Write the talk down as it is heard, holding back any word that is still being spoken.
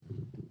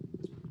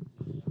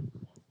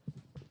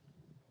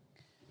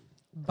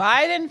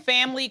Biden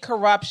family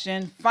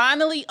corruption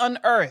finally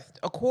unearthed,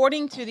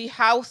 according to the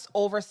House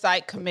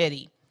Oversight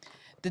Committee.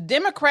 The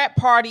Democrat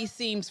Party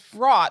seems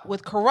fraught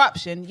with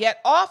corruption, yet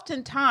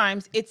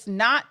oftentimes it's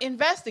not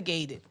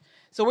investigated.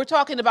 So we're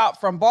talking about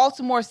from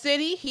Baltimore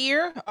City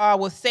here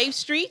with Safe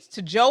Streets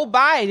to Joe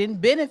Biden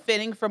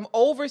benefiting from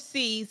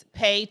overseas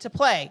pay to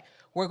play.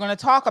 We're going to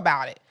talk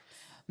about it.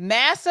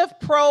 Massive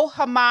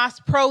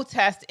pro-Hamas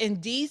protest in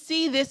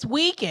D.C. this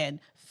weekend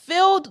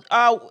filled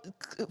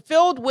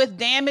with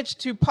damage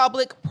to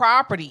public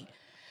property.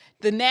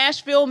 The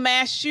Nashville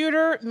mass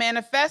shooter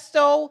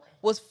manifesto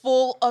was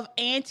full of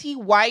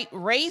anti-white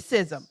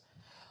racism.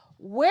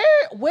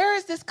 Where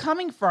is this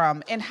coming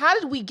from, and how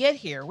did we get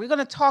here? We're going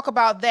to talk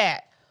about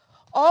that.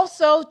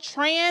 Also,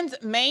 trans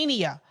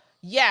mania.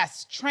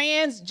 Yes,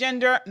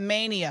 transgender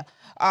mania.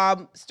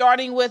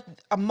 Starting with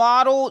a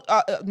model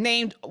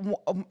named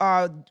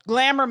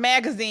Glamour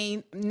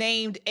magazine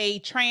named a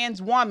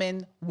trans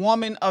woman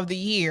of the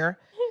year.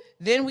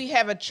 Then we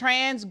have a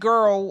trans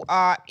girl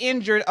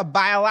injured a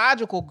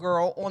biological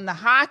girl on the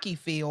hockey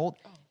field.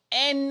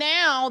 And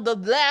now the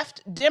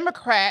left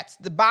Democrats,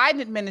 the Biden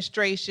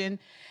administration,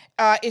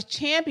 is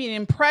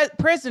championing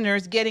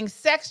prisoners getting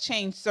sex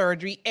change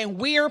surgery, and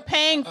we're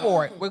paying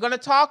for it. We're going to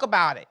talk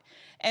about it.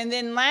 And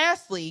then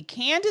lastly,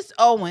 Candace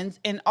Owens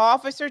and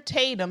Officer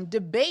Tatum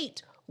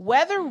debate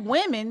whether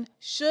women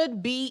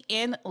should be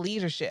in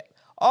leadership.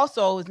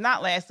 Also, it's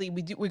not lastly,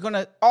 we're going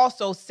to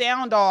also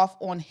sound off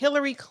on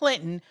Hillary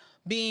Clinton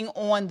being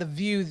on The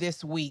View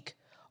this week.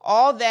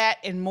 All that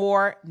and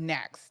more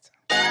next.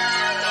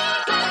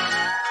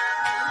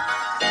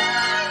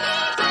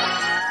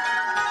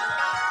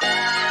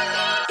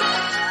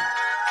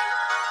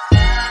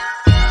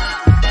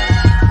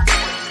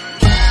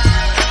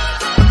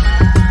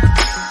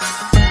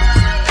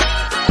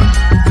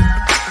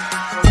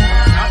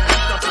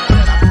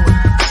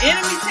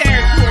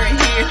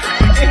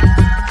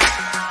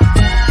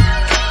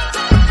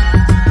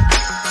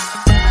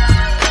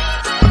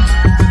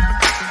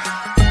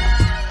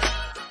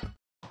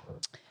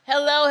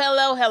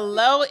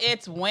 Hello,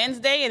 it's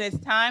Wednesday and it's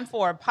time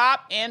for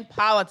Pop and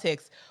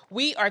Politics.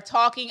 We are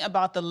talking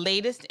about the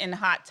latest in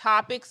hot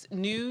topics,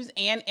 news,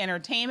 and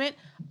entertainment.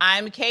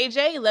 I'm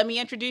KJ. Let me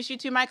introduce you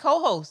to my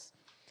co-hosts.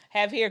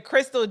 Have here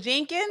Crystal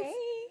Jenkins. Hey.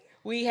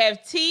 We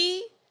have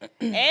T,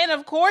 and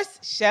of course,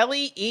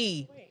 Shelly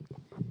E.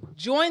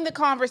 Join the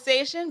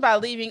conversation by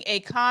leaving a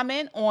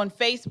comment on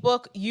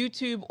Facebook,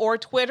 YouTube, or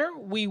Twitter.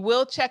 We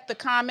will check the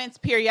comments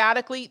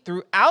periodically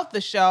throughout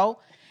the show.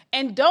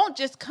 And don't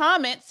just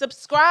comment,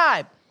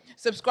 subscribe.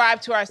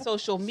 Subscribe to our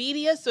social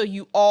media so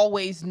you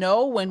always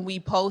know when we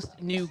post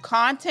new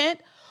content.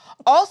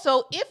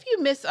 Also, if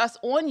you miss us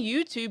on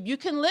YouTube, you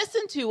can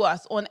listen to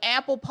us on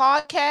Apple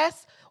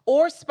Podcasts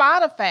or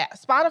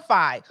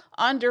Spotify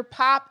under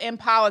Pop and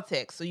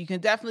Politics. So you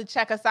can definitely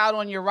check us out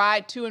on your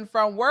ride to and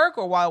from work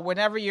or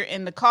whenever you're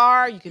in the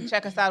car. You can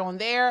check us out on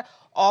there.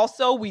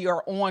 Also, we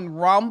are on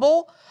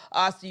Rumble,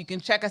 so you can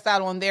check us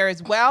out on there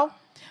as well.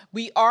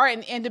 We are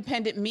an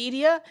independent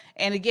media,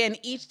 and again,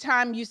 each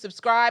time you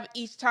subscribe,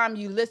 each time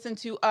you listen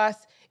to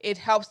us, it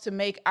helps to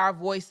make our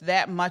voice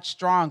that much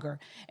stronger.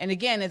 And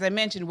again, as I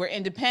mentioned, we're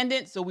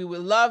independent, so we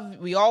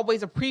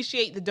always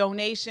appreciate the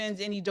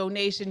donations. Any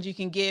donations you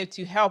can give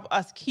to help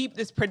us keep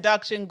this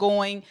production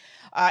going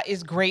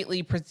is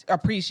greatly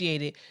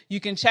appreciated. You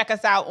can check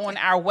us out on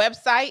our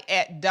website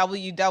at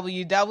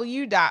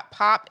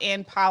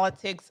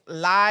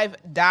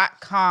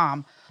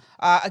www.popandpoliticslive.com.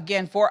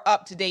 Again, for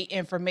up-to-date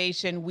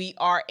information, we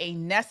are a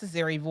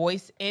necessary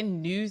voice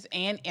in news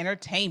and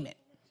entertainment.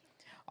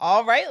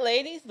 All right,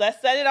 ladies,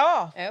 let's set it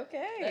off.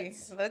 Okay,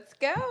 let's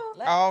go.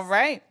 All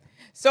right.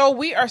 So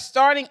we are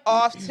starting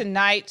off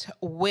tonight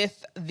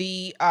with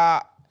the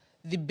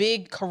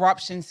big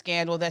corruption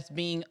scandal that's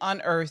being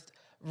unearthed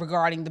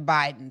regarding the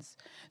Bidens.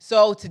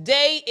 So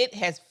today it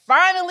has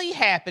finally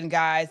happened,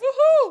 guys.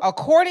 Woohoo!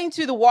 According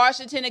to the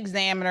Washington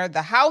Examiner,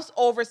 the House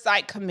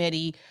Oversight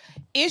Committee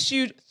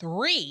issued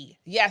three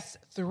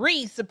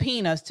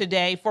subpoenas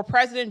today for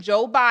President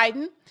Joe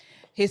Biden,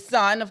 his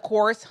son, of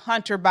course,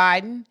 Hunter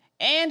Biden,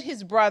 and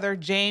his brother,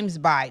 James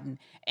Biden,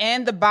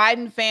 and the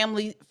Biden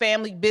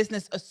family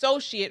business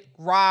associate,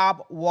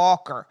 Rob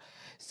Walker.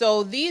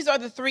 So these are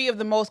the three of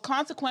the most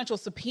consequential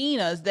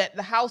subpoenas that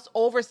the House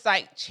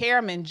Oversight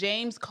Chairman,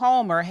 James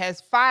Comer,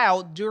 has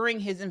filed during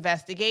his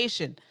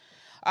investigation.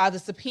 The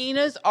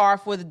subpoenas are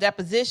for the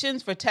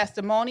depositions for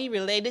testimony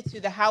related to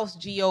the House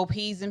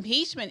GOP's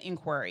impeachment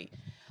inquiry.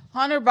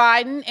 Hunter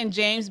Biden and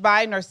James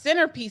Biden are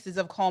centerpieces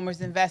of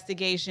Comer's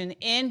investigation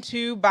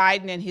into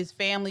Biden and his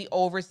family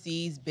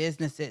overseas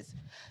businesses.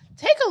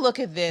 Take a look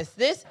at this.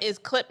 This is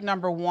clip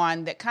number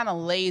 1 that kind of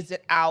lays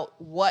it out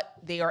what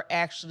they are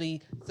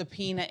actually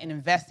subpoena and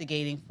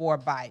investigating for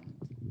Biden.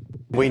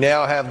 We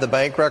now have the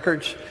bank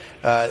records.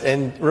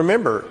 And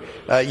remember,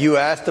 you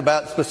asked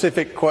about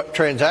specific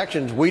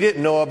transactions. We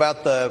didn't know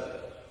about the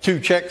 2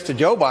 checks to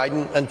Joe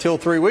Biden until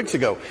 3 weeks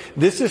ago.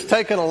 This has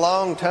taken a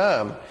long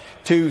time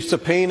to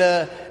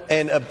subpoena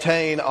and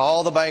obtain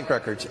all the bank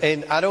records.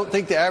 And I don't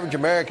think the average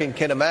American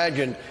can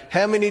imagine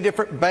how many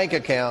different bank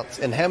accounts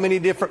and how many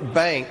different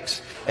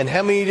banks and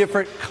how many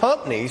different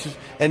companies,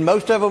 and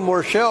most of them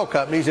were shell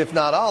companies, if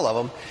not all of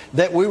them,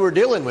 that we were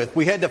dealing with.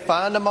 We had to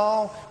find them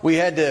all. We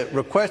had to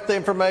request the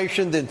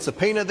information, then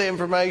subpoena the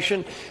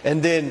information,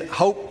 and then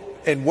hope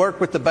and work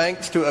with the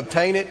banks to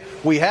obtain it.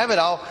 We have it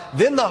all.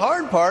 Then the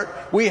hard part,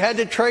 we had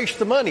to trace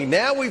the money.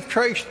 Now we've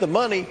traced the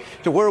money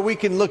to where we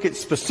can look at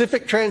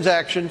specific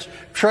transactions,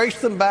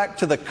 trace them back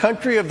to the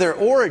country of their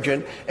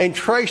origin, and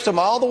trace them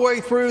all the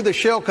way through the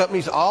shell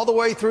companies, all the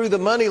way through the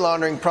money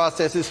laundering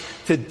processes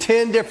to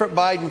 10 different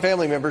Biden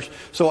family members.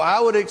 So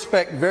I would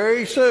expect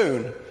very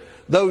soon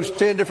those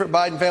 10 different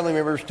Biden family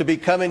members to be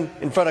coming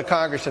in front of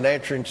Congress and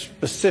answering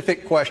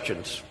specific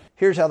questions.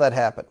 Here's how that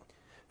happened.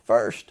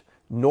 First,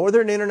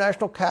 Northern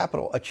International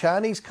Capital, a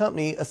Chinese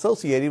company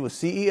associated with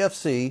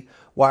CEFC,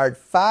 wired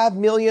 $5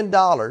 million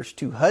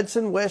to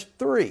Hudson West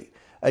 3,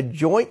 a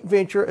joint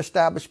venture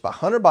established by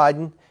Hunter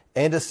Biden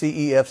and a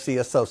CEFC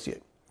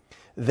associate.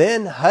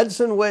 Then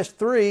Hudson West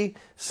 3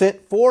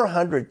 sent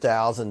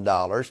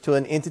 $400,000 to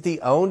an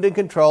entity owned and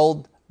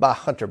controlled by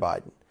Hunter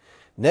Biden.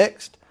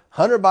 Next,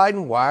 Hunter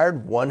Biden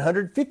wired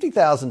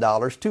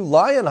 $150,000 to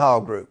Lion Hall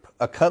Group,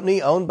 a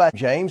company owned by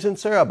James and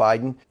Sarah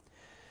Biden.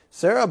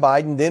 Sarah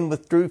Biden then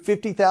withdrew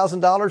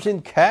 $50,000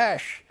 in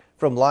cash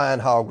from Lion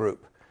Hall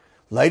Group.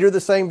 Later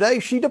the same day,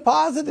 she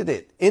deposited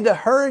it into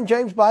her and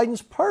James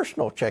Biden's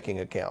personal checking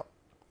account.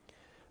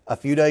 A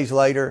few days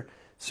later,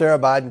 Sarah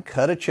Biden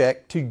cut a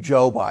check to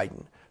Joe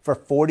Biden for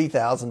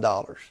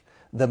 $40,000.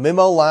 The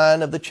memo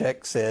line of the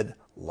check said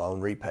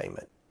loan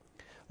repayment.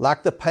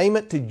 Like the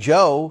payment to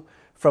Joe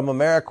from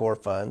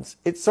AmeriCorps funds,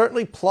 it's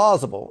certainly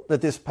plausible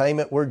that this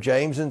payment where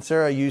James and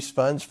Sarah used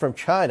funds from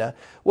China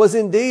was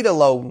indeed a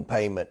loan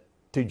payment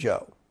to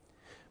Joe.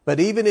 But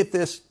even if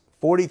this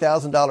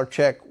 $40,000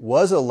 check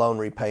was a loan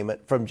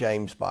repayment from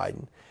James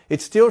Biden,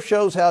 it still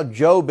shows how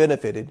Joe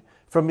benefited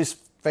from his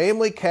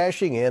family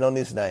cashing in on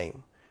his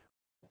name.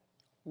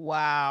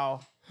 Wow.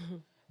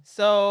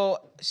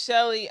 So,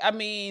 Shelley, I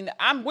mean,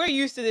 we're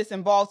used to this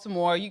in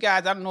Baltimore. You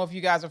guys, I don't know if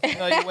you guys are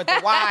familiar with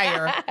The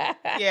Wire.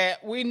 Yeah,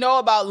 we know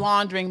about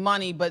laundering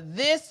money, but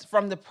this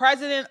from the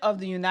President of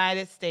the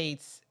United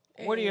States.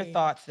 What are your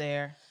thoughts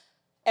there?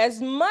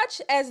 As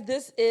much as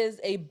this is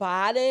a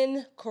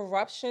Biden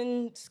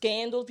corruption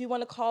scandal, if you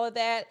want to call it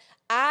that,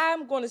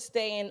 I'm going to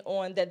stand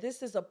on that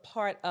this is a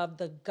part of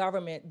the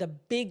government, the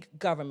big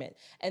government.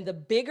 And the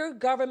bigger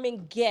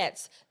government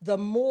gets, the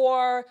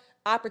more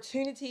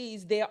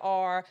opportunities there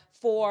are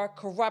for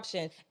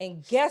corruption.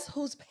 And guess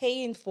who's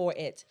paying for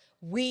it?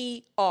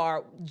 We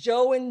are.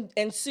 Joe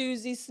and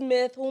Susie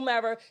Smith,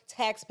 whomever,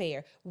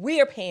 taxpayer. We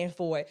are paying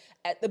for it.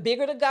 The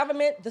bigger the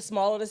government, the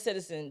smaller the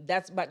citizen.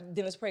 That's what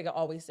Dennis Prager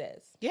always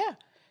says. Yeah.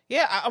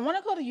 Yeah, I want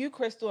to go to you,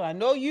 Crystal. I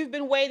know you've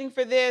been waiting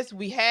for this.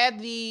 We had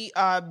the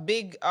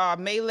big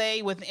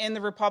melee within the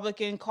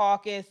Republican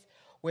caucus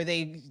where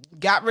they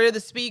got rid of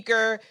the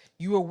speaker.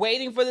 You were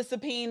waiting for the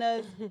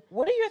subpoenas.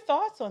 What are your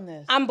thoughts on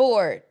this? I'm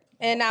bored,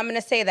 and I'm going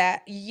to say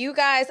that. You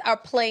guys are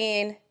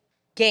playing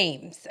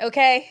games,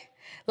 okay?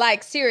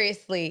 Like,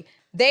 seriously.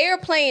 They are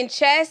playing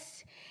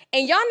chess,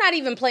 and y'all not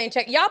even playing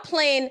chess. Y'all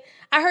playing,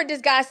 I heard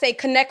this guy say,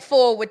 connect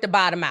full with the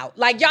bottom out.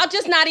 Like, y'all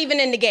just not even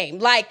in the game.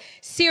 Like,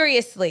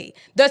 seriously.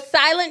 The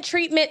silent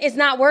treatment is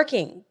not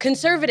working.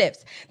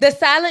 Conservatives, the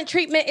silent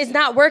treatment is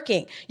not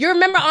working. You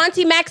remember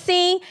Auntie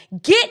Maxine?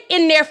 Get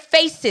in their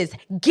faces.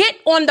 Get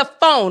on the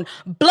phone.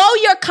 Blow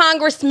your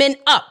congressmen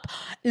up.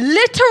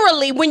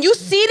 Literally, when you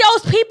see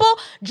those people,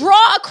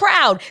 draw a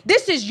crowd.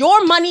 This is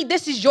your money.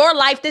 This is your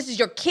life. This is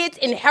your kids'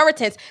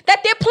 inheritance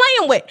that they're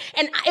playing with.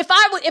 And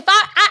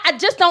I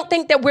just don't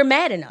think that we're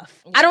mad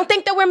enough. I don't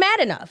think that we're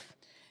mad enough.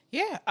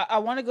 Yeah, I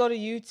want to go to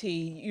UT.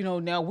 You know,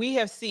 now we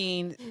have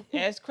seen,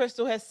 as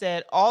Crystal has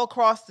said, all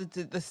across the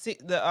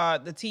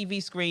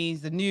TV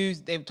screens, the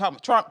news, they've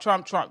talked Trump,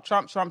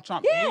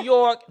 Yeah. New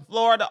York,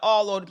 Florida,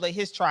 all over the place.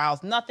 His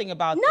trials, nothing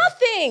about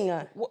Nothing.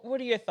 This. What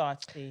are your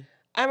thoughts, T?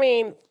 I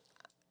mean,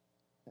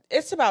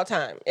 it's about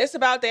time. It's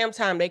about damn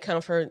time they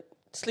come for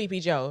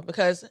Sleepy Joe,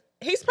 because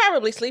he's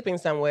probably sleeping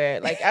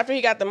somewhere. Like, after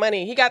he got the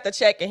money, he got the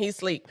check and he's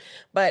asleep.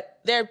 But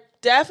they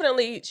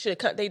definitely should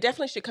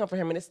come for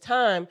him, and it's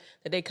time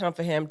that they come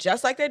for him,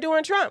 just like they're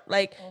doing Trump.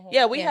 Like,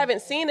 we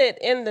haven't seen it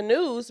in the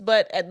news,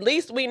 but at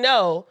least we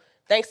know,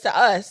 thanks to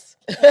us,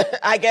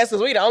 I guess,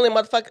 because we the only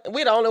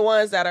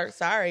ones that are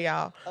sorry,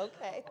 y'all.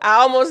 Okay. I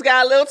almost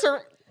got a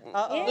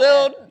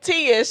little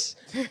T-ish,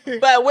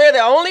 but we're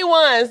the only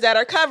ones that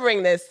are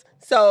covering this.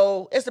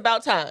 So it's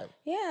about time.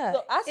 Yeah.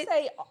 So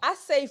I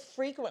say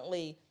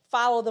frequently,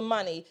 follow the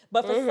money.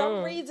 But for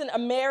some reason,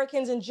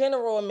 Americans in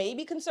general, and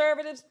maybe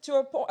conservatives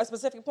to a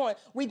specific point,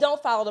 we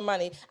don't follow the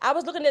money. I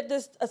was looking at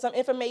this, some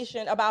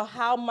information about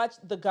how much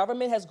the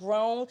government has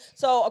grown.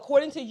 So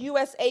according to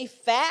USA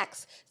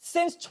Facts,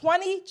 since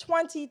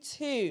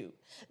 2022,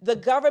 the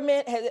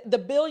government has the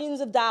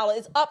billions of dollars.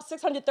 It's up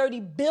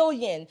 630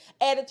 billion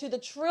added to the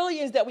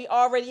trillions that we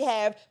already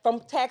have from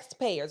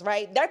taxpayers,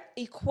 right? That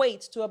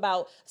equates to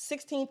about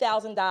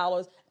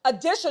 $16,000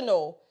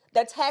 additional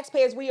that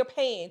taxpayers we are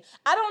paying.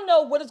 I don't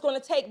know what it's going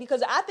to take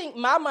because I think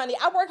my money,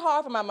 I work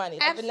hard for my money.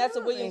 Like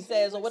Vanessa Williams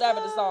says, or whatever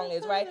the song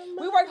is, right?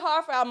 We work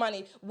hard for our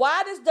money.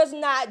 Why this does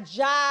not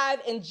jive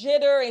and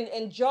jitter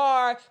and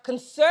jar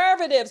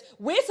conservatives?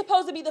 We're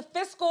supposed to be the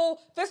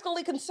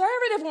fiscally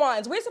conservative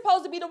ones. We're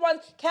supposed to be the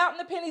ones counting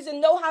the pennies and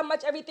know how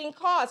much everything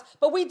costs,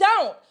 but we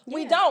don't.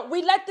 We don't.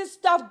 We let this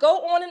stuff go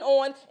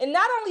on. And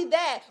not only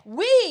that,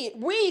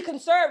 we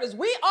conservatives,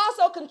 we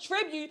also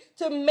contribute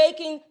to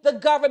making the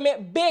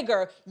government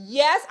bigger.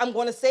 Yes, I'm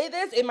going to say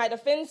this. It might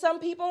offend some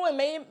people and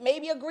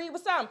maybe agree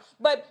with some.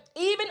 But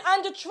even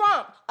under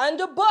Trump,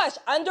 under Bush,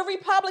 under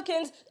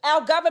Republicans,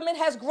 our government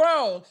has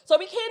grown. So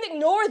we can't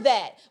ignore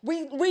that.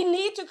 We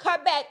need to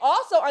cut back.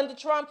 Also under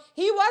Trump,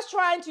 he was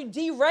trying to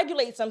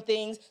deregulate some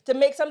things to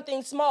make some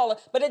things smaller.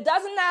 But it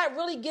does not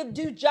really give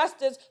due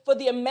justice for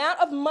the amount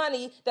of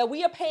money that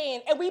we are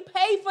paying. And we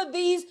pay for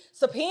these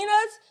subpoenas,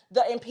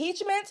 the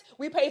impeachment.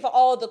 We pay for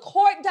all the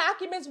court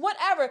documents,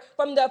 whatever,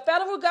 from the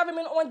federal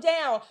government on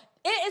down.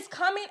 It is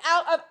coming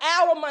out of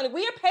our money.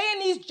 We are paying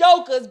these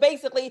jokers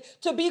basically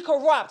to be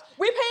corrupt.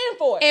 We're paying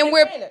for it.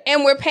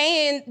 And we're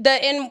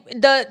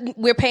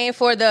paying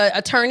for the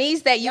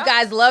attorneys that you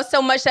guys love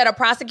so much that are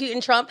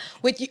prosecuting Trump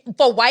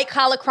for white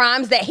collar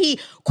crimes that he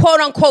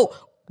quote unquote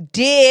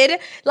did.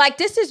 Like,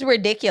 this is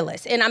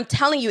ridiculous. And I'm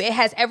telling you, it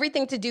has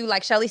everything to do,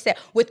 like Shelley said,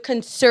 with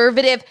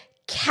conservative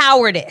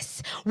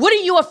cowardice. What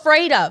are you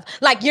afraid of?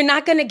 Like, you're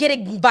not going to get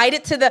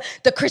invited to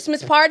the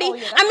Christmas party? I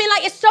mean,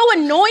 like, it's so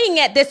annoying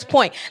at this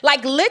point.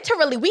 Like,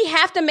 literally, we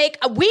have to make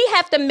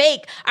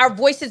our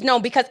voices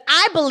known because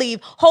I believe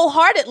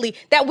wholeheartedly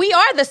that we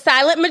are the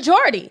silent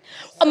majority.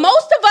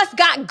 Most of us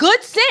got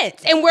good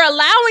sense, and we're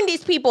allowing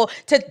these people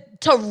to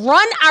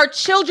run our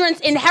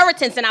children's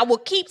inheritance, and I will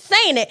keep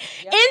saying it,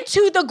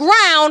 into the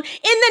ground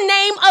in the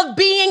name of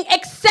being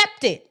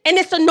accepted. And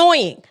it's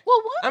annoying.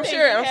 Well, I'm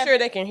sure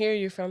they can hear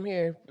you from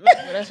here.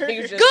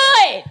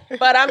 Good.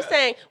 But I'm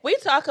saying we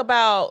talk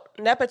about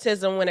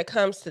nepotism when it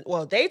comes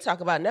to, they talk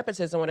about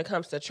nepotism when it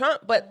comes to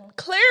Trump, but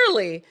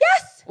clearly,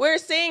 yes, we're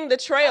seeing the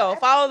trail,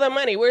 follow the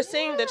money. We're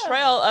seeing the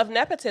trail of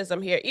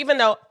nepotism here, even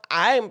though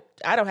I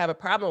don't have a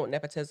problem with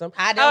nepotism.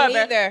 I don't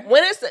either.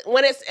 When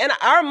it's in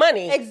our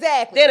money,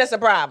 exactly, then it's a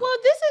problem. Well,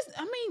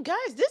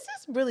 guys, this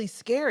is really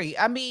scary.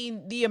 I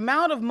mean, the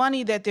amount of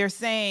money that they're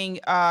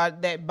saying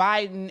that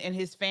Biden and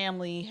his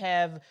family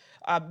have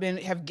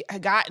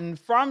gotten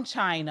from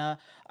China,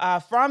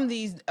 from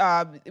these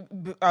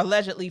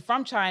allegedly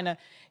from China.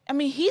 I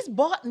mean, he's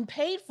bought and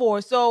paid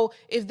for. So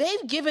if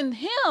they've given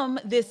him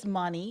this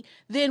money,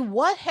 then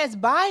what has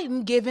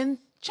Biden given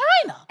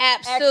China?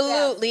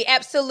 Absolutely.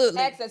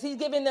 Access. He's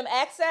giving them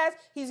access.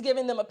 He's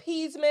giving them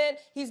appeasement.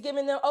 He's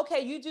giving them,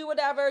 okay, you do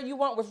whatever you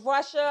want with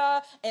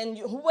Russia and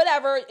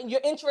whatever, your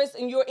interest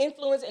and your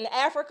influence in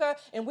Africa,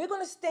 and we're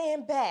going to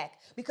stand back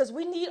because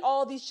we need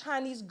all these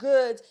Chinese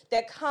goods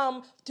that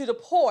come to the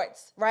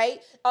ports,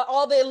 right?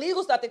 All the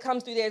illegal stuff that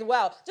comes through there as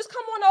well. Just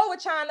come on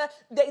over, China.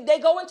 They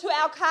go into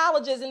our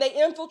colleges and they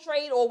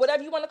infiltrate, or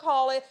whatever you want to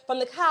call it, from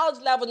the college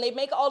level, and they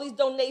make all these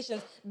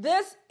donations.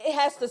 It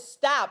has to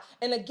stop.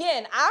 And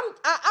again,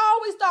 I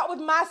always thought with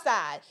my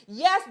side,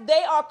 yes,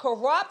 they are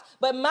corrupt,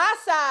 but my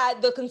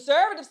side, the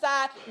conservative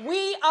side,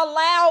 we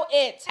allow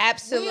it.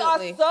 Absolutely. We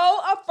are so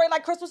afraid,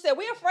 like Crystal said,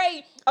 we're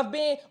afraid of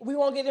we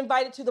won't get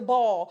invited to the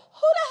ball.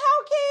 Who the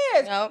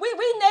hell cares? Nope.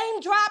 We name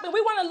drop and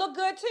we want to look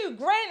good too,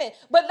 granted,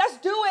 but let's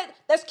do it.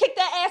 Let's kick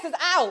their asses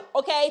out,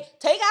 okay?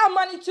 Take our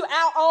money to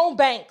our own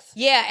banks.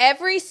 Yeah,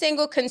 every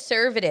single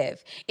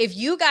conservative, if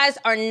you guys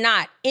are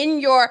not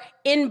in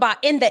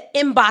the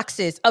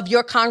inboxes of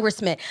your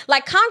congressman,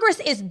 like, Congress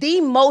is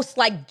the most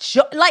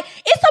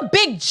it's a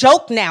big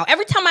joke now.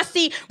 Every time I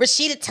see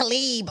Rashida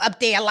Tlaib up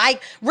there,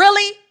 like,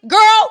 really?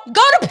 Girl,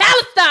 go to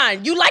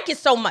Palestine. You like it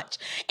so much.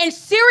 And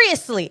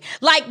seriously,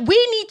 like,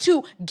 we need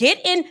to get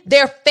in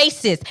their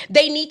faces.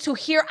 They need to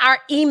hear our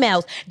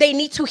emails. They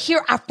need to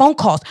hear our phone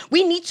calls.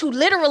 We need to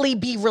literally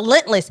be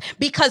relentless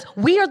because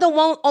we are the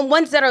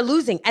ones that are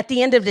losing at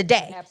the end of the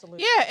day.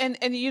 Absolutely. Yeah,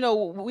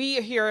 and we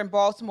are here in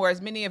Baltimore.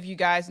 As many of you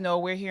guys know,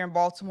 we're here in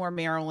Baltimore,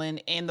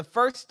 Maryland, and the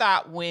first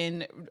stop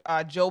when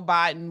Joe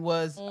Biden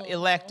was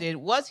elected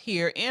was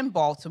here in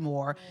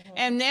Baltimore.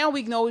 And now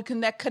we know we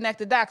connect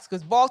the dots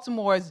because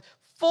Baltimore is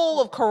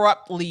full of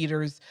corrupt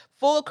leaders,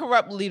 full of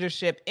corrupt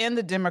leadership in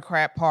the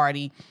Democrat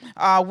Party.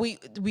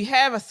 We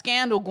have a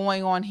scandal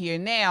going on here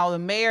now. The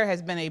mayor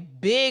has been a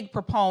big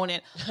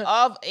proponent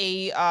of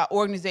a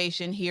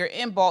organization here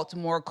in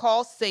Baltimore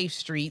called Safe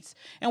Streets,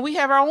 and we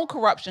have our own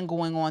corruption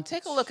going on.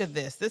 Take a look at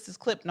this. This is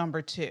clip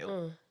number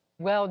 2.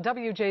 Well,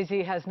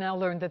 WJZ has now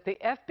learned that the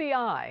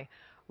FBI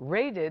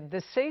raided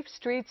the Safe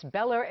Streets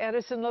Bel Air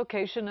Edison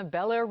location of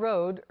Bel Air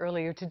Road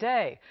earlier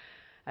today.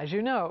 As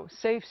you know,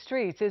 Safe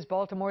Streets is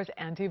Baltimore's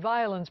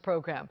anti-violence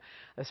program.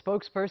 A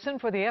spokesperson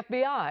for the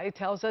FBI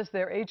tells us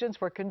their agents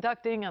were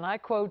conducting, and I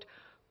quote,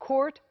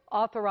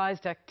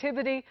 court-authorized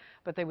activity,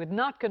 but they would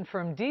not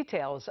confirm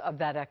details of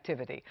that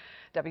activity.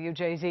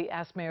 WJZ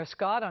asked Mayor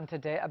Scott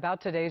about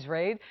today's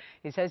raid.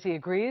 He says he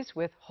agrees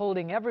with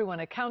holding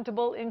everyone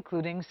accountable,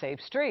 including Safe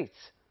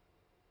Streets.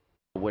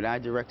 What I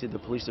directed the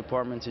police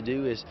department to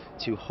do is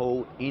to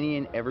hold any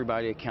and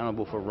everybody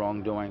accountable for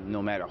wrongdoing,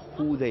 no matter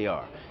who they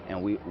are.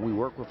 And we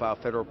work with our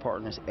federal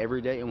partners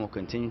every day, and will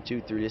continue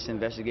to through this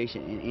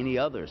investigation and any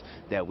others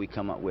that we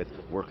come up with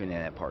working in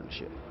that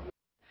partnership.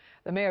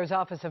 The Mayor's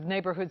Office of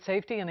Neighborhood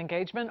Safety and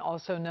Engagement,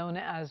 also known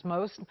as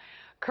MOST,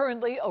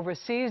 currently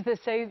oversees the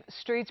Safe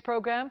Streets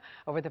program.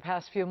 Over the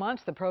past few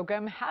months, the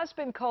program has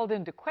been called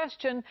into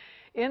question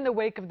in the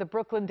wake of the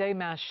Brooklyn Day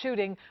mass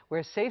shooting,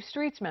 where Safe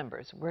Streets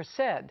members were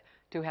said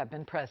to have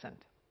been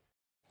present.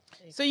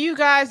 So you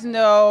guys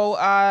know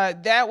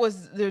that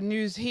was the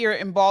news here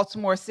in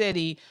Baltimore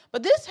City,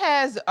 but this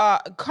has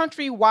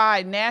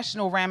countrywide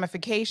national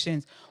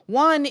ramifications.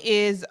 One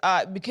is,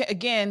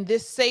 again,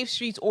 this Safe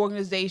Streets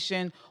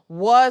organization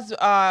was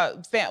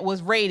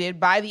raided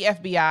by the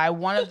FBI,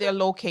 one of their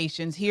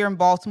locations here in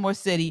Baltimore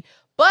City,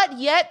 but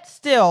yet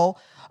still,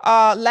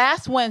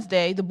 last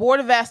Wednesday, the Board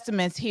of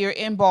Estimates here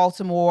in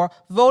Baltimore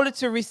voted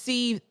to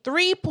receive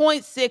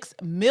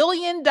 $3.6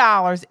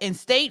 million in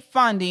state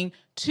funding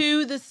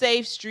to the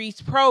Safe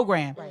Streets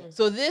program. Right.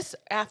 So this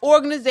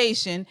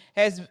organization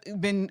has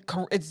been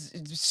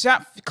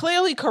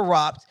clearly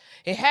corrupt.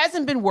 It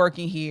hasn't been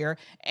working here,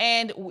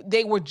 and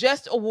they were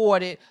just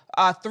awarded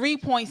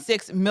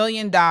 $3.6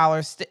 million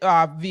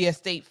via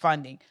state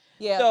funding.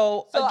 Yeah.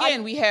 So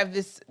again, we have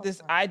this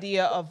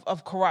idea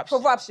of corruption.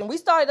 Corruption. We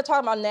started to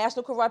talk about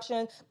national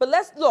corruption, but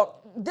let's look.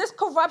 This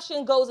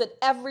corruption goes at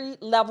every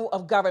level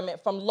of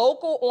government, from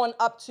local on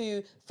up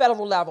to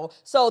federal level.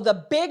 So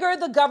the bigger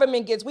the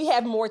government gets, we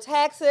have more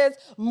taxes,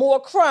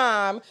 more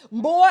crime,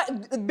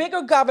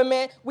 bigger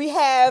government. We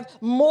have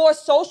more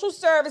social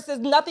services.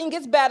 Nothing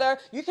gets better.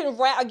 You can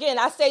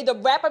I say to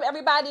wrap up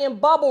everybody in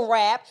bubble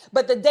wrap,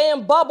 but the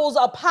damn bubbles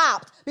are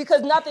popped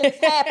because nothing's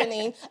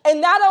happening. And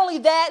not only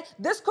that,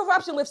 this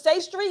corruption with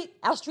Safe Street,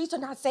 our streets are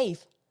not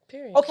safe.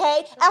 Period.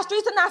 Okay? Our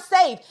streets are not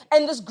safe.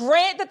 And this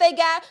grant that they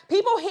got,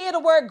 people hear the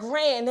word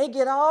grant, they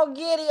get all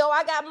giddy, oh,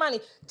 I got money.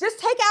 Just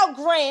take out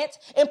grants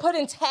and put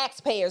in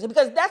taxpayers,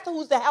 because that's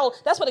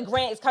where the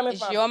grant is coming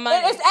from. It's your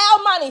money. It's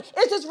our money.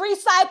 It's just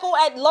recycled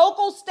at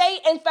local,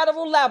 state, and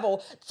federal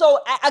level.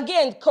 So,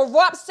 again,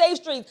 corrupt Safe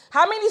Streets.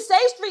 How many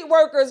Safe Street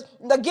workers,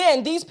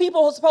 again, these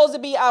people who are supposed to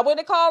be, what do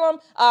they call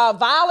them?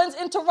 Violence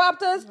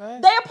interrupters. Right.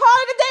 They are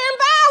part of the damn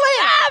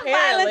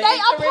violence. They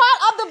are part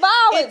of the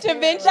violence.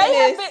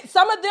 Interventionists.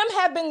 Some of them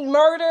have been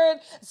murdered.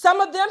 Some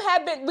of them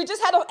have been, we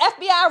just had an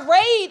FBI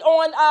raid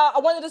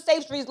on one of the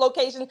Safe Streets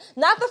locations.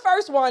 Not the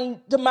first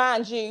one, to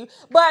mind you.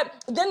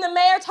 But then the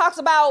mayor talks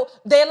about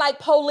they're like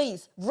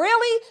police.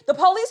 Really? The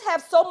police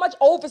have so much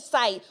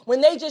oversight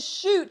when they just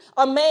shoot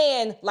a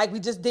man, like we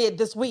just did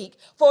this week,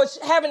 for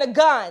having a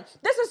gun.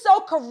 This is so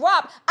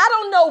corrupt. I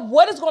don't know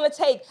what it's going to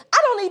take.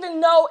 I don't even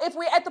know if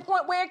we're at the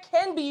point where it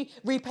can be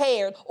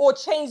repaired or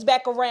changed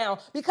back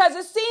around, because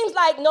it seems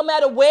like no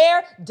matter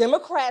where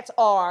Democrats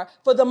are,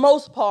 for the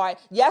most part,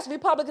 yes,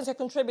 Republicans have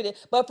contributed,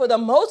 but for the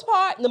most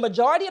part, the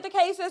majority of the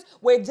cases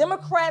where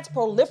Democrats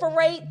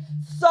proliferate,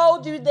 so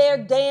do their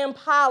damn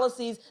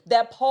policies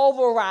that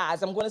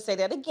pulverize. I'm going to say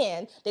that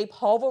again. They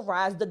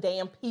pulverize the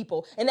damn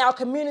people, and our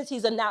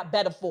communities are not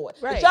better for it.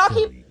 Right. But y'all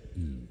keep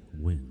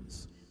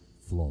wins.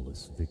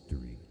 Flawless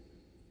victory.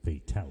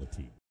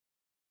 Fatality.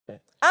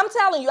 I'm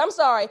telling you, I'm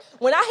sorry.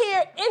 When I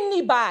hear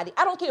anybody,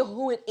 I don't care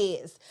who it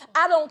is.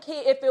 I don't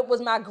care if it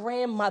was my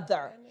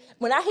grandmother.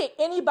 When I hear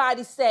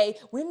anybody say,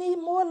 we need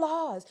more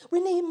laws, we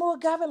need more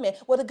government,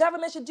 well, the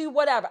government should do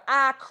whatever,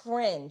 I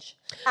cringe.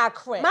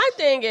 My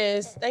thing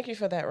is, thank you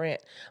for that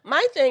rant.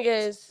 My thing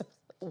is,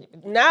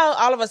 now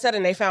all of a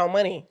sudden they found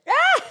money.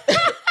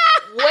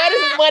 Where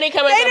does this money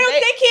coming from?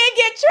 They can't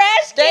get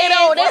trash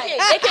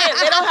cans.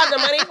 They don't have the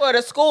money for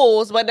the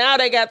schools, but now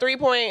they got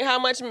billions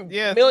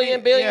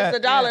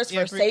of dollars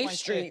for Safe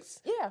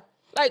Streets. Yeah.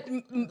 Like,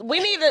 we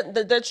need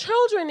the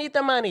children need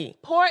the money.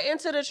 Pour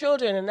into the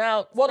children, and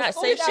now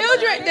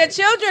the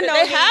children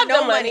don't have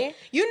the money.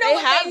 You know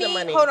what they need?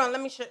 Money. Hold on, let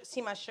me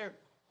see my shirt.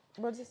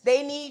 What is this?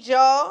 They need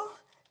y'all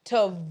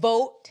to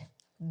vote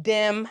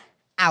them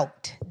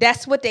out.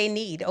 That's what they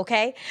need,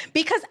 okay?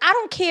 Because I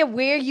don't care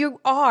where you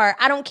are.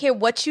 I don't care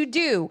what you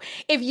do.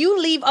 If you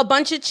leave a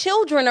bunch of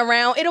children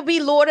around, it'll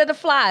be Lord of the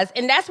Flies.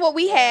 And that's what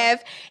we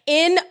have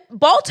in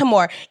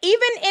Baltimore.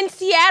 Even in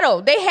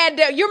Seattle, they had,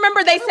 you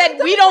remember they said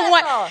we don't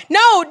want,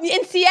 no,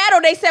 in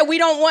Seattle, they said we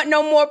don't want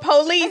no more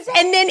police.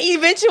 And then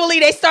eventually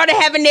they started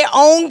having their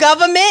own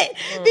government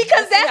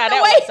because that's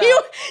the way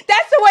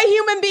That's the way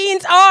human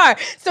beings are.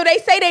 So they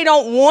say they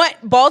don't want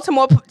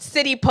Baltimore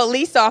City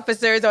police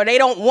officers, or they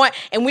don't want,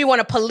 and we want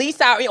to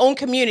police our own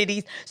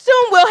communities.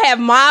 Soon we'll have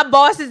mob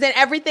bosses and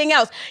everything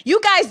else. You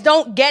guys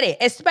don't get it,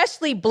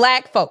 especially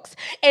black folks.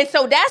 And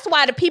so that's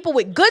why the people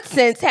with good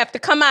sense have to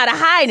come out of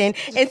hiding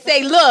and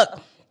say, look,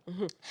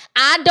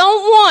 I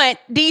don't want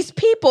these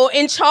people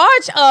in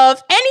charge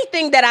of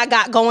anything that I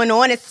got going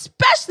on,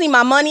 especially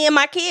my money and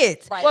my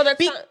kids. Right. Well,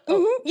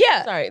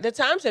 yeah. Sorry, the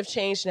times have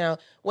changed now.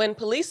 When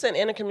police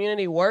in a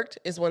community worked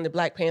is when the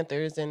Black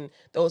Panthers and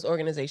those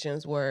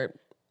organizations were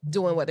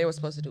doing what they were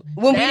supposed to do.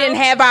 When we didn't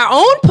have our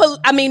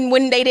own,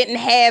 when they didn't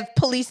have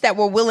police that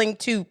were willing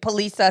to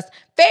police us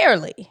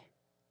fairly.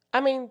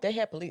 I mean, they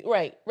had police,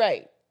 right,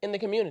 in the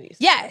communities.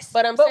 Yes.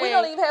 But we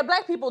don't even have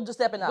black people just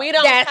stepping up. We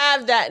don't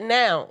have that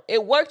now.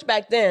 It worked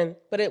back then,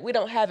 but we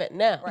don't have it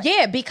now. Right.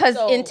 Yeah, because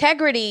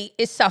integrity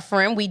is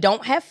suffering. We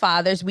don't have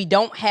fathers. We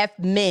don't have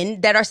men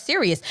that are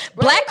serious.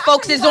 Black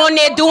folks is on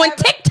there doing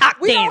TikTok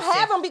dances. We don't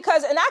have them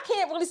because, and I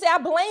can't really say I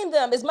blame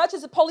them as much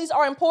as the police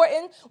are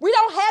important. We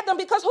don't have them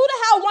because who the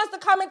hell wants to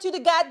come into the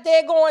goddamn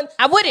city?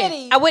 I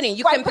wouldn't.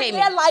 You couldn't pay me.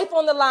 Put their life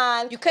on the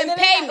line. You couldn't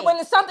pay me.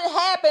 When something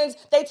happens,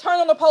 they turn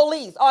on the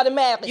police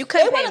automatically. You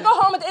couldn't pay me. They want to go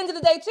home at the end of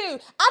the day too.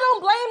 I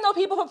don't blame no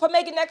people for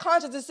making that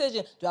conscious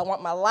decision. Do I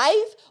want my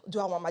life?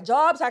 Do I want my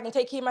job so I can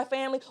take care of my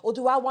family? Or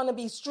do I want to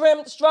be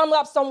strummed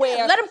up somewhere?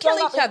 Yeah, let them kill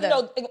each other.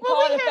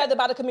 Tarred and feathered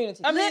by the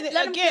community. I mean,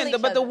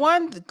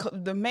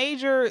 the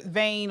major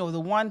vein, or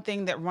the one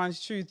thing that runs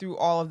true through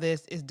all of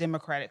this is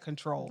Democratic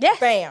control. Yes.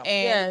 Bam.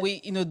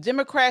 And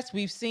Democrats,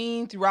 we've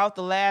seen throughout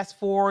the last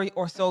 4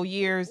 or so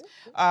years,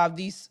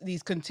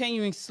 these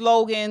continuing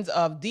slogans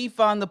of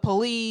defund the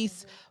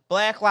police,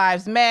 Black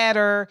Lives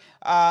Matter,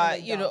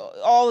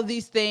 all of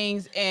these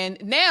things.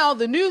 And now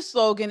the new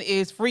slogan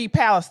is Free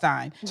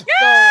Palestine. So,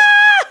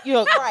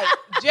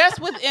 just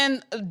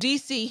within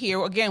D.C.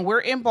 here, again, we're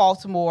in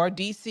Baltimore.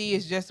 D.C.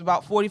 is just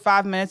about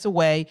 45 minutes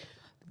away.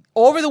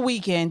 Over the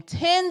weekend,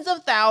 tens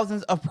of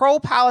thousands of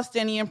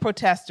pro-Palestinian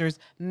protesters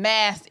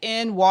massed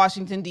in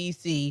Washington,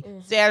 D.C.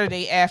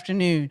 Saturday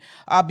afternoon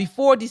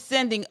before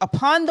descending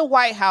upon the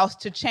White House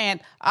to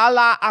chant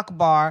Allah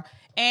Akbar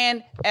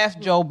and F.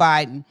 Joe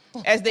Biden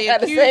as they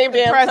accused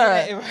the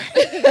president.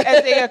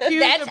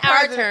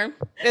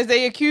 As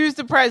they accused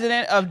the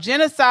president of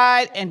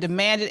genocide and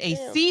demanded a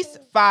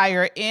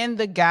ceasefire in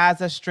the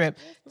Gaza Strip.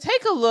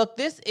 Take a look.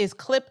 This is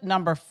clip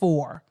number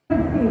 4.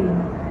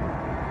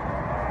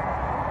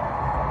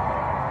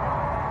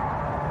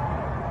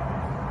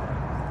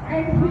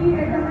 And he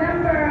is a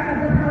member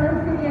of the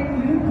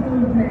Palestinian Youth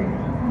Movement.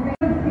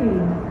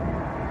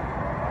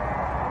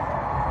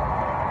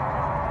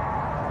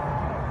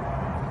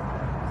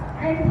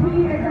 And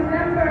he is a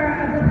member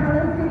of the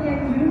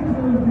Palestinian Youth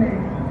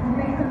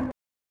Movement.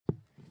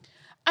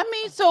 I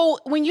mean, so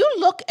when you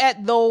look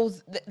at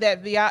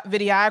that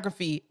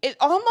videography, it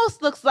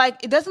almost looks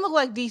like, it doesn't look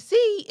like DC.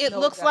 It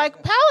looks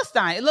like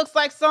Palestine. It looks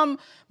like some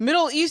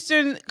Middle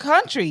Eastern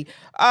country.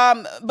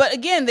 But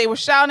again, they were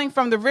shouting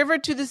from the river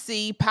to the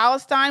sea,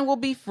 Palestine will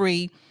be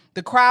free.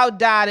 The crowd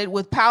dotted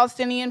with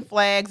Palestinian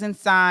flags and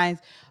signs.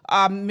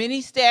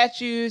 Many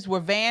statues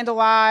were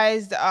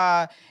vandalized,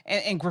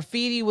 and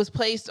graffiti was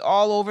placed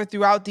all over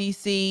throughout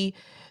DC.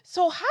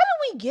 So how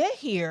did we get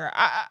here?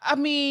 I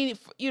mean,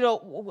 I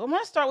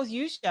want to start with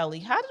you, Shelley.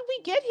 How did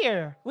we get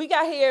here? We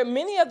got here.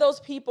 Many of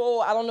those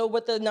people, I don't know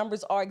what the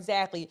numbers are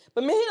exactly,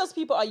 but many of those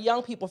people are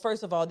young people,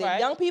 first of all. They're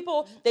young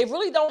people. They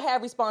really don't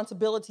have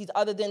responsibilities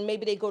other than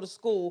maybe they go to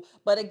school.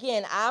 But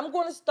again, I'm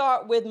going to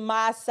start with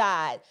my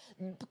side.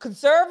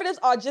 Conservatives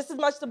are just as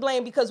much to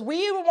blame because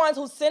we are the ones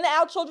who send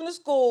our children to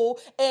school,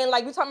 and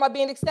like we're talking about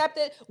being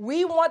accepted,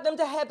 we want them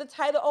to have the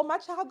title, oh, my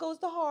child goes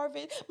to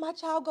Harvard, my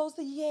child goes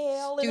to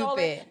Yale, and all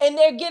that. And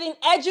they're getting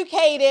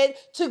educated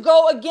to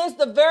go against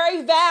the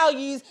very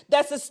values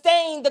that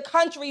sustain the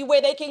country where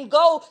they can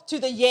go to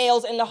the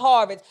Yales and the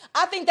Harvards.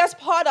 I think that's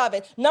part of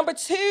it. Number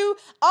 2,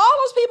 all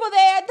those people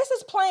there, this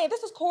is planned,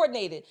 this is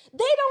coordinated. They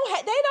don't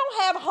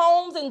have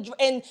homes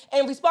and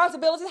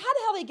responsibilities. How the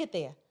hell they get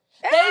there?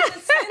 They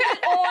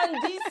descended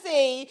on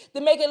D.C. to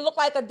make it look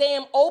like a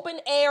damn open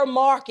air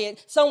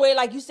market somewhere,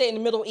 like you say, in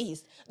the Middle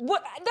East. This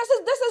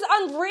is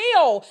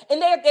unreal, and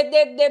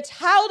they're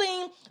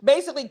touting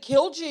basically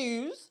kill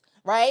Jews.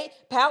 Right?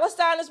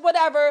 Palestine is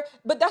whatever,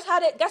 but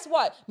guess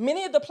what?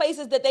 Many of the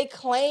places that they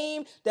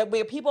claim that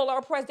where people are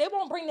oppressed, they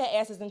won't bring their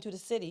asses into the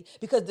city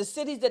because the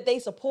cities that they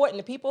support and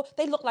the people,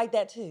 they look like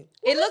that too.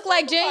 It looked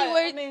like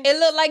January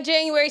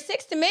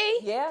 6th to me.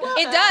 Yeah.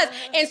 It does.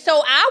 And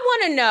so I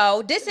want to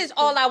know, this is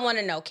all I want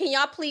to know. Can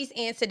y'all please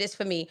answer this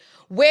for me?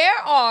 Where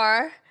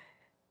are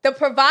the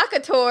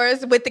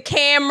provocateurs with the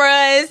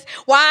cameras?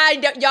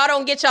 Why y'all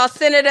don't get y'all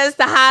senators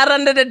to hide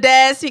under the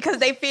desk because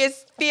they fear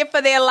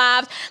for their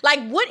lives? Like,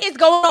 what is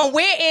going on?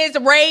 Where is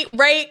Ray?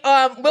 We'll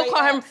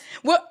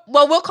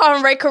call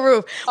him Ray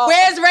Caruth. Oh.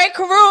 Where's Ray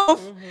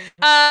Caruth?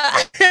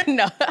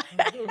 No,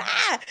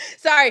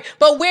 sorry,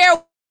 but where's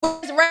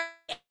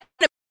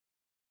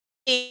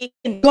Ray?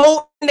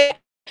 Go. They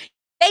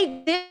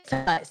did to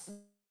us.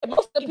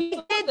 Most of the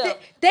people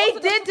They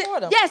did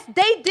yes,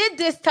 they did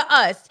this to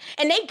us.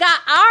 And they got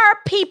our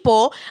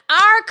people,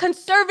 our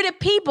conservative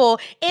people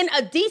in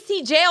a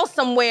DC jail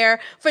somewhere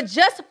for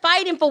just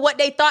fighting for what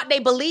they thought they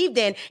believed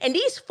in. And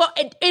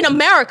in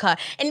America.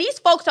 And these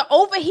folks are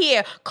over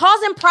here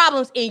causing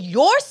problems in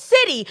your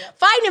city,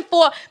 fighting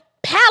for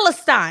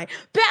Palestine,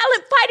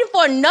 fighting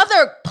for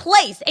another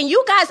place. And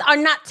you guys are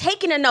not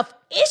taking enough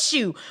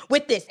issue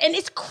with this. And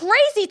it's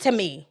crazy to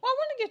me. Well, I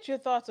want to get your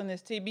thoughts on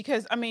this, T,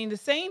 because, I mean, the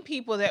same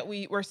people that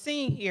we're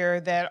seeing here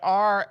that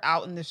are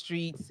out in the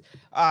streets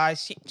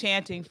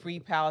chanting Free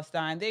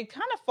Palestine, they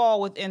kind of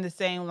fall within the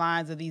same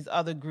lines of these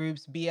other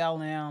groups,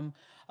 BLM,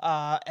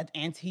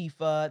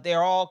 Antifa.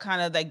 They're all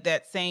kind of like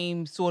that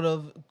same sort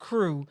of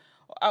crew.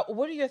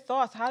 What are your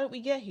thoughts? How did we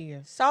get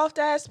here? Soft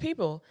ass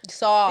people.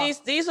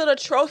 Soft. These are the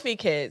trophy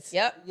kids.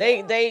 Yep.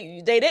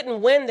 They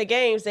didn't win the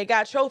games. They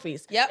got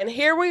trophies. Yep. And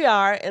here we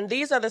are. And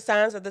these are the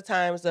signs of the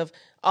times of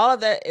all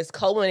of that is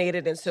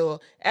culminated into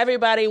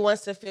everybody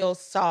wants to feel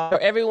soft, or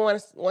everyone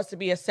wants to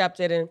be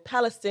accepted. And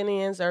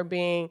Palestinians are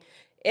being,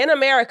 in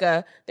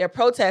America, they're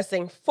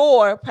protesting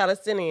for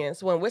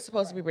Palestinians when we're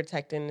supposed to be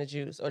protecting the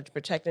Jews or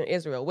protecting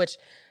Israel, which,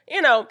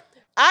 you know,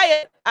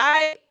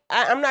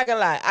 I'm not gonna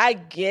lie. I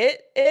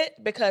get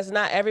it because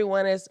not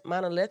everyone is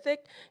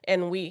monolithic,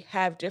 and we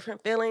have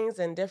different feelings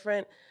and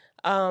different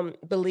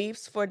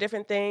beliefs for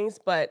different things.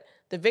 But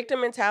the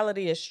victim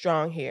mentality is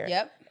strong here.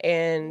 Yep.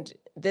 And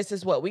this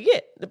is what we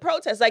get. The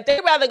protest, like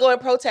they'd rather go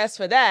and protest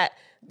for that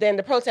than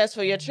to protest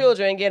for your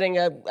children getting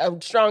a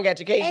strong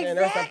education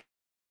or something.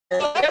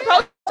 They're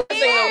protesting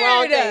the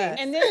wrong thing.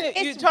 And then you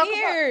It's talk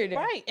weird.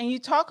 about right, and you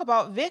talk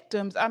about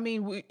victims. I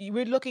mean,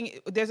 we're looking.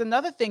 There's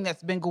another thing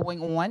that's been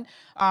going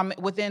on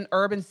within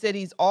urban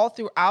cities all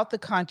throughout the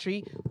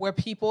country, where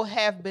people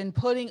have been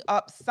putting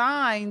up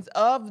signs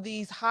of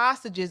these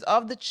hostages,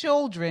 of the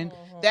children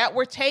that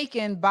were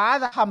taken by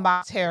the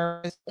Hamas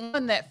terrorists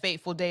on that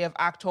fateful day of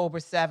October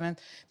 7th.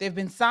 There've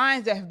been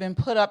signs that have been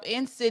put up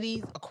in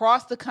cities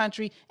across the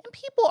country, and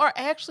people are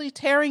actually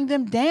tearing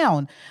them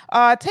down.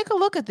 Take a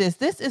look at this.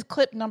 This is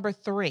clip number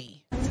 3.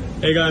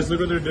 Hey guys, look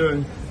what they're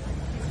doing.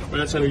 You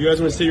guys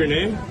want to say your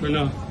name or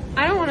no?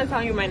 I don't want to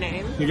tell you my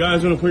name. You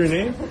guys want to put your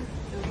name?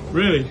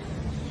 Really?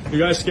 You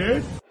guys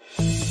scared?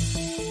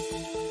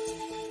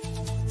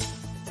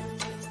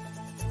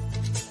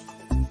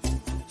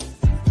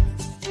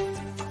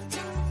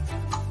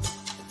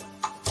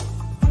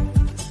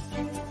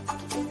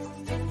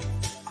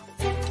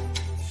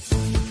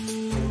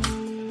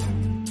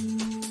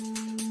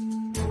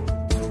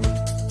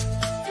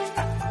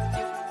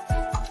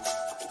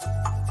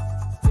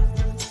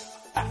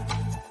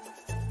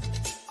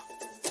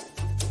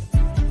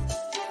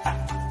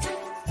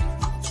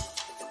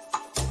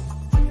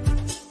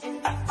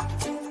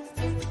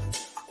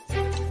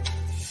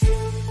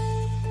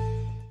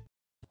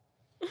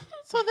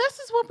 So this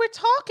is what we're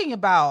talking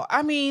about.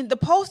 I mean, the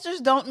posters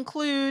don't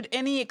include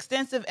any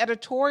extensive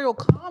editorial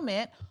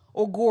comment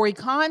or gory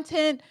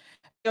content.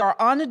 They are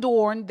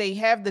unadorned. They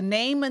have the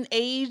name and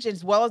age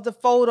as well as the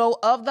photo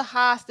of the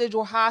hostage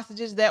or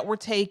hostages that were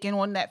taken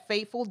on that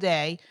fateful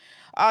day.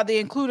 They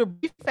include a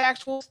brief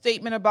factual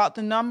statement about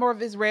the number of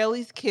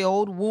Israelis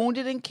killed,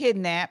 wounded, and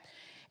kidnapped.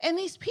 And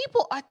these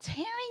people are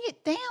tearing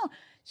it down.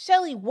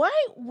 Shelly, why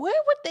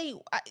would they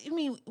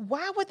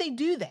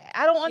do that?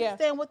 I don't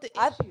understand what the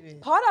issue is.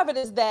 Part of it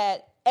is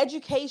that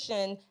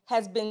education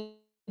has been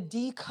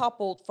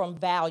decoupled from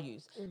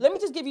values. Let me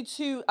just give you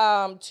two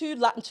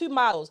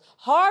models.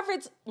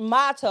 Harvard's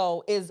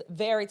motto is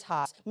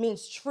veritas,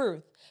 means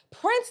truth.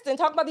 Princeton,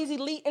 talk about these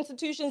elite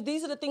institutions.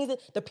 These are the things that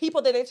the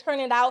people that they're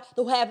turning out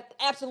who have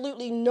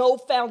absolutely no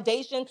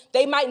foundation.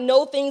 They might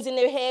know things in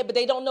their head, but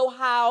they don't know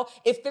how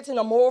it fits in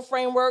a moral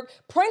framework.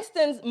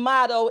 Princeton's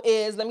motto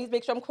is, let me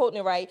make sure I'm quoting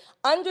it right,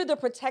 under the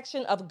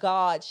protection of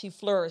God, she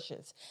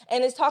flourishes.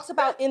 And it talks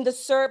about in the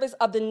service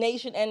of the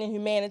nation and in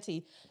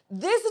humanity.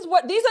 These are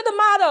the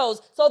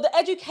mottos. So the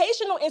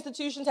educational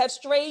institutions have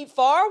strayed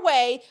far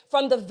away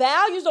from the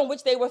values on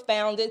which they were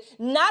founded,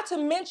 not to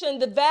mention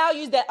the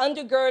values that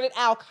undergirded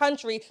our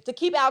country to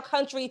keep our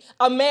country,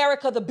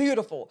 America the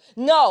beautiful.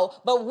 No,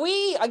 but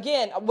we,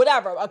 again,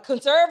 whatever,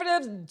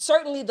 conservatives,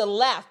 certainly the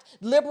left,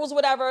 liberals,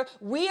 whatever,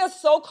 we are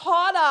so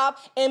caught up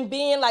in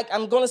being like,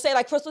 I'm going to say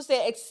like Crystal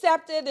said,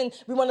 accepted, and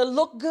we want to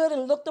look good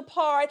and look the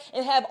part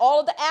and have all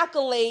of the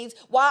accolades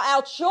while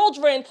our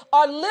children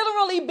are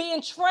literally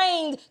being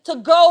trained to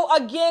go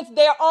against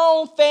their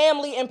own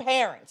family and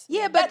parents.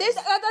 Yeah, but that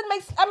doesn't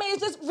make. I mean,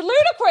 it's just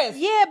ludicrous.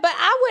 Yeah, but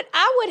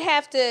I would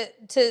have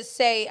to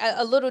say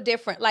a little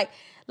different. Like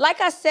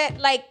I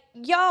said, like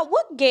y'all,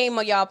 what game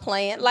are y'all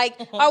playing? Like,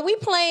 are we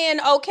playing?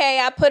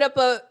 Okay, I put up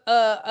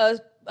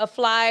a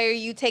flyer,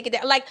 you take it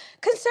down. Like,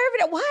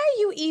 conservative, why are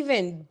you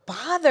even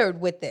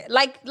bothered with it?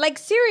 Like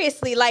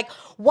seriously, like,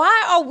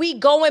 why are we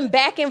going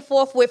back and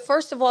forth with,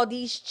 first of all,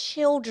 these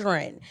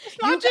children?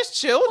 It's not just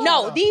children.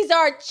 No, these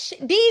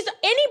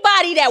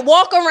anybody that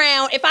walk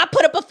around, if I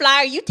put up a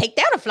flyer, you take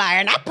down a flyer,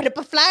 and I put up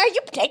a flyer, you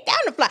take down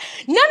a flyer.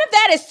 None of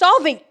that is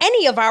solving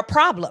any of our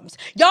problems.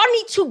 Y'all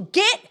need to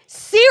get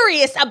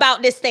serious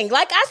about this thing.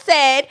 Like I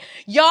said,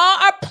 y'all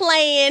are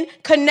playing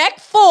Connect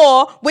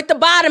 4 with the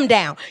bottom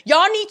down.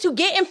 Y'all need to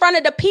get in front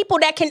of the people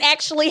that can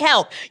actually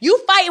help. You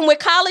fighting with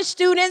college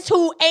students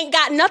who ain't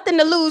got nothing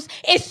to lose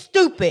is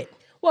stupid.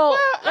 Well,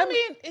 I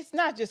mean, it's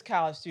not just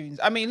college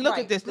students. I mean, look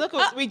at this. Look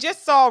what we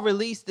just saw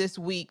released this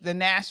week, the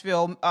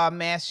Nashville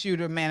mass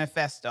shooter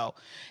manifesto.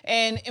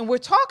 And we're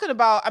talking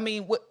about, I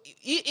mean,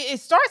 it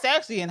starts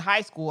actually in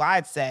high school,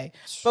 I'd say.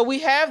 But we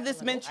have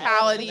this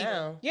mentality,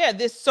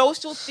 this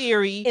social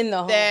theory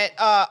that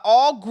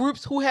all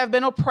groups who have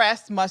been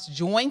oppressed must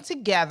join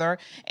together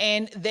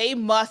and they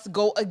must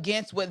go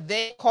against what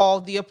they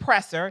call the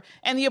oppressor.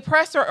 And the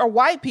oppressor are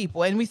white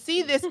people. And we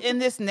see this in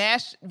this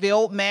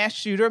Nashville mass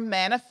shooter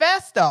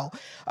manifesto.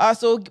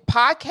 So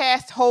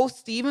podcast host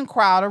Steven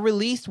Crowder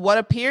released what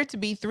appeared to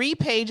be 3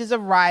 pages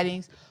of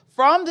writings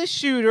from the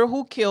shooter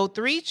who killed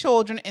 3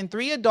 children and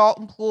 3 adult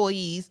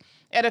employees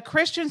at a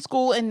Christian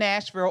school in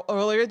Nashville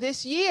earlier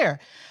this year.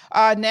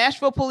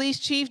 Nashville Police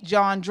Chief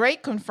John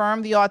Drake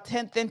confirmed the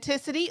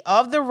authenticity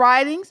of the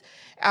writings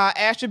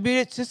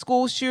attributed to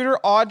school shooter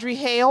Audrey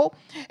Hale,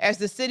 as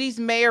the city's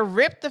mayor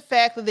ripped the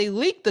fact that they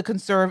leaked the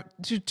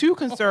to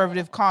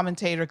conservative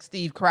commentator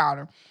Steve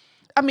Crowder.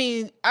 I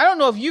mean, I don't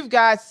know if you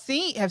guys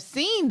have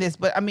seen this,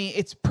 but I mean,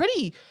 it's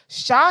pretty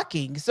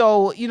shocking.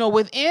 So, you know,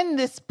 within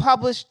this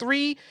published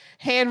 3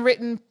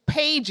 handwritten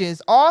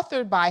pages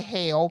authored by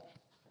Hale,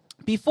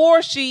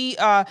 before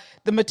the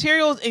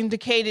materials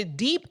indicated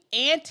deep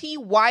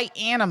anti-white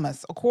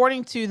animus,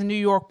 according to the New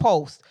York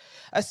Post,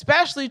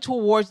 especially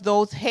towards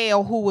those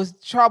Hale who was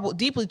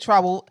deeply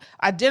troubled,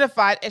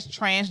 identified as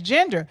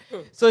transgender.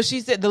 So she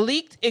said the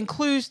leak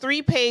includes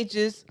 3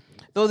 pages.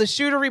 Though the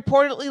shooter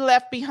reportedly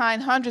left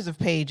behind hundreds of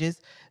pages,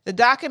 the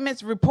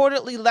documents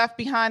reportedly left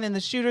behind in the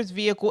shooter's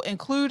vehicle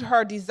include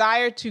her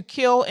desire to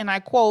kill, and I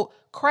quote,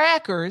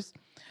 crackers.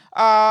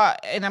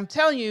 And I'm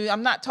telling you,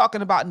 I'm not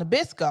talking about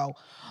Nabisco.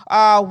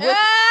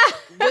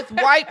 With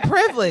white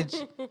privilege.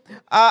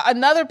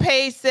 Another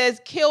page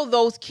says, kill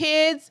those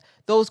kids,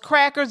 those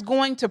crackers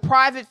going to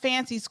private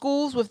fancy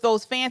schools with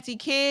those fancy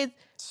kids,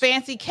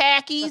 fancy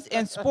khakis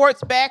and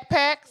sports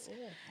backpacks,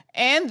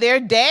 and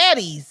their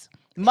daddies.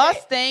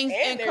 Mustangs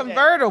and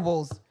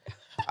convertibles.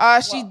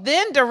 She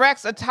then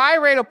directs a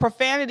tirade of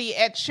profanity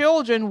at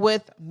children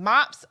with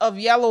mops of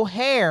yellow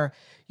hair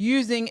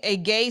using a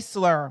gay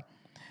slur.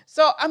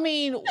 So, I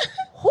mean,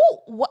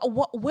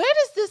 where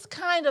does this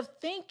kind of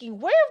thinking,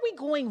 where are we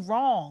going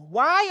wrong?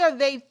 Why are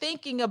they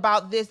thinking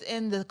about this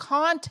in the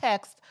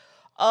context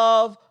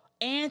of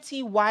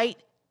anti-white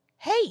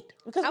hate?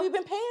 Because we've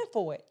been paying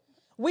for it.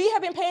 We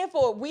have been paying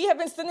for it. We have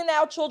been sending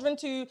our children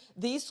to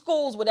these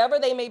schools, whatever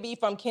they may be,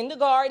 from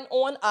kindergarten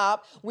on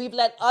up. We've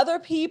let other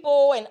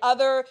people and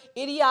other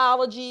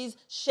ideologies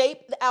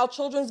shape our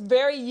children's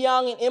very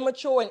young and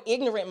immature and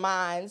ignorant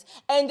minds.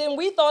 And then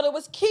we thought it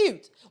was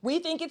cute. We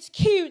think it's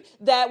cute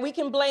that we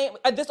can blame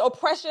this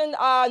oppression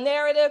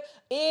narrative.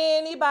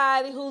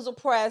 Anybody who's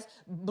oppressed,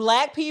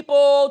 black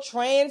people,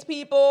 trans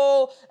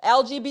people,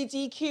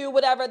 LGBTQ,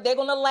 whatever, they're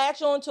going to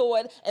latch onto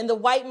it. And the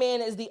white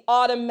man is the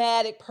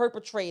automatic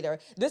perpetrator.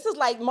 This is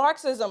like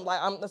Marxism. Like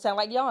I'm sound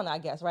like y'all, I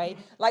guess, right?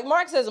 Like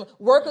Marxism.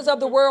 Workers of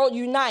the world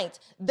unite.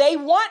 They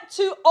want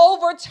to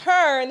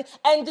overturn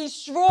and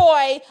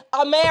destroy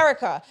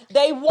America.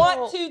 They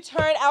want to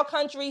turn our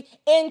country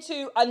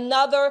into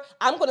another,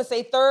 I'm going to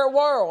say, third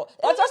world.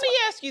 Let me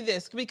ask you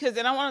this, because,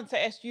 and I wanted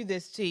to ask you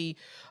this, T,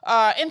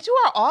 and to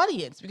our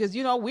audience, because,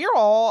 you know, we're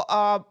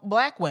all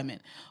black women.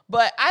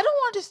 But I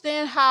don't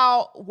understand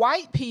how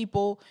white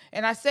people,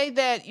 and I say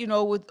that, you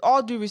know, with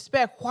all due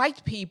respect,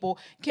 white people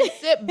can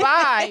sit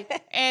by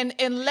and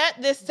let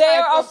this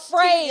They're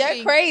afraid.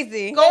 They're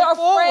crazy. Go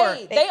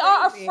forward. They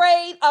are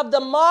afraid of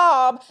the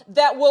mob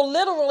that will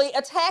literally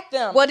attack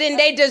them. Well, then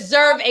they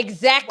deserve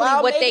exactly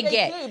what they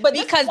get. But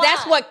because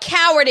that's what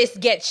cowardice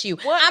gets you.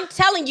 I'm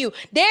telling you,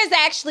 there's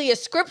actually a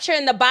scripture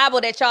in the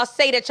Bible that y'all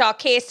say that y'all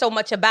care so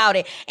much about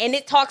it. And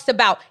it talks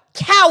about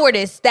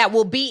cowardice that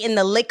will be in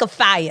the lake of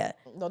fire.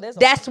 No,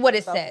 that's what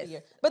it says.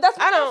 Here. But that's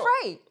why I'm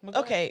afraid.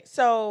 Okay,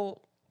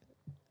 so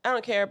I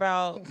don't care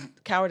about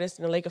cowardice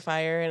in the lake of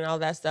fire and all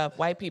that stuff.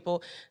 White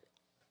people.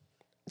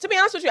 To be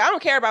honest with you, I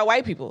don't care about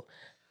white people.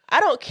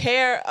 I don't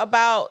care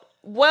about.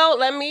 Well,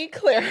 let me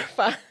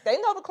clarify. They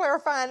know the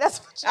clarifying. That's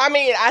what I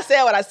mean, I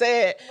said what I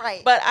said.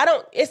 Right. But I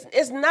don't.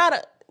 It's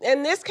not.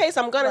 In this case,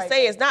 I'm gonna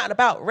say it's not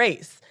about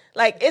race.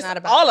 Like it's not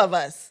about all of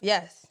us.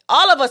 Yes.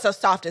 All of us are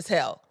soft as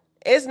hell.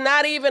 It's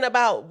not even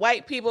about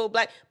white people.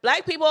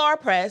 Black people are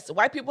oppressed.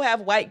 White people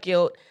have white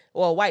guilt.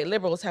 Well, white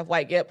liberals have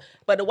white guilt.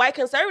 But the white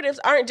conservatives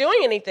aren't doing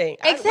anything.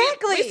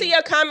 Exactly. We see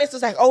your comments.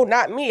 It's like, oh,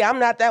 not me. I'm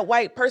not that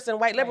white person,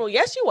 white liberal. Right.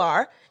 Yes, you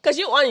are. Because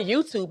you're on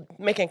YouTube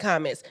making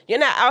comments. You're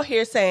not out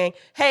here saying,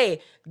 hey,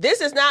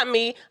 this is not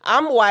me.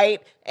 I'm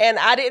white. And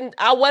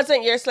I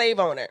wasn't your slave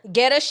owner.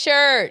 Get a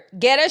shirt.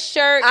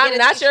 I'm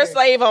not your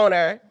slave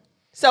owner.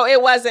 So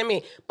it wasn't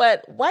me.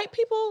 But white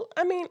people,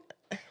 I mean,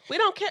 We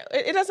don't care.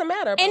 It doesn't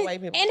matter about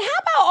white people. And how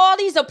about all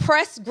these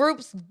oppressed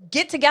groups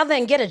get together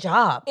and get a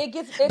job?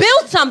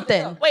 Build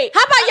something. Wait,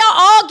 how about y'all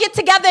all get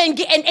together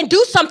and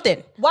do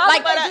something? Why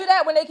would they do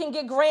that when they can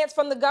get grants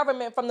from the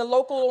government, from the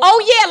local? Oh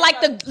yeah,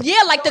 like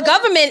the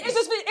government.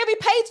 It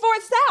pays for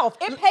itself.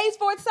 It pays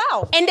for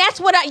itself. And that's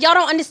what y'all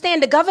don't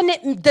understand. The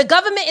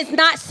government is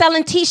not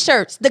selling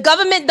T-shirts. The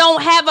government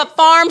don't have a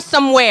farm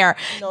somewhere.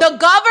 No. The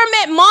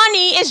government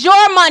money is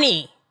your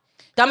money,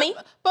 dummy.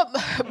 But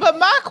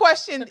my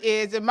question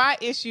is, and my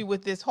issue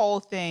with this whole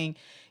thing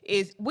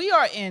is, we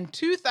are in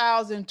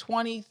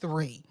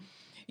 2023.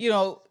 You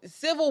know,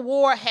 Civil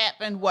War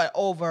happened,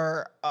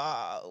 over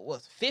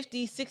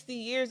 50, 60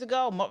 years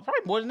ago? Probably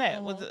more than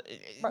that. More than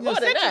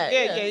that.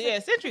 Yeah,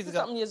 centuries ago.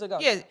 Something years ago.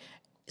 Yeah.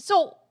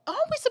 So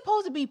aren't we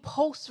supposed to be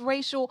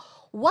post-racial?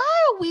 Why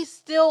are we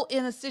still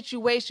in a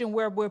situation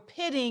where we're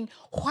pitting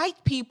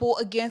white people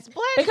against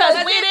black people?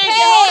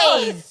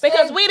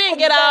 Because we didn't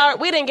get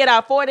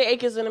our 40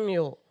 acres and a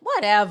mule.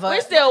 Whatever.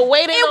 We're still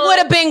waiting. It would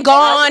have been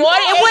gone.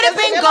 It would have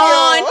been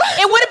gone.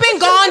 It would have been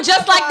gone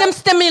just like them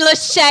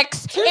stimulus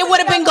checks. It would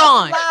have been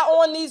gone. Rely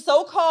on these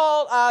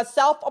so-called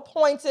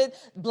self-appointed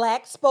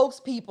black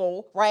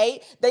spokespeople,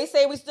 right? They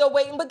say we're still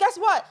waiting, but guess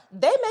what?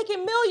 They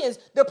making millions.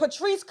 The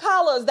Patrice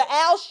Cullors, the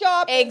Al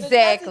Sharptons,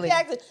 exactly. The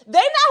Jackson, they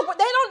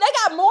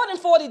got more than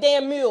 40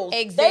 damn mules.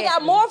 Exactly. They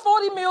got more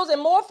 40 mules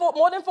and more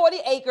than 40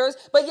 acres,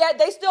 but yet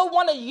they still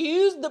want to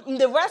use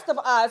the rest of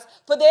us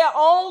for their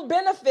own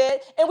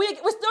benefit, and we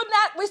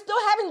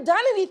still haven't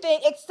done anything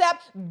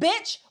except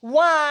bitch,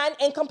 whine,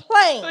 and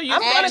complain. So you're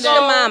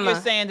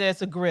saying that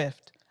it's a grift.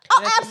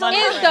 Oh, absolutely.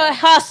 It's the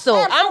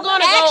hustle. I'm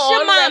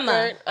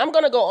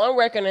going to go on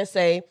record and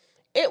say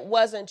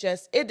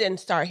it didn't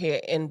start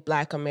here in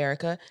Black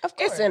America. Of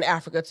course. It's in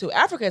Africa too.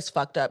 Africa is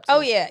fucked up too.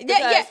 Oh yeah.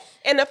 Yeah.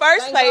 In the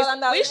first place,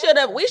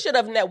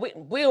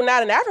 we're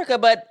not in Africa,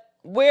 but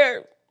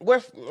we're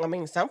I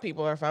mean, some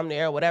people are from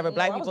there or whatever,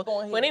 black people.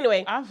 But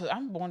anyway, I'm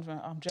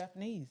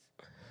Japanese.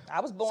 I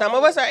was born. Some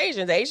of us are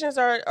Asians. Asians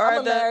are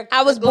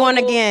I was born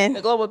again.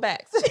 The global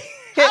backs.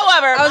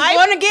 However, I was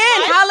born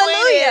again.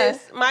 Hallelujah.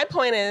 My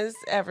point is,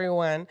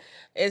 everyone,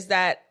 is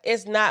that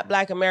it's not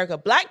Black America.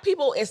 Black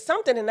people is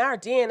something in our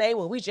DNA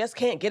where we just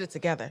can't get it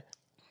together.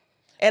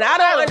 And I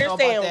don't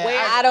understand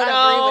where. I don't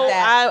agree with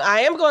that. I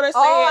am going to say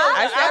it.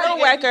 I said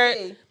on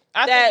record.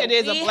 I think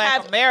it is a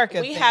Black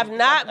America We thing. have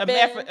not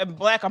been a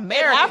Black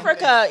American in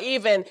Africa thing.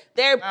 even.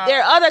 There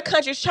are other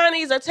countries.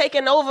 Chinese are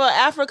taking over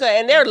Africa,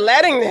 and they're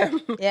letting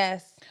them.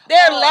 Yes.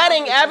 They're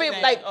letting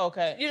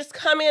okay. You just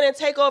come in and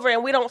take over,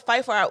 and we don't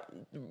fight for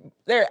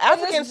their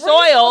African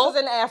soil.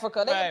 In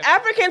Africa,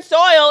 African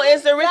soil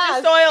is the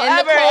richest soil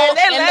ever, and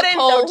they're letting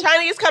the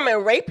Chinese come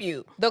and rape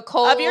you. The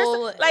coal,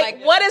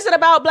 what is it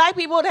about Black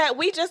people that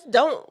we just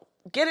don't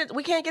get it?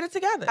 We can't get it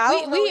together.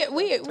 And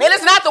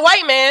it's not the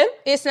white man.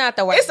 It's not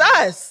the white. It's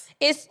man. us.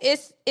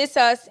 It's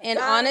us, and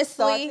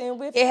honestly,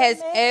 it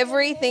has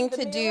everything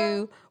to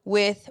do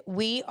with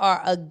we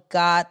are a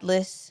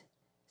godless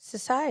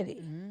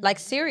society. Like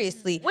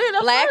seriously, we're the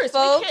Black first.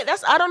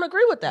 folks. I don't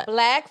agree with that.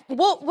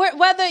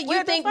 Whether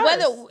you think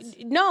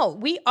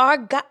we are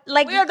God.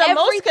 Like we are the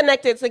most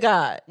connected to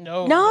God.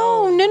 No.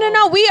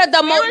 We are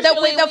the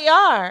most. We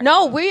are.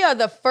 No, we are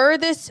the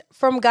furthest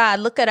from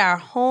God. Look at our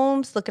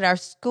homes. Look at our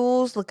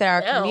schools. Look at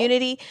our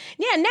community.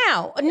 Yeah,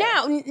 now.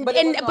 But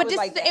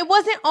it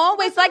wasn't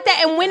always like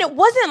that. And when it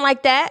wasn't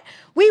like that,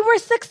 we were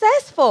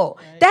successful.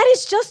 Right. That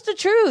is just the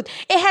truth.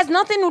 It has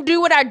nothing to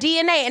do with our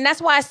DNA. And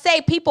that's why I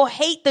say people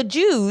hate the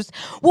Jews.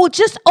 Well,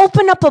 just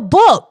open up a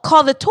book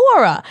called the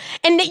Torah,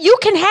 and that you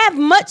can have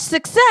much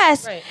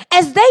success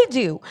as they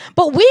do.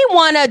 But we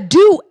want to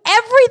do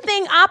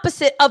everything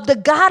opposite of the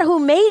God who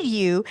made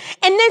you,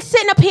 and then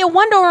sitting up here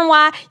wondering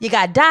why you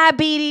got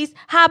diabetes,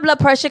 high blood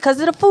pressure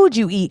because of the food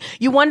you eat.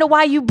 You wonder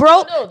why you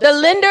broke. The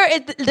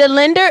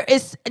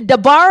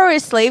borrower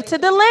is slave to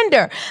the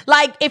lender.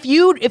 Like if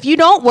you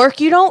don't work,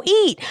 you don't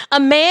eat. A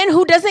man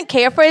who doesn't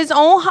care for his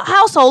own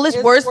household is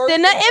worse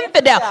than an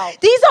infidel.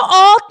 These are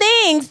all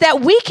things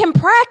that we can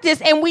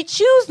practice and we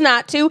choose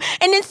not to,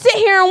 and then sit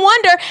here and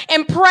wonder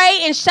and pray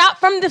and shout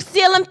from the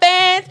ceiling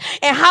fans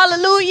and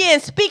hallelujah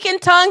and speak in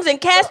tongues and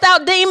cast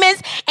out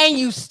demons, and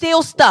you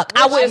still stuck.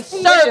 I wouldn't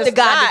serve the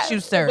God that you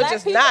serve. Which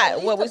is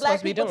not what we're supposed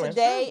to be doing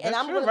today. And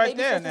I'm going to maybe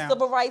since the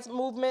civil rights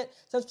movement,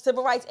 since the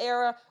civil rights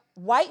era,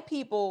 white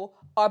people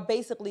are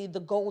basically the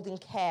golden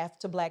calf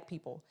to Black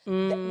people.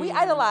 We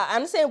idolize.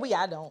 I'm saying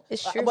I don't.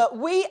 It's true. But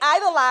we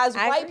idolize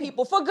white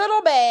people for good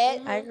or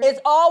bad. It's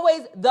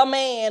always the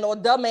man, or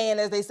the man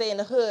as they say in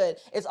the hood.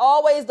 It's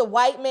always the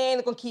white man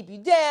that's going to keep you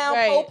down,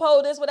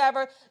 po-po, this,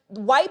 whatever.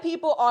 White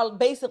people are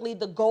basically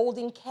the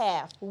golden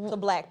calf to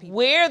Black people.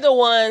 We're the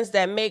ones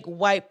that make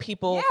white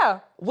people.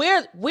 Yeah.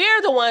 We're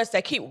the ones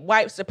that keep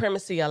white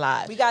supremacy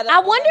alive. I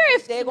wonder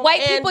if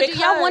white people, do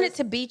y'all want it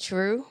to be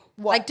true?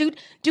 Like, do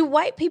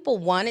white people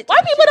want it?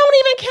 White people don't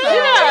even care. No.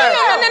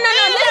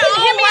 Listen,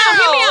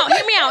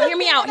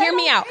 hear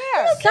me out.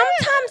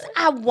 Sometimes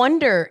I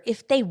wonder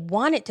if they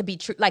want it to be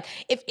true. Like,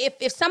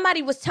 if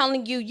somebody was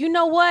telling you, you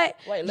know what,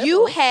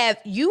 you have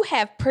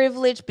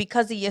privilege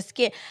because of your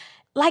skin.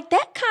 Like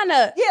that kind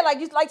of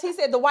like he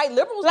said, the white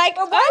liberals, the white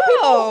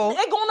people,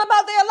 they're going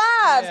about their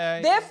lives,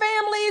 their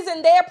families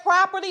and their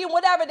property and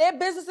whatever, their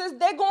businesses,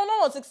 they're going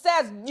on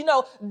success.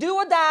 Do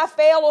or die,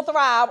 fail or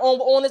thrive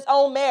on its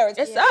own merits.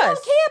 It's us. They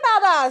don't care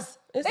about us.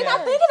 They're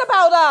not thinking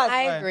about us.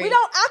 I agree. We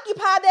don't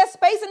occupy that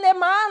space in their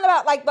mind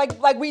about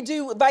like we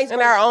do vice versa.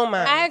 In our own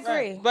mind. I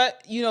agree. Right.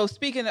 But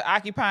speaking of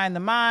occupying the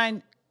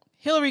mind,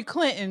 Hillary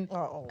Clinton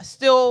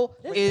still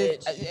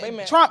is.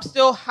 Trump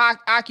still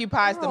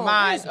occupies the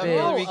mind of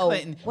Hillary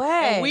Clinton.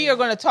 And we are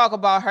going to talk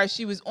about her.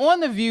 She was on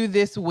The View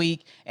this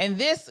week, and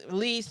this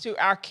leads to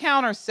our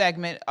counter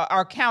segment.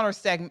 Our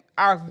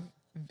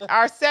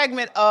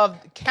segment of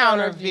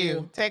Counter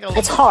View. Take a look.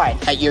 It's hard.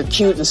 You're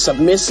cute and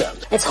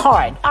submissive. It's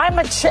hard. I am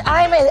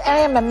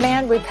a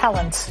man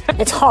repellent.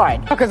 It's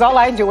hard because all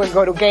I do is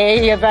go to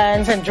gay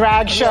events and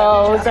drag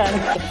shows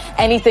and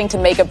anything to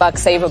make a buck,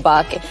 save a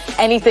buck.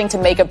 Anything to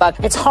make a buck.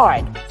 It's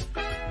hard. Wait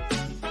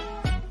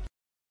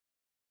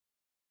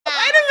a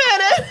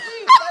minute.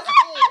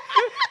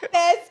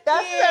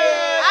 That's it.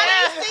 I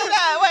didn't see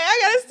that. Wait, I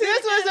gotta see.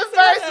 This was the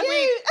first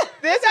week.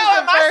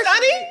 Am I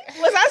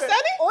sunny? Was I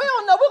sunny? We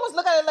don't know. We're going to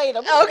look at it later.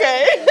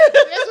 Okay.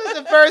 This was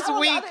the first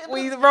week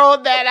we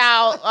rolled that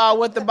out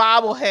with the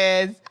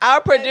bobbleheads.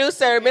 Our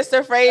producer,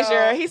 Mr.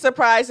 Frazier, he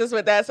surprised us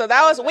with that. So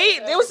that was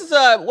This was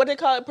a what they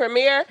call it,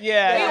 premiere.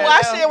 Yeah. We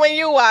watched it when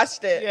you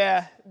watched it.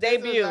 Yeah.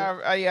 Debut.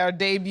 Our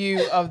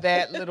debut of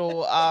that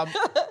little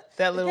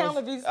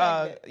Counter View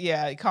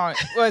segment.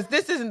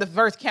 This isn't the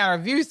first Counter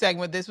View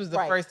segment. This was the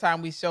first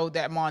time we showed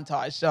that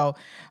montage. So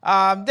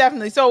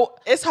definitely. So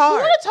it's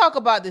hard. We want to talk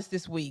about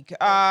this week.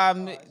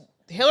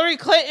 Hillary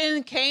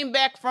Clinton came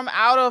back from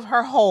out of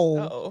her hole.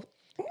 Uh-oh.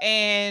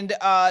 And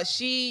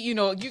she, you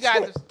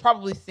guys have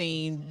probably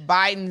seen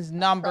Biden's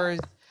numbers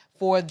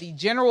for the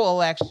general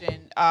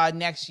election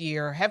next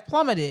year have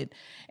plummeted.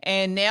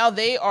 And now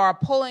they are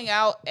pulling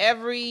out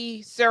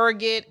every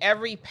surrogate,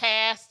 every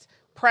past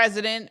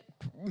president.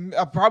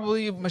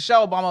 Probably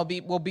Michelle Obama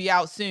will be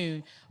out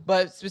soon.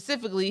 But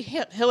specifically,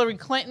 Hillary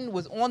Clinton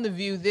was on The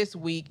View this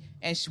week.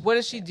 And what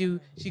does she do?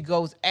 She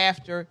goes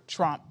after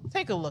Trump.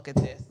 Take a look at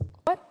this.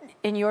 What,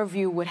 in your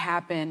view, would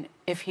happen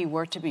if he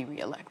were to be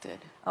reelected?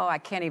 Oh, I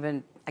can't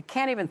even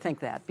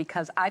think that,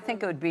 because I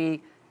think it would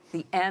be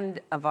the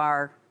end of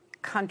our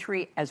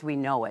country as we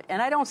know it.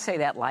 And I don't say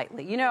that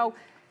lightly.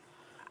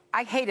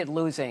 I hated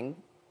losing,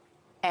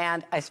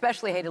 and I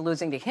especially hated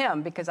losing to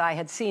him because I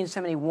had seen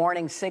so many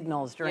warning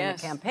signals during the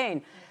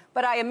campaign.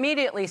 But I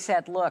immediately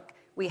said, look,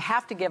 we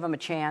have to give him a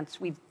chance.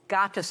 We've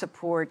got to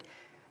support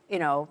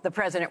the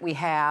president we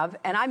have.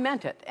 And I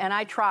meant it. And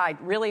I tried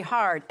really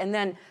hard. And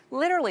then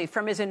literally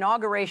from his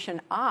inauguration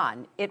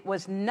on, it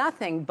was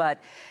nothing but,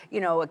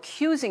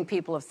 accusing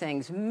people of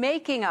things,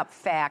 making up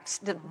facts,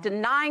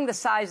 denying the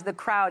size of the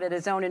crowd at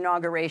his own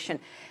inauguration.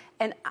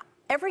 And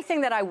everything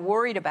that I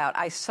worried about,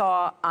 I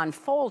saw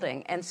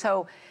unfolding. And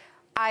so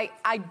I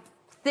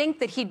think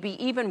that he'd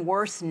be even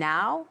worse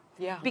now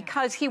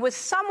because he was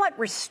somewhat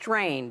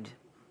restrained,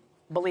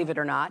 believe it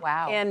or not,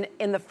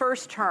 in the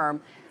first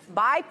term,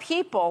 by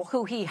people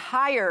who he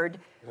hired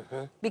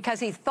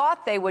because he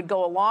thought they would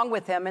go along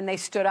with him, and they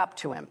stood up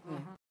to him.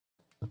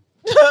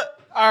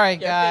 All right,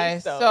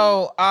 guys.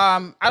 So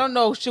I don't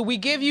know. Should we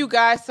give you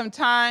guys some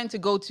time to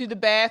go to the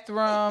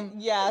bathroom?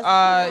 Yes.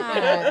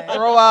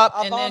 Throw up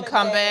and then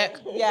come back?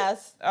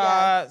 Yes.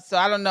 So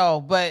I don't know,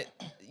 but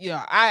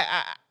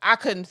I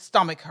couldn't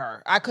stomach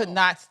her. I could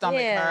not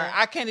stomach her.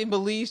 I can't even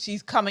believe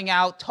she's coming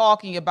out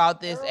talking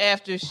about this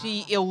after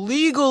she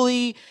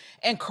illegally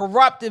and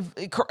corruptive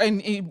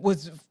and it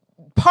was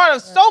part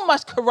of so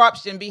much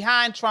corruption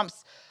behind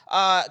Trump's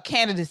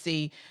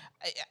candidacy.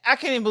 I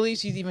can't even believe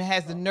she even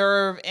has the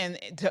nerve and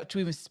to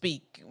even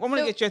speak. I want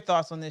to get your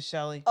thoughts on this,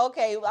 Shelley.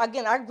 Okay,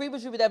 again, I agree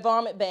with you with that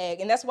vomit bag,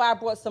 and that's why I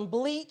brought some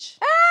bleach,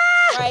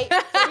 right? So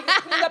we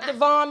can clean up the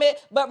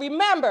vomit. But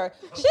remember,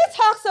 she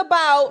talks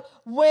about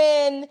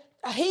when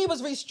he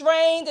was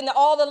restrained and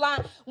all the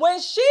line. When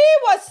she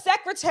was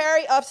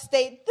Secretary of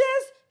State,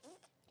 this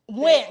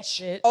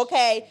wench,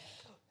 okay?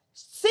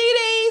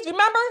 CDs,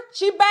 remember?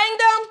 She banged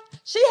them.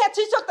 She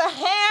took the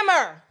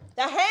hammer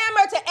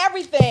to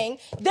everything.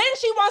 Then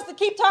she wants to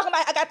keep talking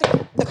about, I got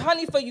the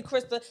honey for you,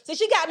 Krista. So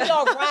she got me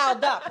all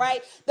riled up,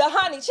 right? The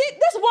honey.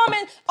 This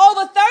woman,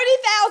 over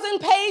 30,000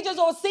 pages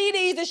on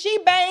CDs that she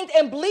banged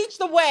and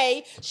bleached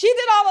away. She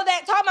did all of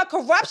that, talking about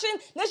corruption.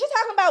 Then she's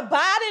talking about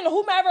Biden or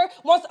whomever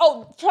wants,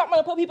 Trump want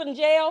to put people in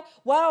jail.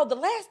 Well, the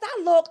last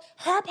I looked,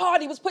 her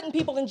party was putting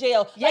people in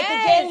jail. Yes. Like the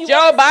January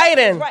Joe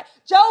Biden. Right.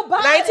 Joe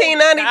Biden.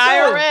 1992.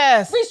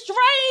 IRS.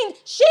 Restrained.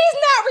 She's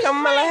not restrained.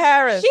 Kamala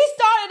Harris. She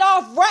started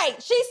off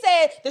right. She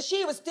said that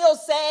she was still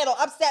sad or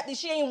upset that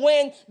she didn't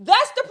win.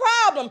 That's the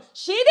problem.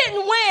 She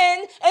didn't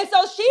win, and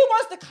so she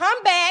wants to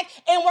come back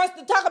and wants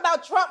to talk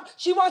about Trump.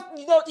 She wants,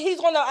 he's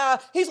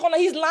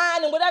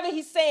lying and whatever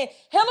he's saying.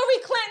 Hillary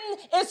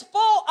Clinton is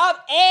full of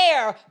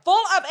air.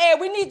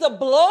 We need to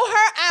blow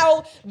her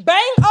out,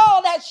 bang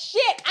all that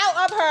shit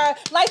out of her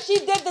like she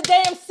did the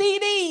damn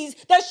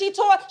CDs that she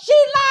tore. She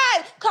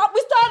lied.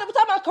 We talking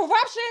about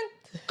corruption.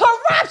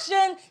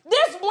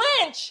 This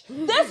wench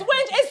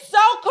is so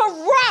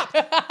corrupt.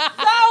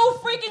 So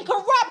freaking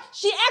corrupt.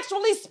 She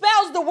actually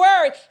spells the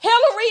word.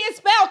 Hillary is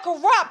spelled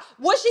corrupt.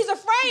 What she's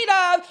afraid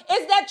of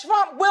is that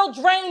Trump will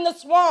drain the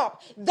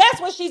swamp.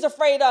 That's what she's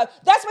afraid of.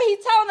 That's what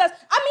he's telling us.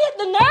 I mean,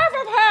 the nerve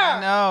of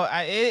her. No,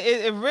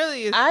 it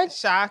really is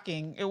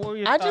shocking.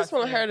 I just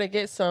want her to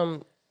get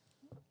some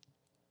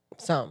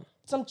Trump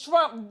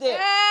dick.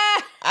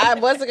 I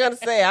wasn't gonna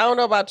say I don't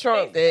know about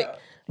Trump dick,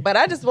 but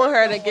I just want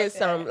her to get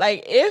some.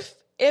 Like if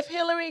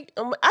Hillary,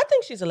 I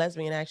think she's a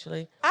lesbian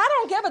actually. I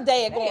don't give a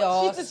damn.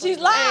 She's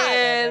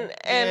lying.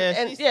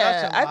 And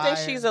I think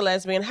she's a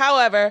lesbian.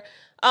 However,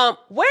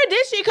 where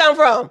did she come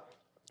from?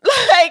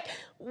 Like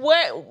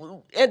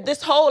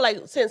this whole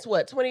since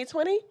what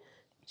 2020?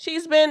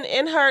 She's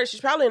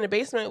probably in the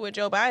basement with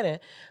Joe Biden,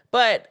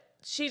 but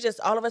she just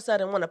all of a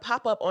sudden want to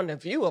pop up on The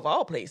View of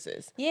all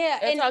places. Yeah,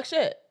 and talk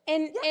shit.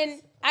 And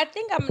I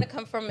think I'm going to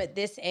come from it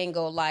this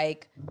angle,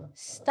 like,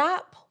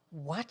 stop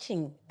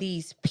watching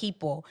these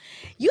people.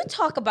 You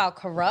talk about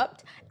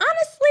corrupt.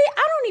 Honestly,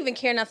 I don't even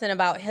care nothing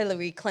about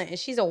Hillary Clinton.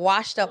 She's a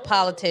washed up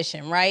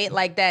politician, right?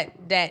 Like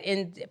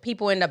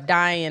people end up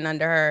dying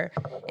under her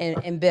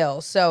and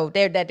bills. So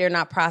they're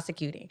not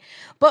prosecuting.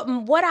 But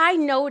what I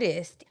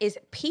noticed is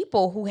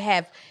people who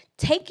have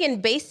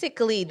taken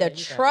basically the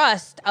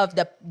trust of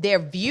their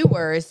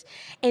viewers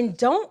and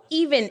don't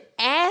even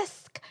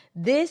ask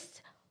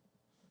this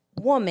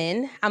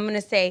woman, I'm going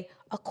to say,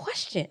 a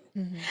question.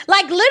 Mm-hmm.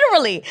 Like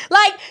literally,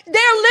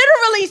 they're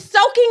literally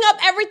soaking up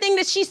everything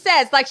that she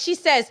says. Like she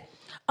says,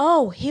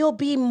 oh, he'll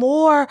be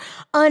more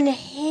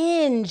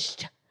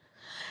unhinged.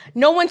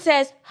 No one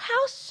says,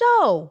 how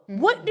so? Mm-hmm.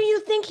 What do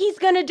you think he's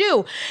going to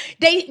do?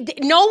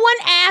 No one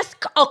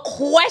asks a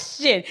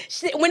question.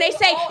 When they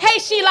say, hey,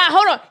 Sheila,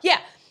 hold on. Yeah.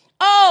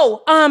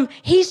 Oh,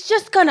 he's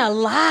just going to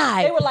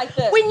lie. They were like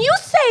this. When you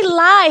say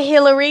lie,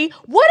 Hillary,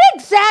 what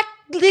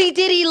exactly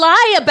did he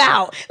lie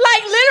about?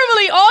 Like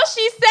literally all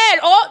she said,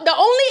 the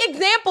only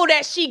example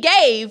that she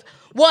gave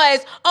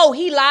was, oh,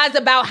 he lies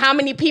about how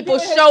many people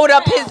showed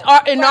up his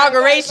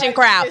inauguration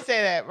crowd. She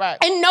say that, right.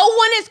 And no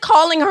one is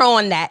calling her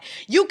on that.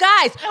 You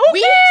guys, who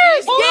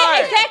cares?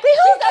 Yeah, exactly.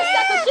 Who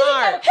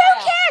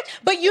cares?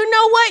 But you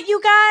know what,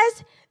 you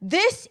guys?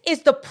 This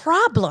is the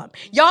problem.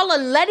 Y'all are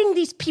letting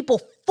these people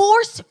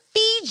force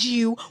feed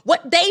you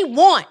what they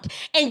want.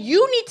 And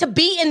you need to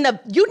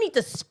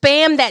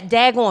spam that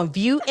daggone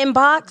View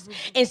inbox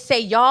and say,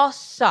 y'all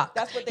suck.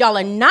 Y'all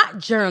are not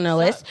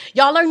journalists.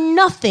 Y'all are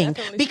nothing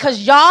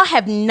because y'all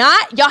have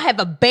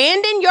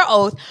abandoned your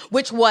oath,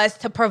 which was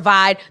to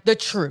provide the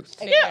truth.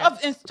 Yeah,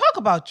 and talk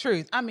about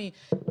truth. I mean,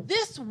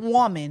 this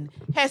woman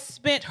has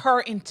spent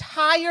her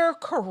entire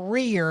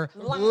career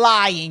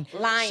lying.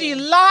 She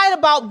lied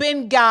about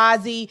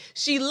Benghazi.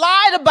 She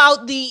lied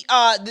about the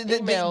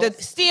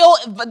Steele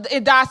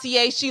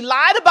dossier. She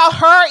lied about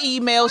her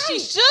email. Right. She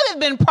should have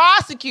been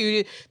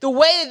prosecuted the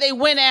way that they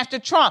went after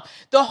Trump.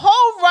 The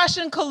whole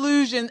Russian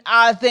collusion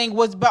thing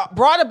was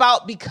brought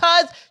about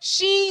because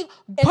she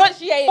put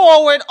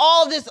forward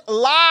all this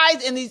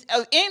lies and these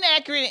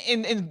inaccurate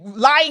and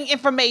lying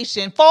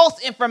information,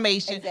 false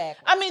information.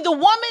 Exactly. I mean, the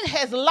woman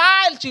has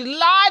lied. She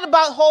lied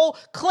about whole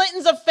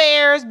Clinton's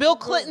affairs, Bill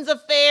Clinton's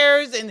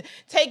affairs, and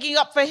taking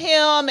up for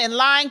him and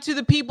lying to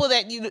the people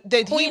that he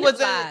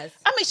was. I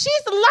mean,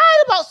 she's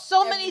lied about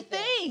so many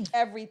things.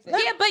 Everything.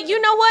 Yeah, but you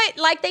know what?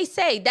 Like they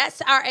say,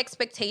 that's our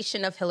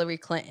expectation of Hillary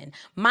Clinton.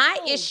 My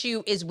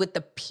issue is with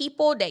the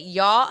people that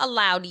y'all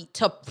allowed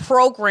to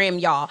program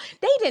y'all.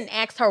 They didn't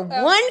ask her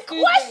one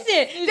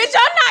question. Did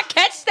y'all not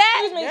catch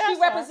that? Excuse me. Yes,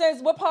 she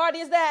represents, what party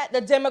is that?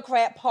 The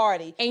Democrat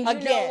Party. And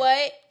you know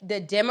what? The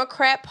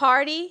Democrat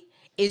Party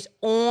is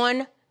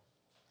on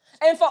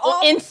and for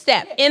all in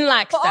lockstep.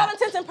 For all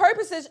intents and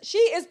purposes, she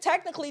is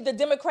technically the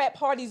Democrat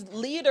Party's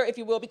leader, if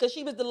you will, because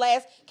she was the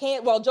last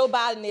Joe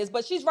Biden is,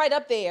 but she's right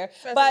up there.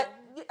 But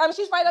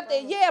she's right up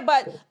there, yeah.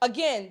 But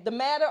again,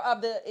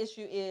 the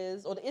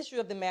issue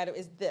of the matter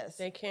is this.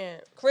 They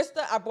can't.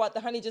 Krista, I brought the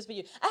honey just for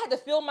you. I had to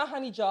fill my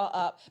honey jar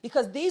up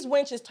because these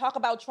wenches talk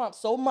about Trump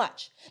so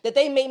much that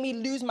they made me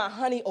lose my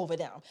honey over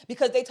them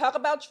because they talk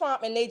about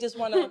Trump and they just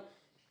want to.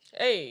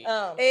 Hey.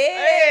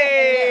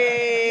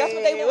 Hey. That's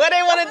what they want. What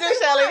they want to do,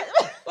 Shelly?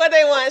 What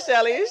they want,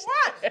 Shelly?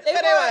 What they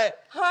want?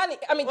 Honey.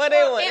 I mean, what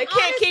they want? They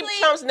can't keep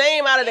Trump's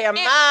name out of their mouth.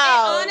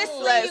 And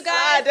honestly, you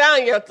guys, slide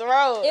down your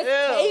throat.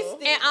 It's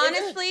tasty. And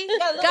honestly,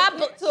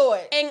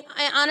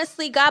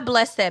 honestly, God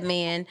bless that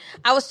man.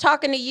 I was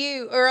talking to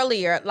you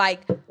earlier.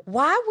 Like,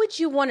 why would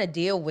you want to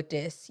deal with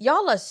this?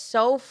 Y'all are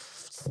so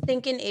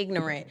stinking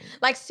ignorant.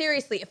 Like,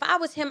 seriously, if I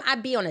was him,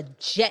 I'd be on a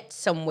jet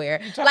somewhere.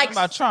 talking Like,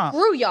 about Trump.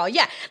 Screw y'all.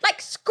 Yeah.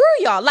 Like, screw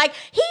y'all. Like,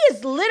 he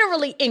is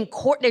literally in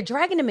court. They're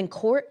dragging him in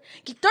court,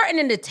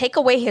 threatening to take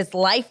away his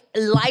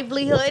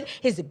livelihood,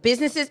 his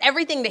businesses,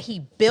 everything that he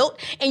built.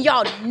 And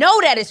y'all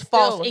know that is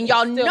false. And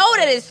y'all know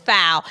that is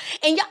foul.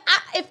 And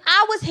if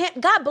I was him,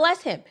 God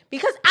bless him.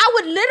 Because I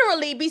would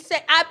literally be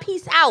saying, I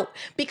peace out.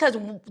 Because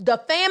the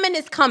famine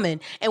is coming.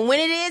 And when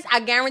it is, I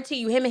guarantee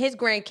you, him and his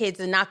grandkids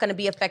are not going to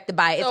be affected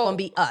by it. It's going to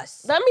be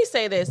us. Let me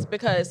say this,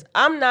 because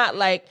I'm not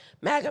like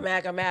MAGA,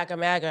 MAGA, MAGA,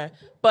 MAGA,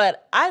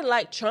 but I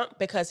like Trump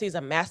because he's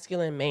a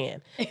masculine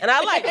man. And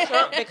I like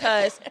Trump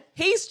because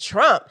he's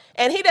Trump.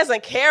 And he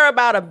doesn't care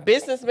about a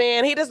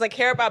businessman. He doesn't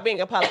care about being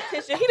a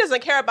politician. He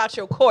doesn't care about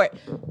your court.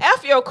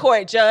 F your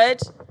court, judge.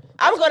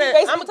 That's what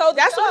he's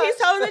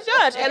telling the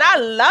judge. And I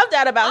love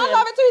that about him. I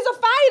love it too. He's a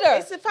fighter.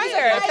 He's a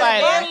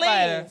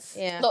fighter.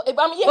 Yeah. Look,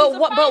 I mean, yeah,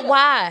 but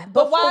why?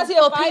 But why is he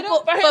a fighter?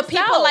 For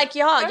people like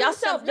y'all,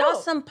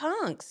 y'all some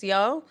punks,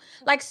 yo.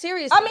 Like,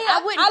 seriously. I mean,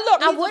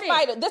 he's a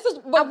fighter. This is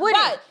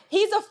right.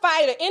 He's a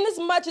fighter. In as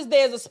much as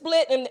there's a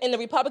split in the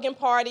Republican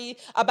Party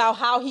about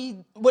how he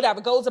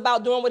goes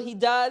about doing what he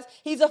does,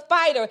 he's a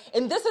fighter.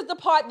 And this is the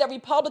part that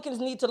Republicans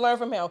need to learn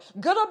from him.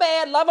 Good or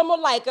bad, love him or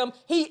like him,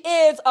 he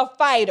is a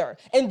fighter.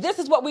 And this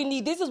is what we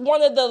need. This is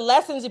one of the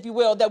lessons, if you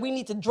will, that we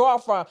need to draw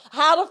from.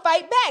 How to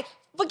fight back.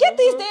 Forget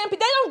these damn people.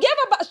 They don't give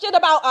a shit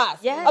about us.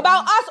 Yes.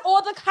 About us or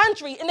the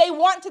country. And they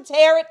want to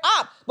tear it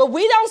up. But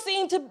we don't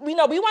seem to, we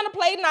want to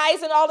play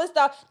nice and all this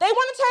stuff. They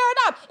want to tear it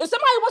up. If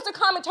somebody wants to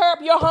come and tear up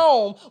your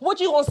home,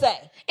 what you gonna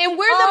say? And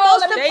we're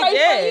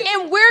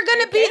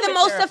gonna be the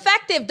most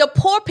effective. The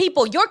poor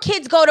people. Your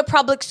kids go to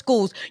public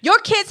schools. Your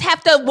kids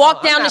have to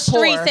walk down the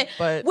streets.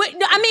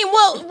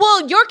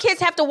 Your kids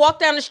have to walk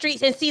down the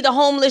streets and see the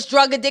homeless,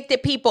 drug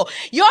addicted people.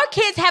 Your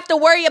kids have to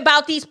worry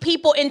about these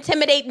people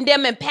intimidating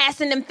them and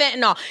passing them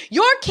fentanyl.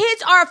 Your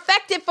kids are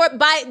affected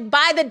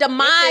by the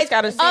demise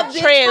of this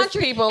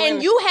country,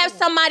 and you have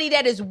somebody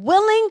that is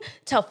willing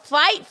to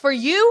fight for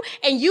you,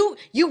 and you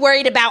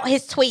worried about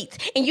his tweets,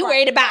 and you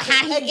worried about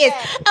how he is.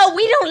 Oh,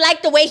 we don't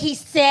like the way he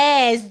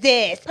says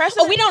this.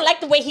 We don't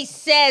like the way he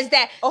says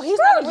that. Oh, he's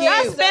not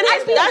a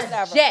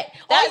that's jet.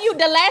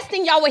 The last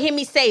thing y'all will hear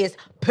me say is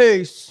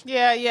peace.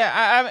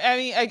 Yeah. I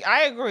mean,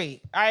 I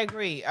agree.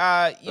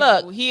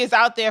 Look, he is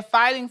out there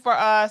fighting for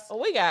us.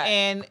 One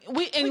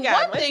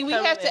thing we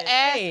have to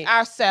ask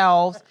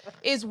ourselves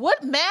is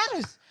what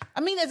matters.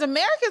 I mean, as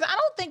Americans, I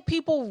don't think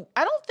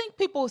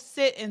people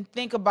sit and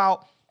think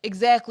about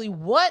exactly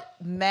what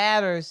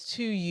matters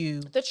to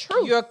you. The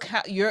truth.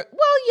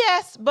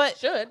 Yes, but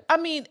should. I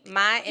mean,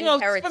 my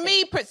inheritance. For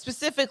me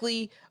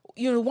specifically,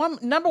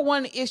 number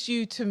one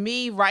issue to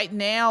me right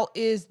now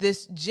is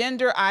this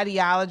gender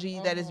ideology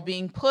that is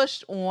being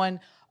pushed on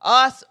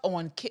us,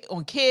 on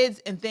kids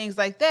and things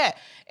like that.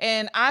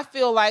 And I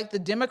feel like the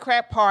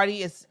Democrat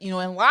Party is,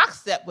 in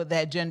lockstep with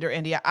that gender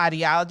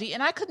ideology,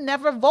 and I could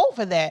never vote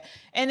for that.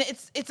 And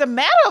it's a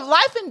matter of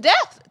life and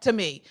death to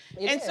me.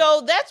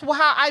 So that's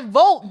how I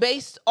vote,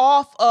 based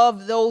off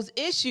of those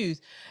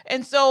issues.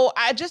 And so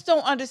I just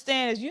don't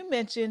understand, as you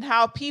mentioned,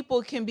 how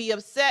people can be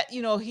upset.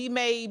 He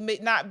may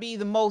not be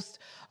the most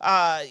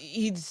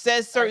he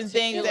says certain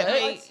things that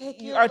may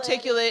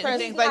articulate and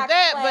things like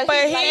that, but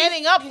he's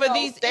standing up for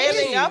these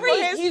standing up for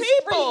his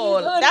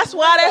people. That's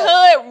why the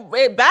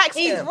hood backs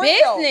him. He's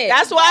business.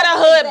 That's why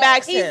the hood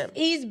backs him.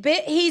 He's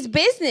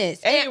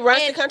business, and he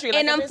runs the country.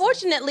 And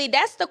unfortunately,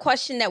 that's the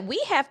question that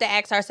we have to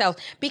ask ourselves.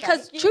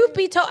 Because truth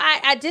be told,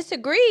 I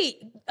disagree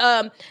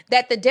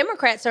that the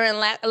Democrats are in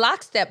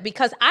lockstep,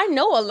 because I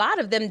know a lot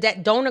of them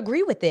that don't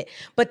agree with it,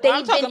 but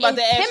they've been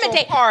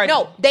intimidated.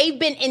 No, they've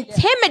been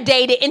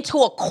intimidated into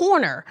a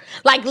corner.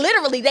 Like,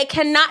 literally, they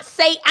cannot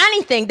say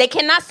anything. They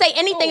cannot say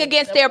anything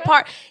against their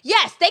party.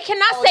 Yes, they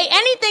cannot say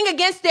anything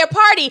against their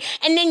party,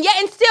 and then yet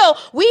and still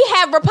we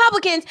have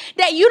Republicans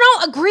that you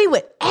don't agree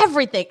with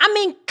everything. I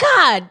mean,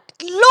 God,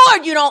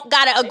 Lord, you don't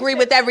gotta agree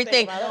with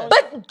everything,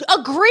 but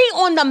agree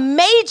on the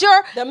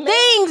major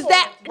things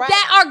that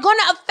are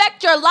gonna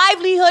affect your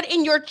livelihood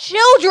and your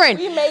children.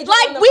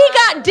 Like, we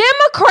got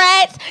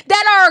Democrats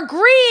that are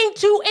agreeing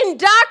to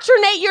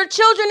indoctrinate your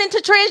children into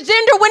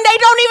transgender when they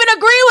don't even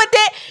agree with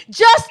it,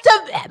 just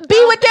to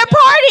be with their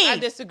party. I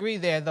disagree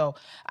there, though.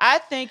 I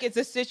think it's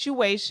a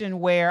situation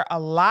where a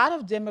lot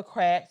of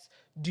Democrats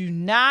do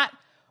not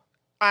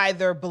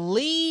either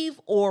believe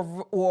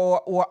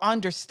or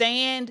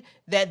understand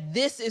that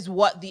this is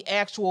what the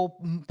actual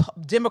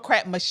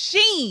Democrat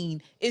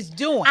machine is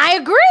doing. I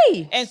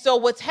agree. And so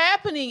what's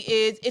happening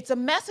is it's a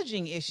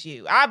messaging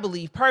issue, I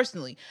believe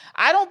personally.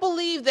 I don't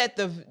believe that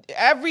the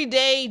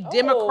everyday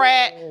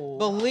Democrat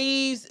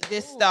believes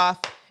this stuff.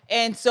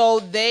 And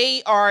so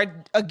they are,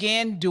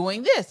 again,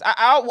 doing this.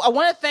 I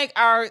want to thank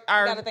I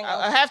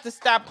have to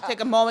stop, take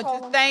a moment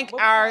to thank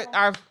our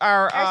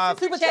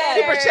super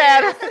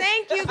chatters.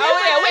 Thank you. We got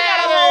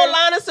a whole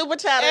line of super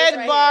chatters.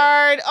 Ed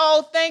Bard.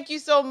 Oh, thank you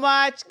so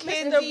much.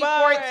 Kinsey 14.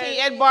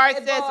 Ed Bard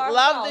says,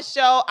 love the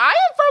show. I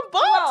am from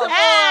Baltimore.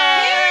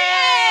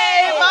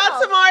 Hey,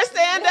 Baltimore,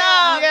 stand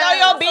up. Throw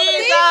your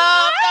bees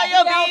up.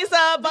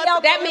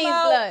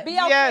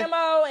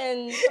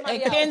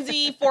 somebody else.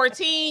 Kenzie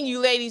 14, you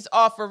ladies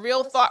offer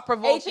real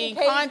thought-provoking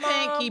H&K's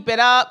content. mom. Keep it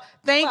up.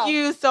 Thank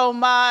you so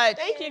much.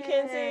 Thank you,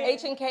 Kenzie.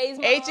 H&K's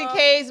mom.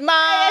 H&K's mom.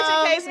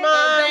 Hey, H&K's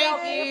mom.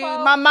 Thank you.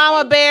 My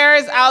mama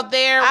bears out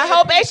there. I We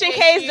hope appreciate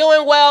H&K's you.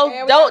 doing well.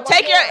 Yeah, we Don't got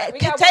one more. We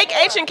got take one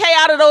more. H&K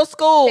out of those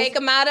schools. Take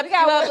them out of We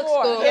got one public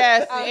more. school.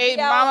 Yes, BLK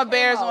Mama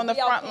Bear's camo, on the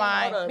BLK front camo.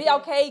 line.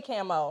 BLK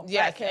camo.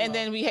 Yes, Black camo. and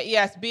then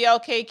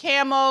BLK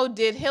Camo.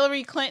 Did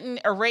Hillary Clinton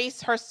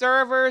erase her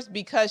servers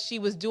because she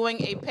was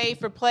doing a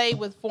pay-for-play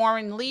with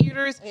foreign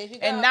leaders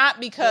and not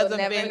because We'll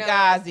of never know.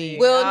 Benghazi?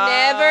 We'll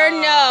never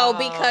know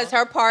because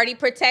her party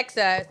protects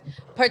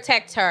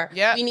her.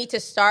 Yep. We need to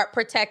start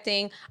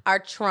protecting our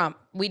Trump.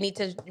 We need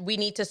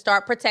to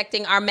start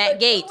protecting our Matt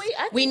Gaetz.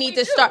 We need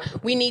to start.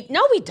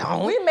 No, we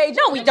don't.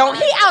 We don't.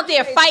 He out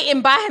there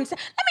fighting by himself.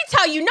 Let me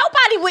tell you,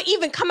 nobody would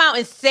even come out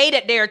and say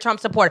that they're a Trump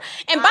supporter.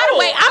 And by the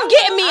way, I'm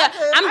getting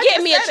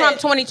me a Trump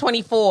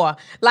 2024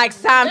 like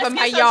sign for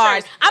my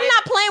yard. I'm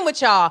not playing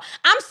with y'all.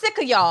 I'm sick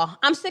of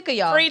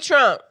y'all. Free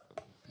Trump.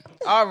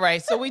 All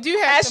right, so we do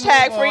have to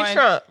Hashtag move free on.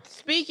 Trump.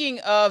 Speaking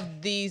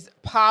of these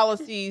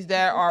policies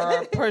that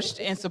are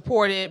pushed and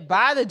supported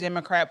by the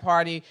Democrat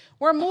Party,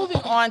 we're moving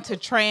on to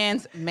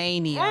trans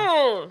mania.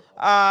 So,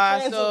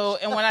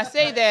 and when I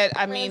say that,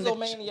 I mean the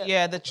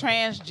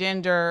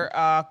transgender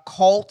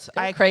cult.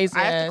 I have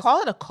to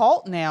call it a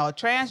cult now. A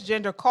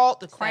transgender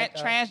cult. The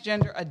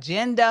transgender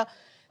agenda.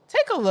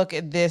 Take a look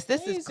at this.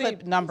 This is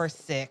clip number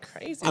 6.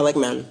 I like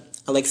men.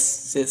 I like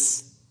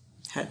cis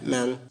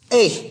men.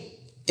 Hey,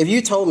 if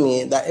you told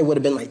me that it would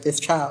have been like this,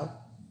 child.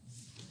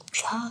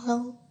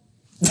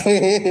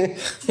 And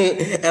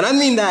I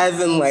mean that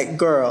as in like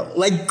girl.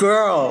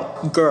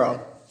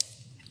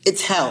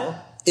 It's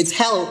hell. It's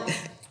hell.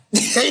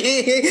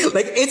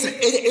 Like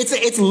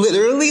it's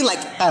literally like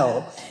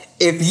hell.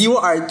 If you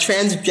are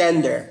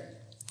transgender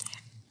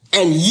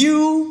and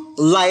you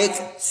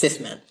like cis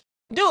men.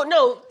 Dude,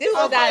 no. This is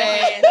not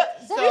Okay.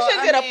 We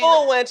should get a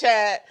full one,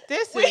 Chad.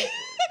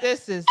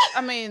 This is,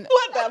 I mean,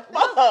 what the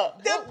fuck?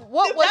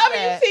 What was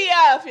that?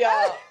 WTF,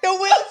 y'all? The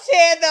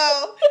wheelchair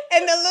though,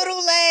 and the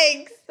little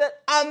legs,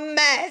 a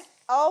mess.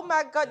 Oh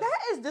my God, that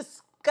is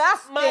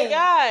disgusting. My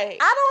God.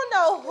 I don't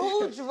know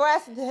who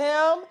dressed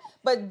him,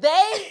 but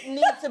they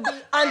need to be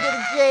under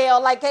the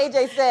jail, like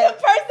KJ said.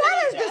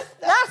 That is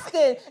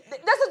disgusting.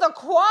 This is a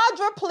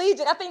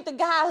quadriplegic. I think the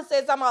guy who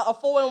says I'm a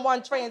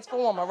 4-in-1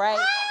 transformer, right?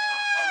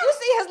 You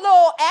see his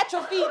little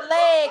atrophied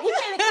leg. He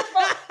can't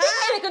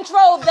even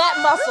control that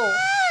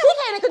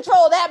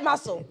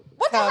muscle.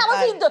 What the hell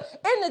is he doing?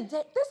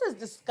 This is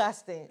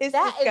disgusting. It's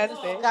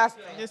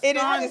disgusting. It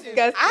is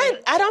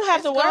disgusting. I don't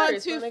have the words.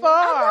 It's too far.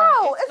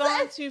 I know. It's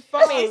gone too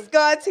far. It's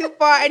gone too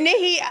far. And then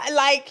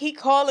he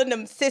calling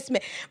them cis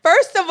men.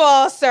 First of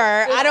all,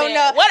 sir, I don't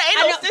know. What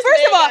ain't no cis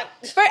First of all,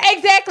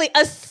 exactly,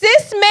 a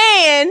cis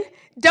man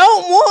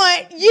don't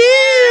want you. Okay.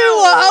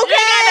 You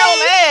got no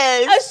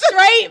legs. A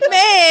straight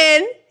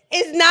man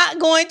is not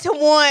going to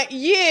want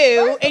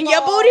you in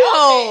your booty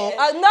hole.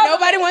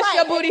 Nobody wants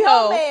your booty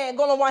hole. No man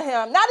gonna want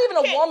him. Not even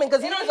a woman,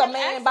 because he's a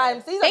man by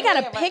himself. They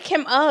gotta pick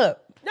him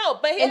up. No,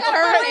 but They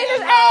gotta clean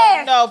his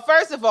ass. No,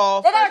 first of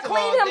all, They gotta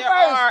clean him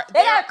first.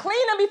 They gotta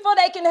clean him before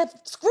they can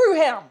screw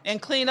him.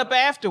 And clean up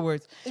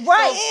afterwards.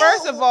 Right. So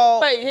first of all,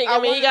 but he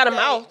got him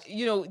out.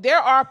 You know, there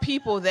are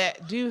people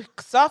that do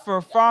suffer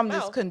from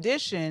this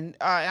condition.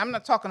 I'm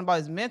not talking about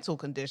his mental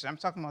condition. I'm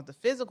talking about the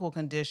physical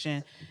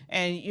condition.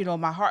 And you know,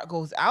 my heart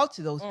goes out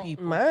to those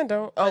people. Mine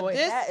don't. But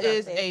this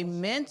is a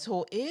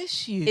mental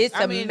issue. It's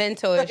a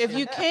mental issue. If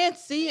you can't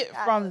see it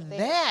from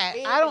that,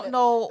 I don't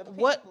know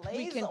what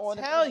we can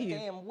tell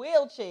you.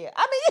 Wheelchair.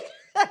 I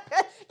mean,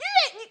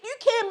 you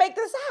can't make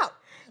this out.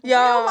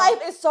 Yeah. Real life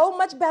is so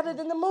much better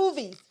than the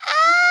movies.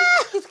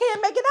 You just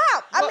can't make it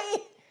out. I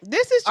mean,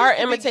 this is just art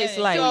the imitates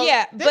beginning. life. So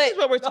Yeah, this is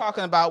what we're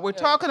talking about. We're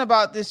talking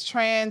about this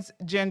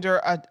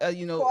transgender,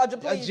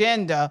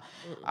 agenda,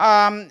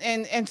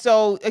 and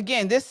so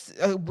again, this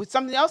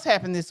something else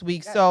happened this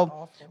week.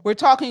 So we're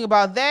talking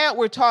about that.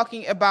 We're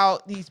talking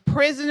about these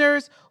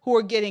prisoners who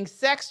are getting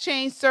sex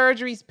change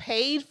surgeries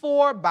paid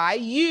for by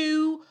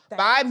you,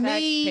 by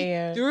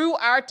me, through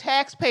our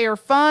taxpayer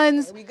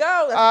funds. There we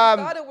go. That's what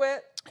we started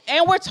with.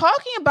 And we're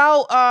talking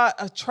about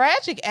a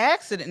tragic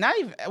accident,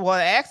 an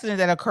accident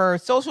that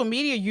occurred. Social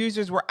media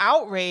users were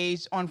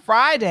outraged on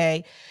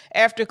Friday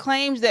after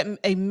claims that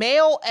a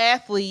male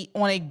athlete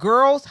on a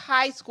girls'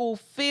 high school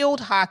field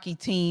hockey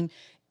team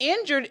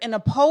injured an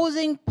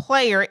opposing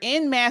player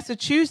in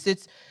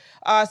Massachusetts.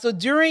 So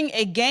during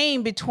a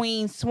game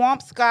between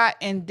Swampscott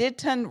and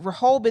Ditton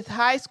Rehoboth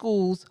High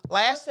Schools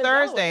last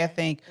Thursday, I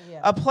think,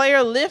 a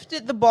player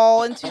lifted the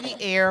ball into the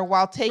air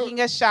while taking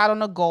a shot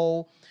on a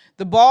goal.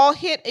 The ball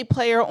hit a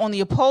player on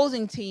the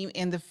opposing team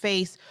in the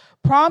face,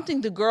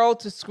 prompting the girl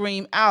to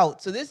scream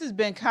out. So this has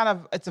been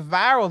it's a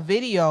viral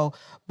video,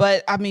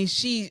 but I mean,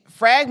 she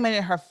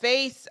fragmented her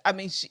face. I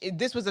mean,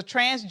 this was a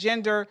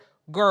transgender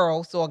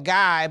girl, so a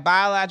guy,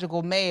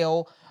 biological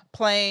male,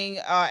 playing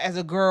as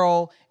a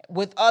girl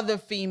with other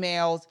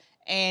females,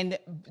 and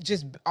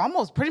just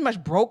almost pretty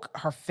much broke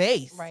her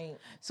face. Right.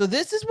 So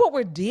this is what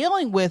we're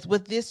dealing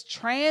with this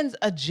trans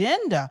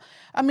agenda.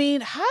 I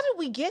mean, how did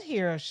we get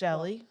here,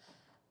 Shelley?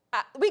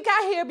 We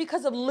got here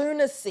because of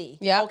lunacy.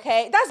 Yeah.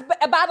 Okay, that's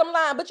bottom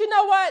line. But you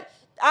know what?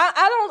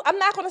 I'm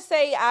not going to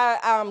say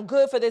I'm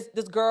good for this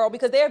girl,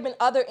 because there have been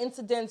other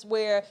incidents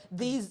where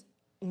these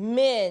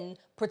men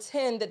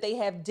pretend that they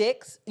have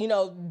dicks,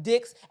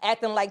 dicks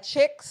acting like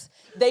chicks.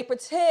 They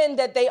pretend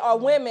that they are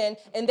women,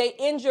 and they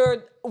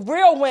injured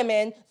real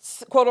women,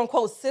 quote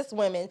unquote cis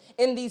women,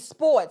 in these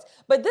sports.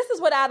 But this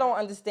is what I don't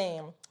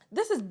understand.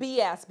 This is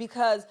BS,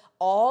 because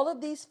all of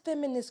these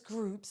feminist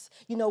groups,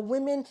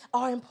 women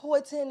are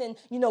important, and,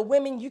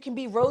 women, you can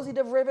be Rosie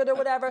the Rivet or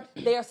whatever,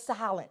 they are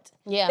silent.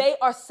 Yeah. They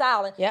are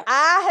silent. Yep.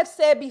 I have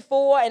said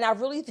before, and I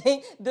really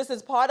think this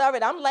is part of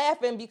it. I'm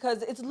laughing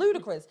because it's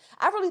ludicrous.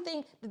 I really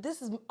think that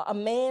this is a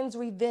man's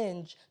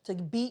revenge to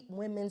beat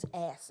women's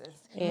asses,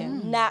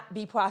 not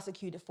be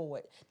prosecuted for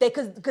it.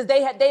 Because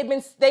they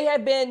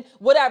have been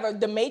whatever,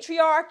 the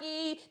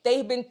matriarchy.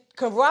 They've been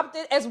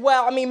corrupted as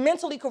well. I mean,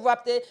 mentally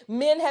corrupted.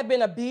 Men have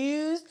been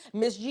abused,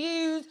 misused,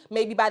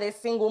 maybe by their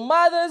single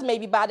mothers,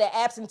 maybe by their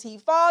absentee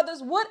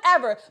fathers,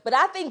 whatever. But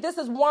I think this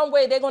is one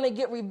way they're going to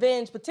get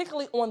revenge,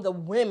 particularly on the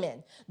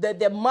women,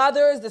 their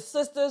mothers, the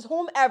sisters,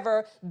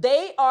 whomever.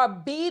 They are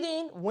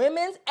beating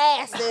women's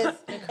asses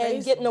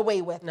and getting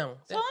away with it. No.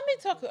 So let me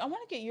talk. I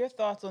want to get your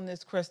thoughts on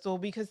this, Crystal,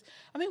 because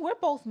I mean we're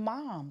both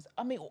moms.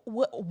 I mean,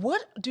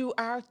 what do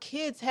our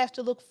kids have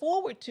to look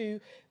forward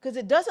to? Because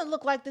it doesn't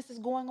look like this is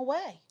going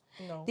away.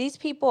 No. These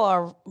people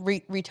are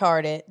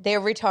retarded. They're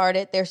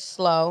retarded. They're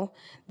slow.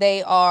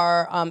 They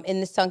are in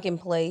the sunken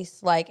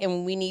place.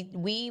 And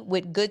we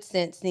with good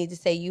sense need to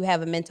say you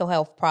have a mental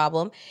health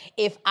problem.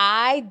 If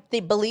I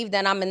believe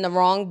that I'm in the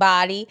wrong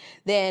body,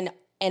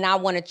 and I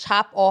want to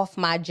chop off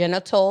my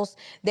genitals,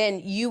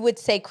 then you would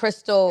say,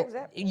 Crystal,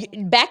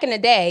 back in the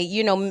day,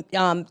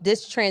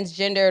 this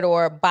transgendered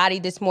or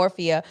body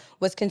dysmorphia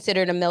was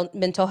considered a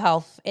mental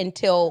health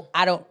until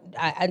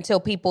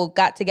people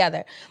got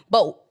together.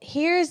 But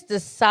here's the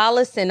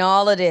solace in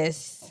all of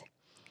this.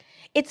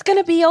 It's going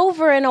to be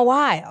over in a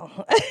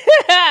while.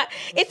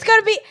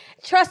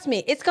 Trust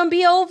me, it's going to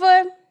be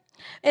over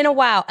in a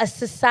while. A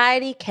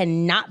society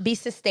cannot be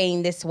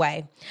sustained this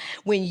way.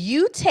 When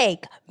you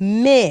take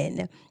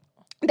men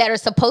that are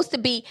supposed to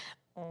be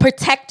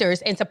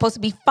protectors and supposed to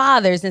be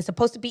fathers and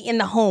supposed to be in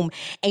the home,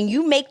 and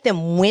you make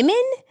them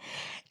women,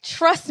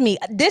 trust me,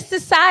 this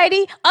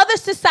society, other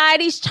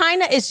societies,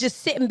 China is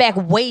just sitting back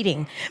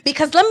waiting.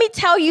 Because let me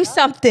tell you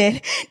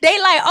something.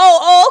 They like,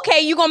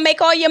 okay, you gonna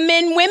make all your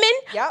men women?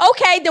 Yep.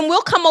 Okay, then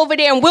we'll come over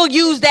there and we'll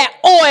use that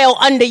oil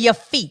under your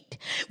feet.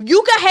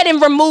 You go ahead and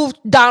remove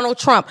Donald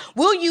Trump.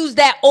 We'll use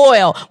that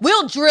oil.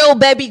 We'll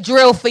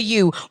drill for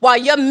you while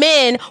your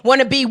men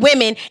want to be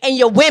women and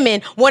your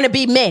women want to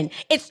be men.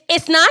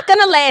 It's not going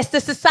to last.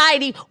 The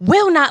society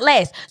will not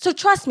last. So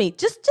trust me,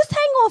 just hang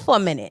on for a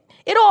minute.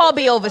 It'll all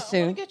be over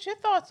soon. I want to get your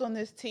thoughts on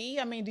this, T.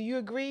 I mean, do you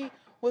agree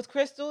with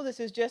Crystal?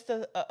 This is just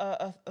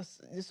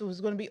this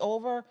was going to be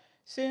over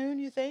soon,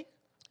 you think?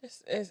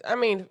 I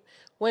mean,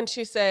 when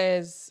she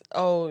says,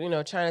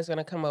 China's going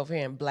to come over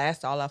here and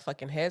blast all our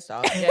fucking heads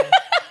off. Yes,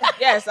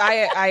 yes,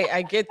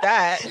 I get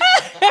that.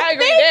 I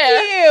agree there.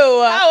 Thank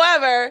you.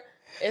 However,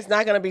 it's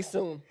not going to be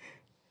soon.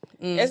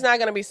 It's not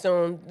going to be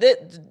soon.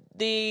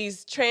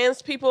 These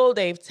trans people,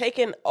 they've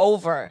taken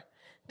over.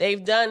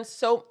 They've done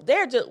so.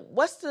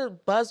 What's the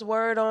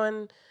buzzword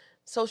on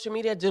social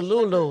media?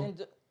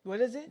 Delulu. What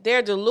is it?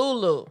 They're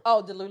delulu.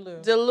 Oh,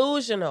 delulu.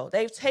 Delusional.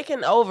 They've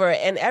taken over,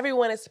 and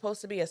everyone is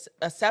supposed to be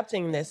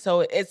accepting this.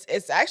 So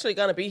it's actually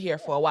going to be here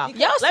for a while.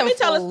 Let me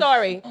tell a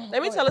story.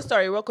 Let me tell a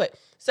story real quick.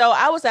 So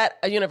I was at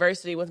a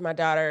university with my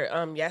daughter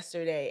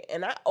yesterday,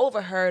 and I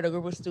overheard a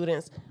group of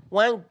students.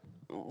 One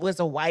was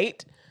a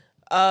white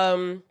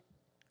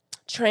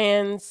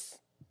trans.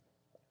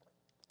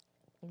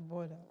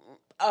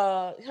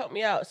 Help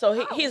me out.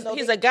 So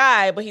he's a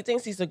guy, but he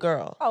thinks he's a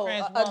girl. Oh,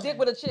 a dick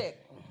with a chick.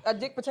 A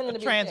dick pretending to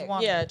be a chick.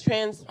 woman. Yeah,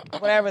 trans,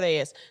 whatever they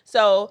is.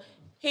 So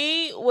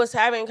he was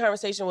having a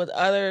conversation with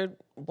other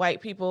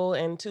white people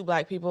and two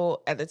black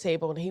people at the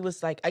table, and he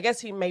was like, I guess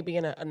he may be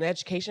in an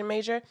education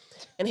major,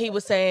 and he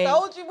was saying,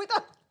 Told you we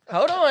thought.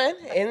 Hold on.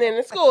 And then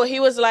in school, he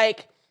was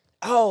like,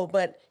 oh,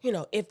 but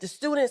if the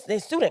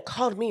student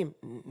called me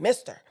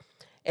Mister,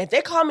 if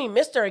they call me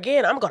Mister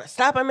again, I'm gonna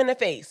slap him in the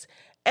face.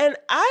 And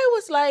I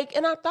was like,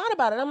 and I thought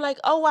about it. I'm like,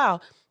 oh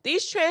wow.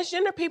 These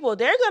transgender people,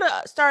 they're going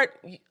to start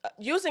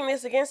using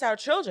this against our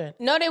children.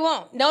 No, they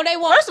won't. No, they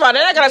won't. First of all,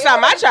 they're not going to stop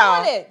my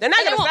child. They're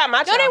not going to stop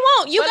my child. No, they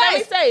won't. You but guys. let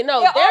me say,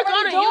 no, they're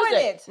going to use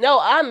it.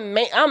 No,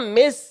 I'm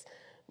Miss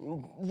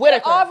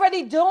Whitaker. They're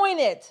already doing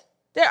it.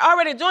 They're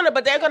already doing it,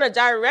 but they're going to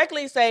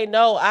directly say,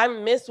 no,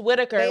 I'm Miss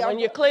Whitaker when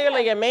you're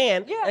clearly a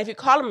man. Yeah. And if you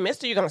call him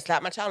Mister, you're going to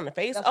slap my child in the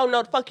face. Oh,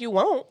 no, the fuck you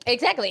won't.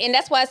 Exactly. And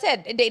that's why I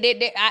said,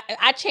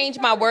 I changed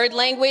my word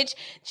language.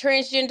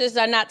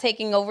 Transgenders are not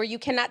taking over. You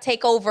cannot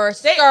take over,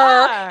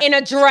 sir, in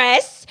a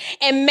dress.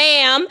 And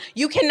ma'am,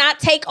 you cannot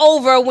take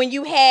over when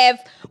you have,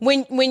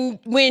 when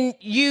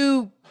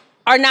you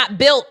are not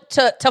built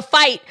to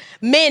fight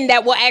men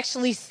that will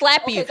actually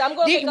slap you. So I'm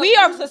going to We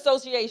are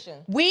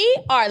association. We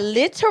are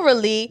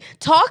literally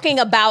talking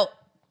about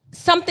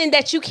something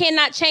that you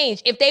cannot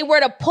change. If they were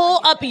to pull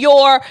up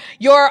your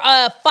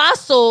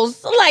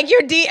fossils, like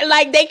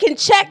like they can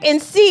check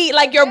and see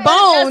like your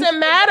bones. It doesn't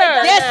matter.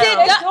 Yes,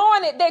 They're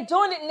doing it. They're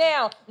doing it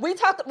now. We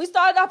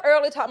started off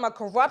early talking about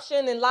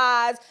corruption and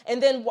lies, and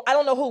then I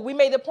don't know who. We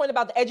made the point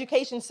about the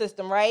education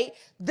system, right?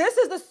 This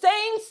is the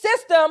same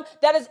system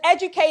that is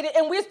educated,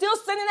 and we're still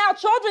sending our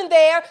children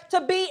there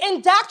to be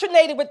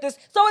indoctrinated with this.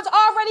 So it's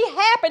already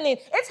happening.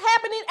 It's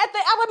happening at the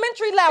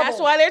elementary level. That's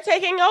why they're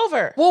taking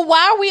over. Well,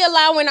 why are we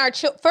allowing our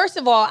first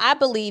of all,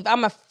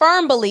 I'm a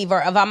firm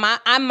believer of I'm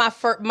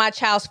my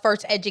child's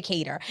first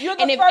educator.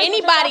 And if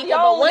anybody,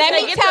 let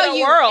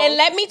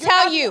me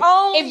tell you,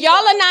 if y'all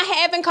are not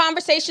having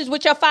conversations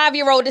with your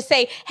 5-year-old to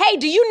say, hey,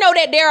 do you know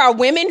that there are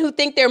women who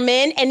think they're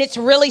men and it's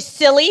really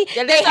silly?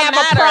 They have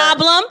a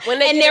problem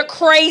and they're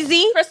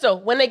crazy. Crystal,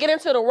 when they get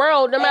into the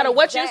world, no matter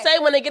what you say,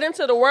 when they get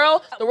into the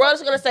world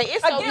is going to say,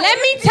 it's okay. Let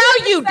me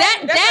tell you,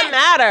 that doesn't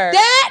matter.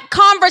 That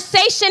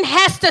conversation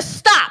has to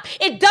stop.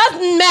 It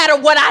doesn't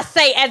matter what I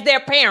say as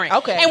their parent.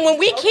 Okay. And when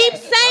we keep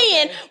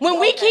saying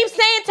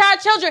to our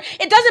children,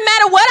 it doesn't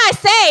matter what I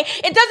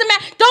say. It doesn't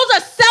matter. Those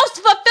are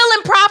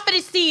self-fulfilling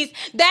prophecies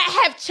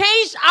that have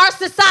changed our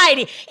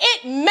society.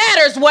 It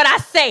matters what I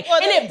say,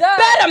 and it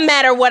better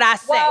matter what I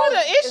say. Well,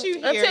 the issue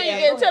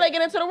here until they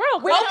get into the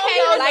world.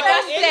 Like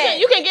I said,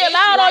 you can get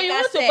loud all you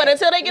want to, but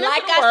until they get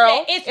into the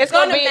world, it's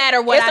going to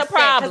matter what I say. It's a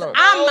problem.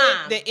 I'm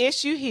mom. The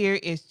issue here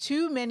is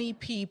too many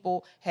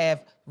people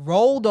have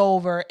rolled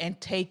over and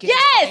taken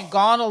and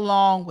gone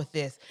along with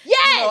this.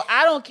 Yes.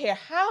 I don't care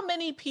how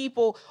many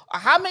people or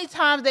how many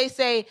times they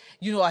say,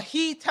 a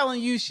he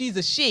telling you she's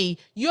a she,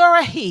 you're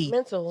a he.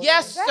 Mental.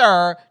 Yes,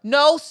 sir.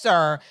 No,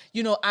 sir.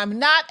 I'm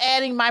not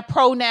adding my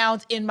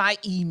pronouns in my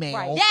email.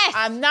 Right. Yes.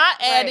 I'm not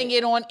adding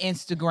it on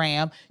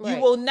Instagram. Right.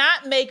 You will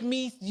not make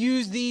me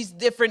use these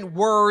different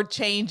word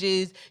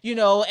changes,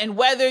 and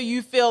whether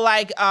you feel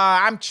like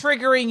I'm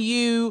triggering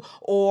you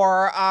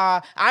or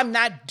I'm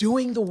not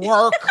doing the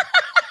work.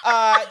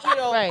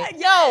 Right.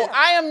 No,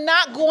 I am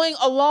not going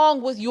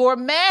along with your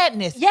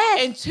madness.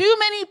 Yes. And too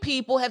many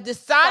people have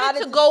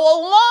decided to go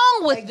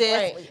along with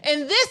this. Right.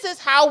 And this is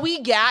how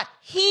we got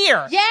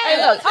here. Yes.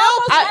 And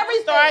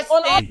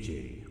look,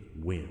 AJ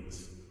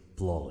wins.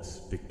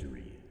 Flawless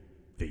victory.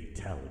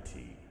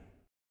 Fatality.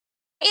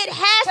 It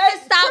has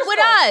to stop with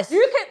us.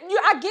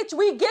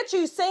 We get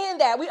you saying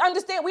that. We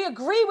understand. We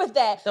agree with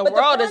that. The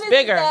world is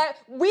bigger. That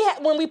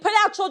when we put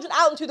our children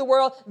out into the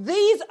world,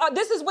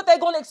 this is what they're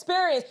going to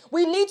experience.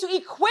 We need to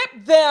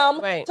equip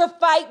them to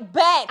fight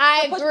back.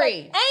 I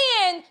agree.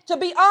 And to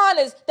be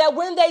honest, that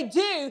when they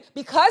do,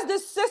 because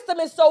this system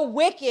is so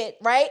wicked,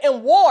 right,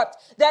 and warped,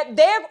 that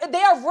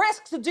there are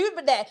risks to do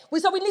with that.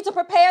 So we need to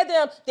prepare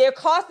them. Their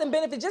cost and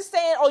benefit. Just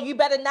saying, oh, you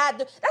better not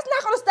do. That's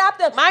not going to stop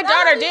them. My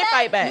daughter did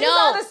fight back. These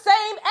are the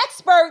same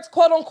experts,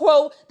 quote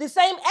unquote, the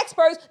same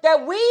experts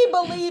that we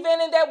believe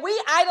in and that we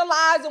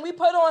idolize, and we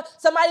put on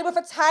somebody with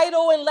a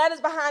title and letters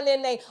behind their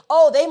name.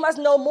 Oh, they must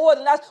know more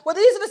than us. Well,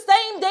 these are the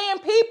same damn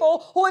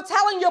people who are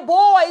telling your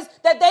boys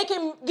that they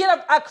can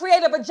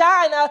create a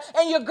vagina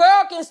and your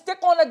girl can stick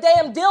on a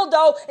damn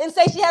dildo and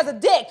say she has a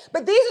dick.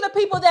 But these are the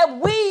people that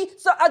we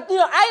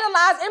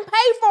idolize and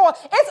pay for.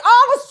 It's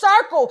all a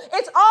circle.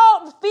 It's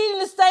all feeding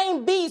the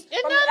same beast.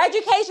 From the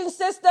education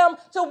system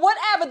to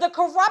whatever. The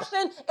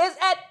corruption is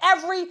at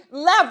every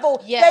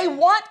level. Yeah. They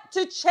want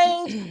to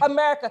change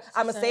America.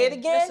 I'm going to say it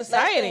again.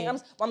 Society. I'm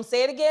going to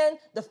say it again.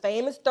 The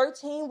famous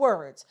 13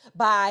 words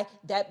by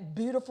that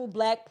beautiful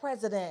black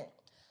president.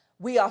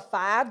 We are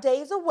 5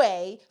 days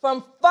away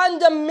from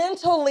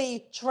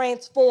fundamentally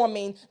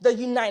transforming the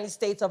United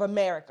States of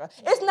America.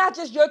 It's not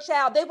just your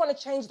child. They want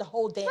to change the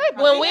whole damn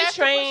country. When we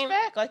train,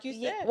 back, like you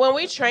said. when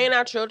we train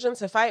our children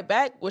to fight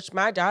back, which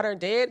my daughter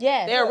did,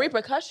 there are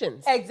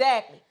repercussions.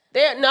 Exactly.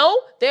 There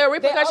are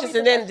repercussions,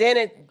 and then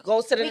it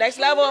goes to the next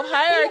level of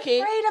hierarchy.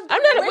 We're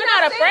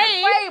not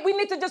afraid. We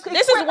need to just.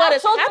 This is what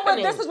is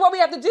happening. This is what we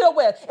have to deal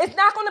with. It's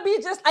not going to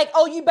be just like,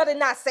 oh, you better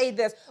not say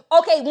this.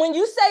 Okay, when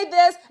you say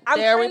this, I'm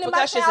training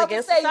my child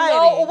to say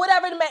no or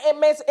whatever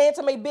the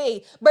answer may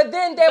be. But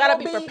then there will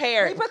be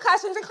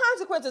repercussions and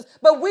consequences.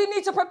 But we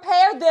need to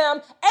prepare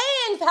them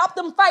and help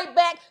them fight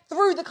back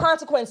through the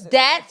consequences.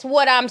 That's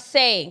what I'm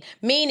saying.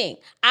 Meaning,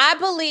 I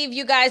believe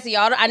you guys,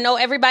 I know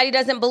everybody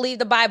doesn't believe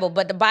the Bible,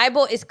 but the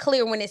Bible is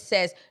clear when it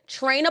says,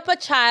 train up a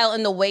child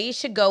in the way he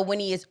should go. When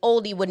he is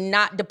old, he would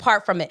not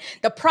depart from it.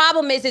 The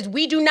problem is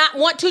we do not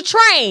want to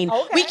train.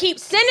 Okay. We keep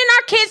sending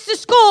our kids to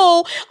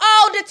school.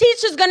 Oh, the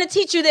teacher's going to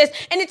teach you this,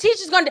 and the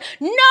teacher's going to.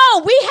 No,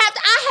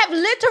 I have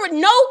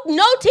literally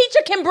no teacher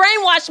can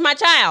brainwash my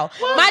child.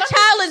 Well, my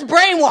child is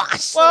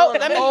brainwashed. Well,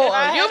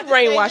 you've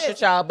brainwashed your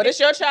child, but it's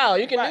your child.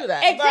 You can do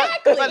that.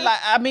 Exactly.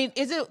 But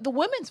is it the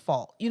women's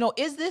fault?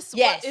 Is this?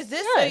 Yes. Is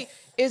this?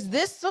 Is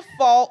this the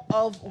fault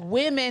of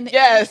women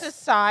Yes. in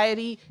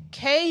society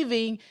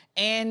caving?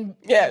 And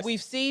Yes.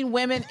 we've seen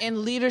women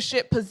in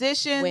leadership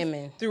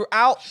positions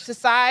throughout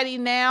society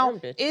now.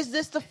 Is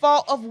this the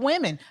fault of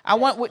women?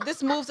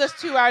 This moves us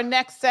to our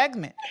next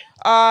segment.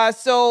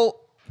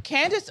 So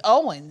Candace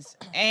Owens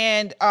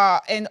and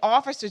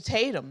Officer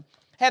Tatum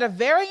had a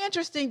very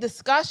interesting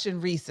discussion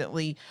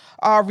recently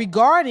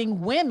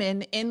regarding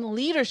women in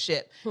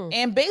leadership.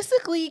 And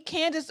basically,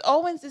 Candace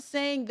Owens is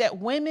saying that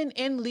women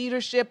in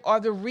leadership are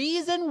the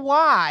reason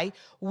why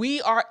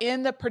we are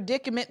in the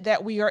predicament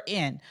that we are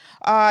in.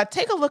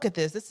 Take a look at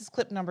this. This is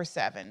clip number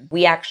 7.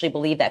 We actually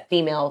believe that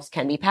females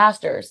can be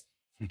pastors.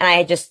 And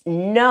I just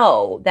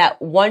know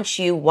that once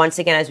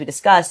again, as we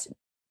discussed,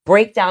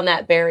 break down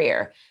that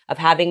barrier of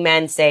having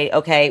men say,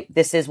 okay,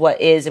 this is what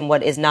is and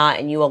what is not,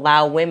 and you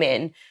allow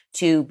women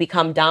to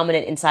become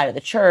dominant inside of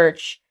the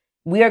church,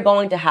 we are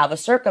going to have a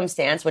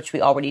circumstance, which we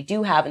already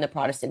do have in the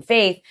Protestant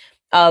faith,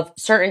 of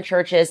certain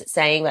churches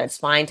saying that it's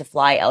fine to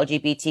fly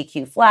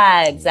LGBTQ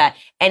flags, that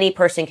any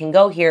person can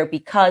go here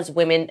because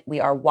women, we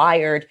are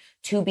wired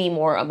to be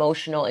more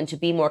emotional and to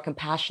be more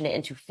compassionate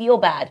and to feel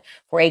bad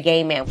for a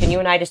gay man. And you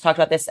and I just talked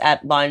about this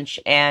at lunch,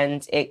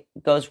 and it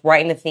goes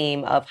right in the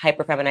theme of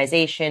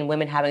hyperfeminization,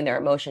 women having their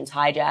emotions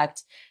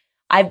hijacked.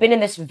 I've been in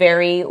this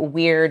very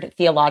weird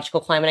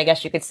theological climate, I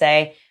guess you could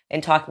say, in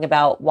talking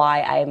about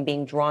why I am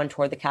being drawn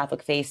toward the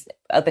Catholic faith,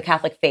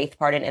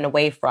 and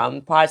away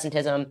from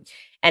Protestantism.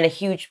 And a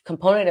huge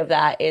component of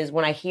that is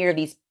when I hear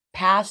these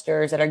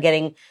pastors that are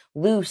getting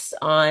loose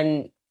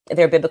on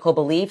their biblical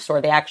beliefs,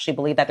 or they actually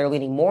believe that they're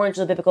leaning more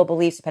into the biblical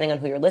beliefs, depending on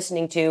who you're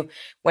listening to,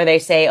 where they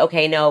say,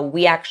 okay, no,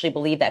 we actually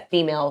believe that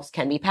females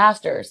can be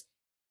pastors.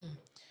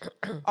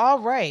 All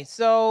right.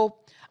 So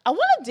I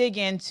want to dig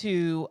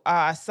into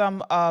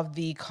some of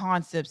the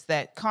concepts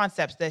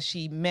that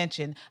she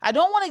mentioned. I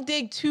don't want to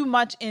dig too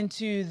much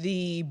into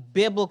the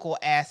biblical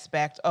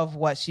aspect of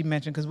what she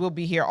mentioned, because we'll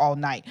be here all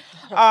night.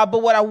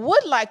 But what I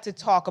would like to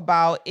talk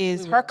about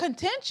is her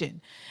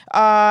contention,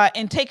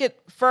 and take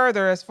it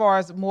further as far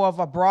as more of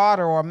a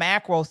broader or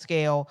macro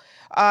scale.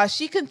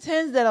 She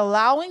contends that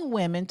allowing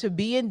women to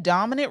be in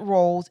dominant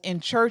roles in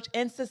church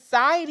and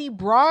society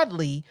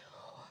broadly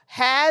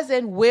has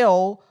and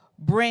will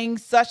bring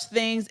such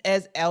things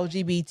as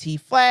LGBT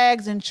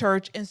flags in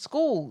church and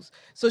schools.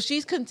 So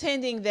she's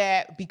contending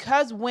that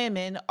because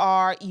women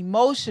are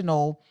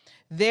emotional,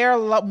 they're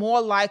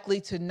more likely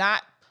to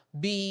not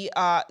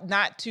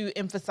to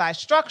emphasize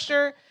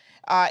structure.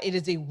 It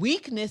is a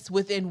weakness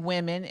within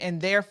women, and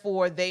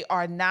therefore they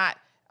are not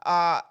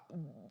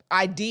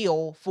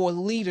ideal for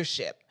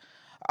leadership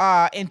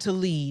and to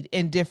lead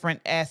in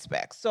different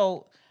aspects.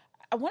 So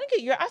I want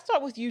to get I'll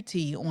start with you,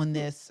 T, on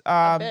this.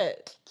 I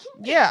bet.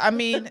 Yeah, I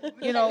mean,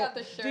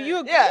 do you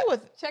agree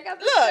with? Check out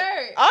the Look,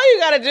 shirt. all you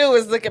got to do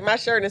is look at my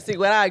shirt and see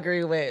what I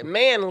agree with.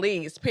 Man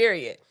leads,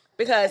 period.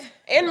 Because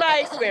in my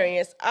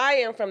experience, I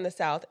am from the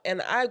South,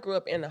 and I grew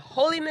up in a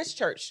holiness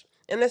church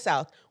in the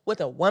South with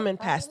a woman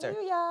pastor.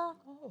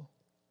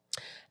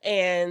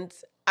 And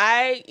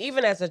I,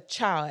 even as a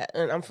child,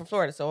 and I'm from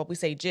Florida, so we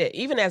say jit,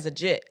 even as a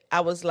jit,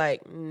 I was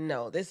like,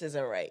 no, this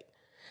isn't right.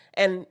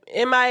 And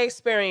in my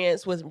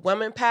experience with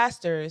women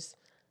pastors,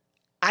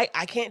 I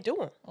can't do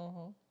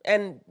them.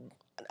 And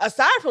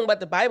aside from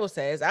what the Bible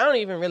says, I don't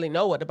even really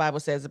know what the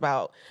Bible says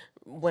about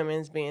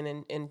women's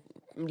being in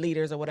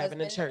leaders or whatever in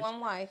the church.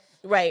 One wife.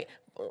 Right.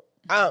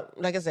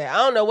 Like I said, I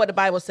don't know what the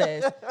Bible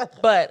says,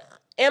 but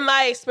in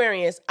my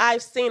experience,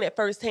 I've seen it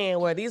firsthand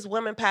where these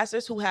women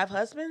pastors who have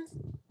husbands,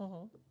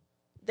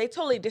 they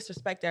totally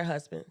disrespect their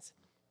husbands.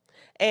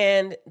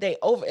 And the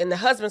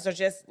husbands are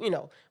just,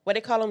 what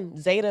they call them,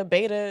 zeta,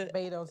 beta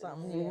or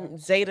something,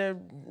 zeta,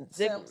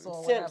 simps,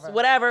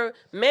 whatever,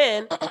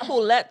 men who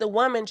let the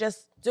woman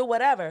just do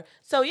whatever.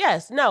 So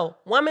yes, no,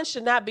 women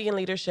should not be in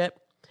leadership,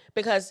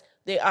 because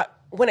they are,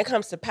 when it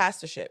comes to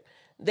pastorship.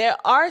 There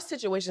are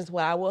situations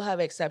where I will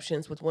have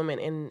exceptions with women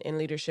in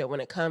leadership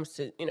when it comes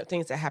to,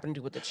 things that happen to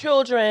do with the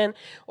children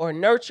or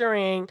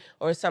nurturing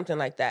or something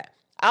like that.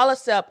 I'll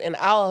accept and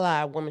I'll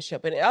allow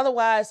womanship. And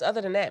otherwise,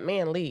 other than that,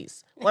 man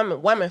leads.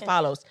 Woman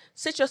follows.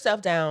 Sit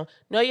yourself down.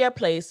 Know your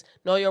place.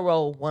 Know your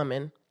role,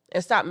 woman.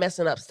 And stop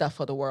messing up stuff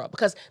for the world.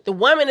 Because the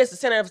woman is the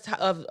center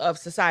of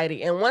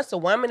society. And once the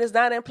woman is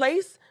not in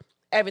place,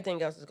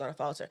 everything else is going to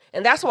falter.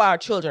 And that's why our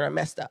children are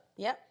messed up.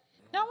 Yep.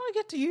 Now I want to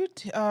get to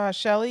you,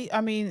 Shelly.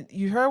 I mean,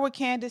 you heard what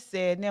Candace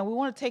said. Now we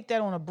want to take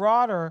that on a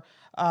broader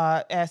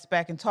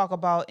aspect and talk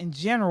about, in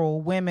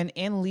general, women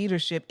in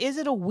leadership. Is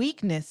it a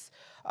weakness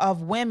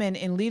of women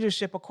in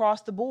leadership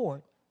across the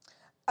board?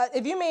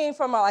 If you mean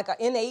from an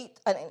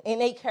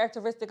innate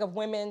characteristic of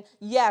women,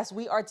 yes,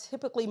 we are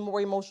typically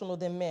more emotional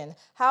than men.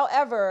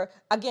 However,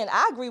 again,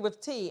 I agree with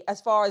T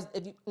as far as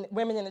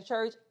women in the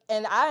church,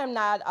 and I am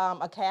not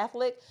a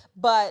Catholic,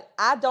 but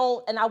I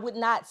would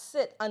not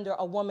sit under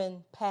a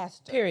woman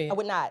pastor. Period. I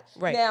would not.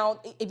 Right. Now,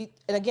 and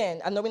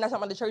again, I know we're not talking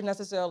about the church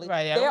necessarily.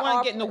 Right. I don't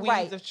want to get in the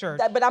weeds of church.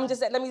 But let me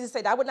just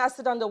say that I would not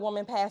sit under a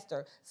woman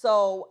pastor.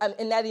 So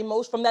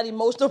from that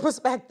emotional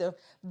perspective,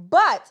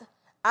 but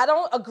I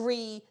don't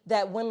agree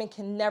that women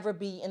can never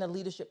be in a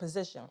leadership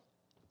position.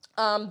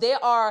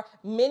 There are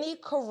many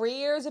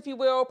careers, if you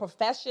will,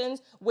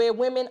 professions where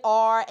women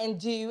are and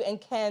do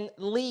and can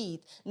lead.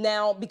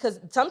 Now,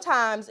 because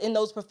sometimes in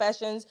those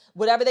professions,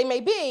 whatever they may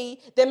be,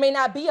 there may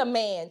not be a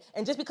man.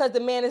 And just because the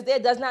man is there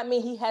does not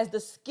mean he has the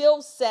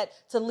skill set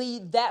to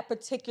lead that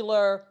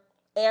particular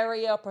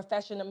area,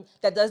 profession.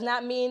 That does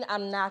not mean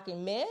I'm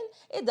knocking men.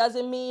 It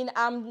doesn't mean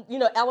I'm,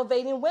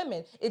 elevating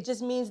women. It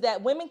just means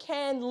that women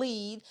can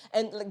lead,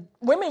 and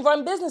women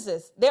run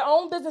businesses, their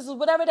own businesses,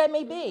 whatever that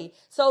may be.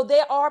 So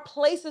there are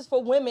places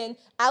for women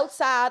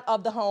outside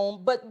of the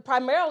home, but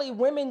primarily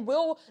women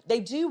they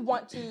do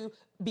want to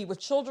be with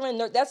children.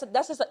 That's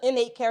just an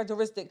innate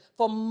characteristic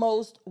for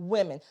most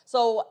women.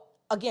 So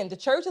again, the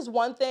church is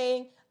one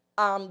thing.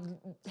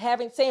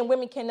 Saying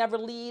women can never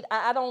lead,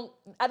 I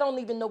don't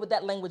even know what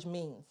that language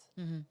means.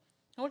 Mm-hmm.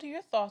 What are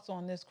your thoughts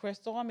on this,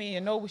 Crystal? I mean, I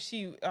know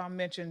she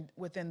mentioned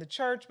within the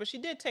church, but she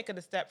did take it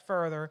a step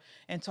further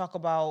and talk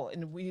about,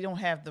 and we don't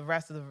have the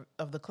rest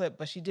of the clip,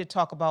 but she did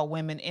talk about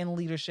women in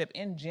leadership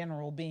in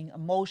general being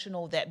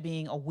emotional, that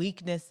being a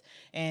weakness,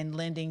 and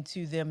lending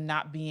to them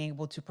not being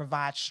able to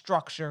provide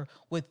structure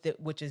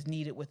which is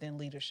needed within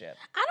leadership.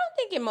 I don't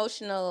think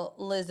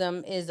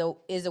emotionalism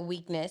is a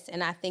weakness,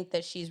 and I think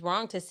that she's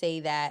wrong to say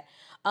that.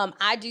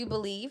 I do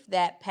believe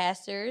that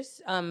pastors,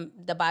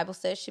 the Bible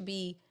says, should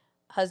be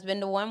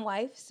husband to one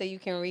wife, so you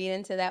can read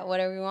into that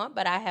whatever you want.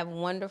 But I have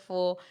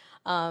wonderful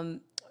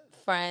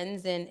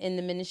friends in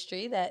the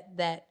ministry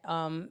that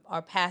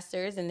are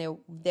pastors, and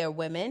they're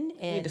women.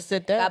 And you need to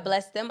sit down. God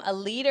bless them. A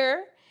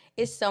leader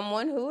is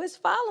someone who is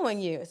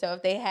following you. So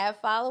if they have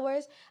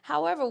followers,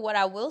 however, what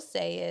I will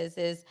say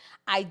is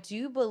I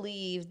do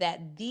believe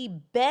that the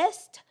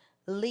best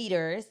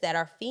leaders that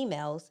are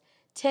females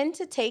tend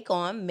to take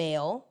on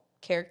male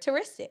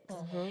characteristics.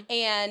 Mm-hmm.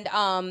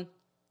 And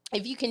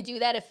if you can do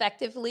that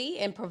effectively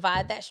and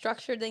provide that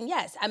structure, then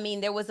yes. I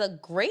mean, there was a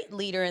great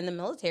leader in the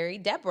military,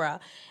 Deborah,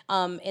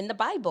 in the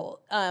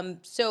Bible.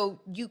 So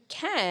you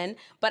can,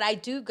 but I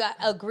do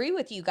agree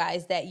with you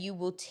guys that you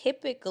will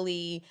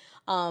typically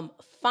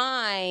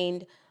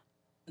find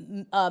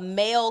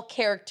male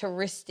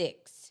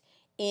characteristics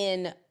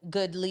in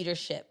good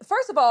leadership.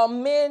 First of all,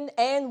 men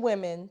and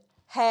women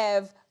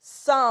have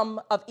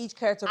some of each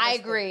characteristic. I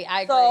agree.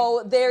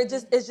 So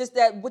it's just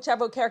that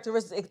whichever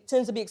characteristic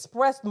tends to be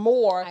expressed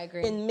more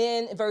in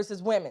men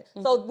versus women.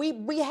 Mm-hmm. So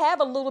we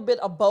have a little bit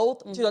of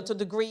both to a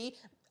degree.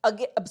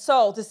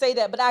 So to say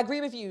that, but I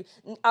agree with you.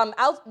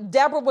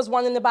 Deborah was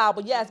one in the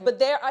Bible, yes, but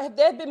there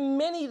have been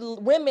many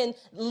women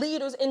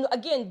leaders in,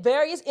 again,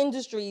 various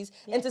industries,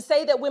 and to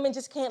say that women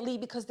just can't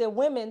lead because they're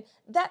women,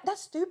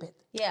 that's stupid.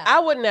 Yeah,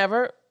 I would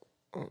never.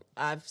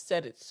 I've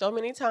said it so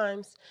many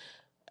times.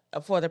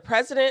 For the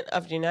president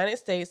of the United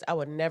States, I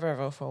would never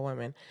vote for a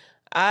woman.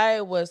 I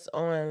was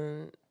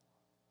on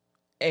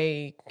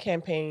a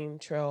campaign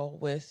trail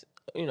with,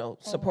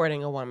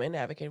 supporting a woman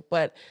advocate,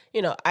 but,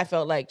 I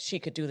felt like she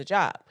could do the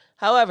job.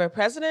 However,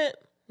 president,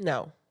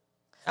 no.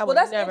 I would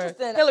never.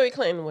 Hillary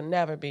Clinton would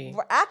never be.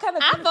 I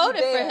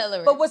voted for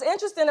Hillary. But what's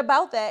interesting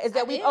about that is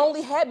that we've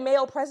only had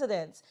male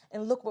presidents,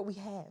 and look what we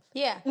have.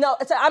 Yeah. No,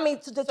 so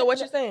what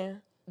you're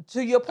saying?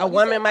 To your point, a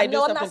woman might do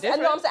something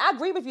different. I'm saying I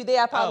agree with you. They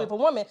are probably for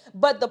women,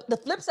 but the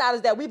flip side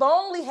is that we've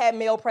only had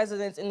male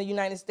presidents in the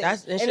United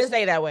States. It should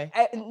stay that way.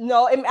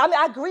 No,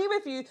 I agree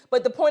with you,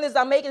 but the point is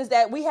I'm making is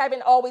that we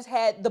haven't always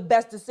had the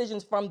best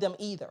decisions from them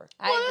either.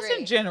 Well, that's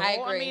in general.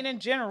 I mean, in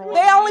general,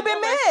 they only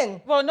been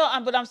men. Well, no,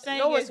 but I'm saying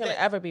no one's gonna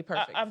ever be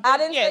perfect. I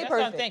didn't say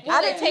perfect.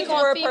 I didn't take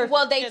on perfect.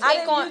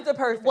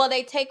 Well,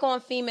 they take on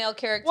female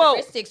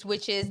characteristics,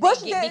 which is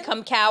they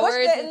become cowards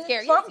and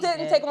scary. Trump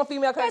didn't take on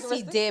female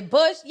characteristics. Yes, he did.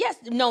 Bush,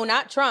 no,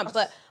 not Trump.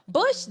 But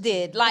Bush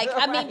did. He was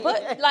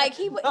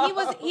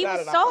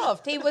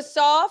soft. He was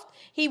soft.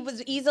 He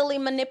was easily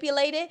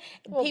manipulated.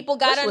 People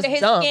got under his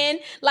skin.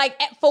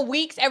 For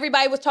weeks,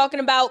 everybody was talking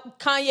about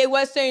Kanye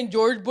West saying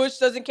George Bush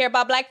doesn't care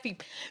about black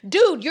people.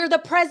 Dude, you're the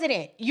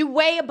president. You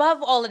way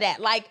above all of that.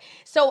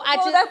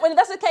 When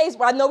that's the case,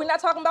 well, I know we're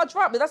not talking about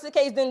Trump, but that's the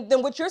case,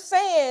 then what you're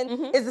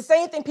saying is the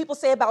same thing people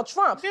say about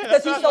Trump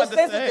because he's so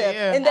sensitive.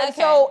 And then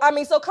so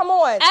come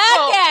on.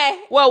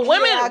 Okay. Well,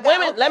 women.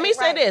 Let me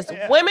say this: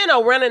 women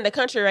are running the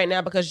country right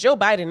now because Joe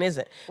Biden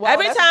isn't. Well,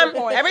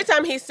 every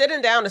time he's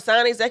sitting down to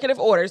sign executive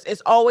orders,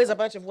 it's always a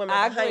bunch of women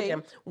behind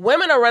him.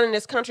 Women are running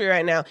this country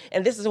right now,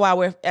 and this is why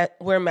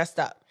we're messed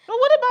up. But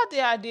what about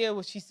the idea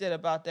what she said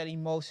about that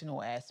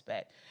emotional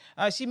aspect?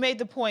 She made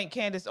the point,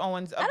 Candace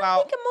Owens,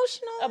 about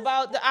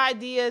the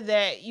idea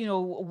that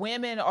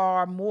women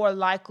are more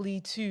likely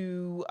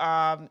to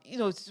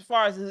as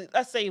far as,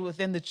 let's say,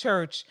 within the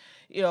church,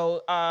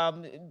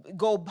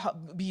 go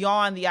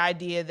beyond the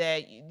idea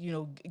that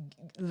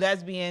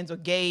lesbians or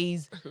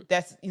gays,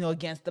 that's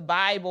against the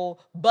Bible,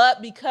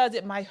 but because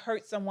it might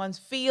hurt someone's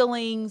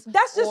feelings.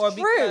 That's just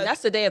true.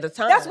 That's the day of the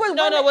time. That's what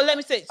well, let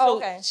me say.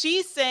 So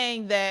she's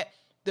saying that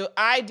the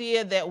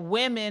idea that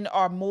women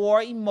are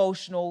more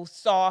emotional,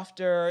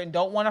 softer, and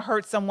don't want to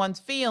hurt someone's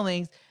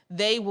feelings,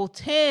 they will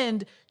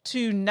tend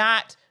to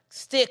not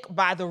stick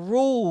by the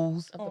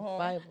rules of Mm-hmm. the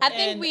Bible. I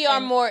think we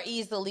are more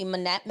easily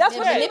That's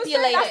what manipulated. he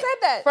was saying. I said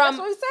that. From, That's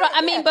what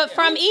he said. but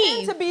from we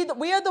tend Eve. to be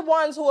we are the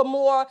ones who are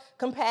more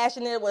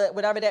compassionate,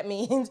 whatever that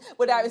means.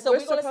 Whatever. So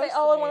we're going to say, I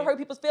don't want to hurt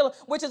people's feelings,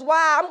 which is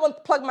why I'm going to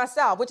plug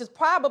myself, which is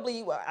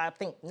probably, I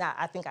think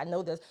I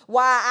know this,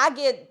 why I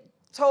get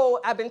told,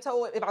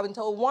 if I've been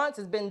told once,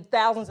 it's been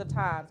thousands of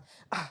times.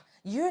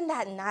 You're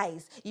not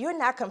nice. You're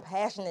not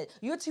compassionate.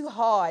 You're too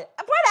hard.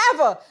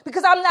 Whatever.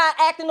 Because I'm not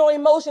acting on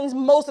emotions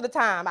most of the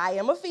time. I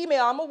am a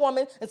female. I'm a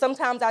woman. And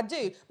sometimes I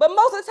do. But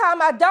most of the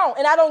time I don't.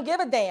 And I don't give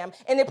a damn.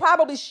 And it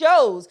probably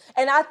shows.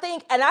 And I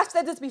think, and I've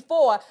said this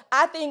before,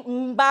 I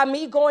think by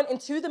me going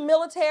into the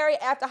military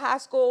after high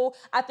school,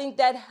 I think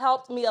that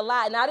helped me a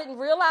lot. And I didn't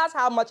realize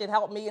how much it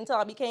helped me until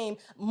I became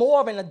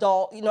more of an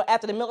adult,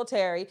 after the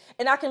military.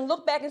 And I can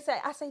look back and say,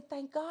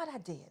 thank God I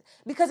did.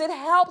 Because it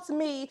helps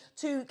me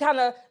to kind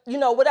of,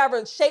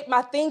 shape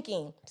my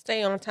thinking.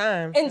 Stay on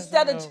time.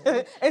 Instead of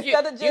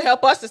just you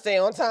help us to stay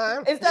on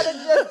time. Instead of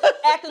just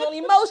acting on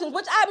emotions,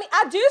 which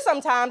I do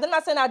sometimes. I'm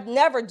not saying I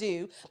never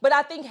do, but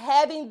I think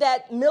having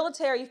that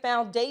military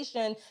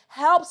foundation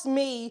helps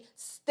me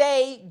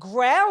stay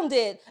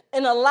grounded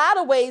in a lot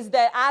of ways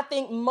that I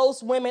think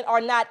most women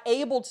are not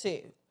able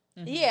to.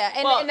 Yeah,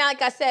 and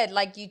like I said,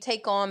 like you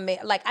take on,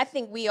 like I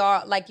think we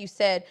are, like you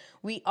said,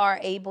 we are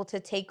able to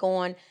take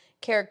on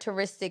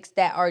characteristics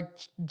that are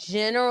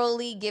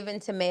generally given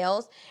to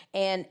males,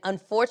 and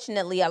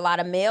unfortunately a lot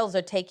of males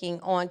are taking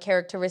on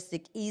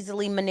characteristics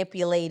easily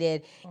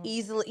manipulated,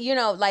 easily,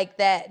 like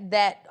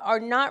that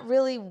are not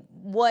really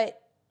what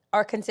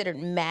are considered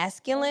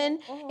masculine.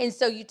 And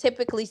so you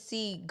typically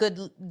see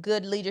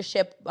good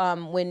leadership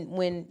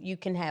when you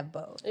can have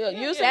both.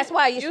 That's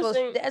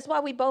why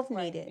we both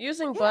need it.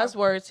 Using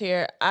buzzwords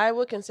here, I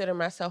would consider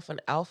myself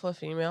an alpha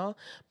female,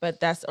 but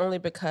that's only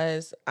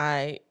because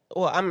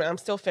I'm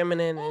still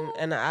feminine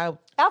and I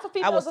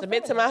will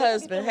submit to my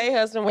husband. Hey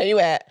husband, where you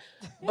at?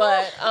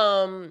 But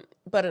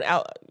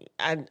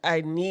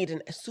I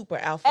need a super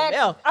alpha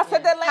male. I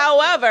said that last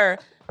However,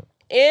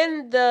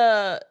 in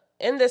the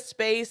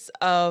space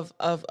of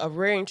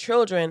rearing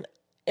children,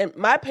 and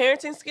my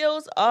parenting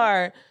skills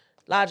are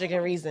logic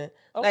and reason.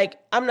 Okay. Like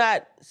I'm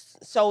not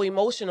so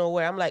emotional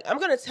where I'm like, I'm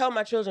gonna tell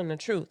my children the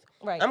truth.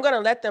 Right. I'm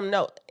gonna let them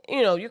know.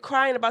 You're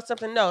crying about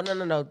something. No.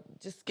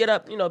 Just get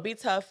up. Be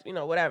tough.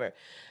 Whatever.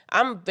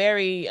 I'm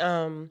very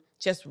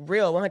just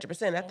real,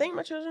 100%. I think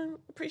my children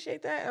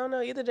appreciate that. I don't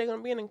know. Either they're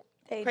gonna be in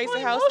a crazy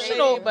house,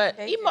 emotional, but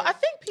I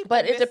think people.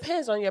 But it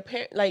depends on your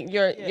parent, like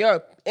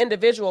your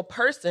individual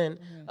person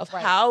of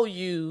how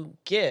you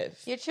give.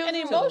 Your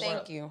children,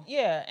 thank you.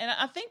 Yeah, and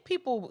I think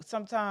people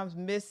sometimes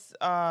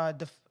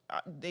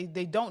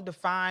they don't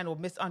define or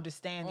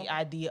misunderstand the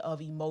idea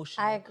of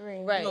emotional. I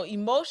agree. Right.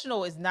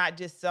 Emotional is not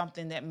just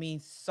something that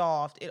means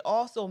soft. It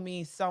also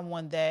means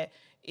someone that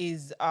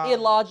is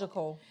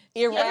illogical,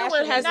 irrational.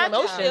 Everyone has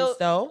emotions,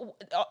 though,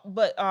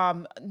 but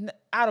out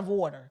of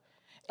order.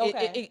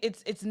 Okay.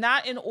 It's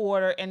not in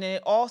order, and then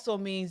it also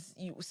means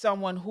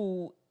someone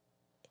who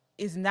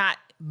is not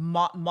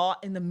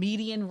in the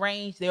median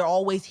range. They're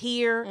always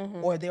here,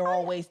 or they're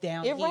always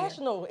down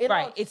irrational. Here.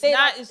 Right. It's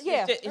not.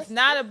 It's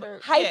not a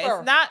hyper. Yeah,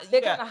 it's not.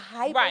 They're kind of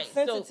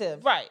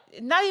hypersensitive. Right.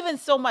 Not even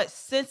so much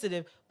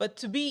sensitive, but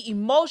to be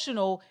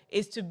emotional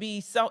is to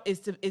be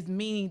is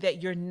meaning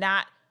that you're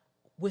not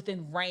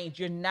within range.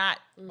 You're not.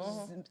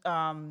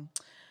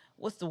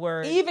 What's the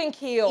word? Even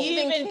keeled.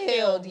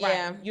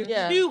 Yeah. You're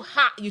too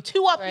hot. You're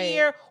too up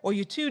here, or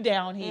you're too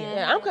down here.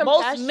 Yeah, I'm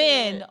Most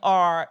men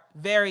are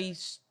very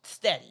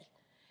steady.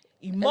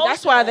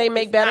 That's why they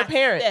make better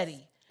parents.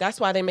 Steady. That's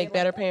why they make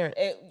better parents.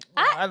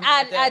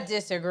 I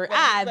disagree.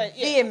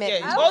 Vehemently.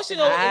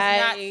 Emotional is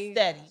not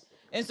steady.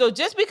 And so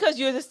just because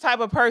you're this type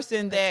of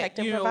person that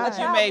you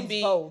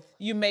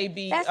may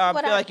be feel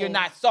like you're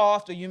not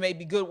soft, or you may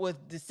be good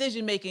with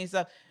decision making and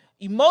stuff.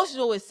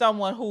 Emotional is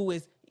someone who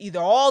is either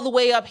all the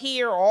way up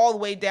here or all the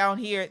way down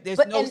here. There's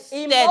no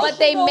steady. But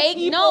they make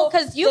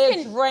because you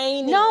can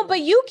drain. No,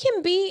 but you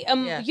can be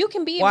you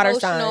can be Water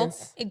emotional.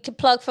 To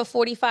plug for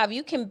 45,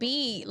 you can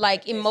be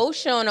like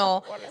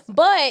emotional,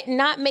 but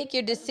not make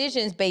your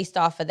decisions based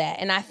off of that.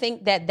 And I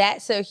think that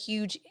that's a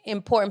huge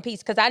important piece,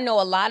 because I know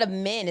a lot of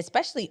men,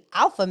 especially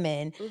alpha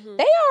men,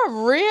 they are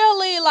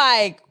really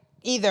like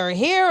either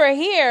here or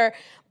here,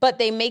 but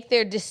they make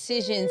their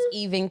decisions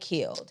even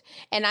keeled.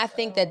 And I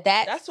think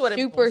that's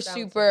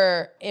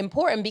super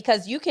important,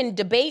 because you can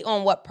debate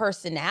on what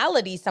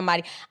personality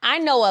somebody. I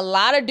know a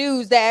lot of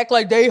dudes that act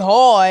like they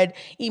hard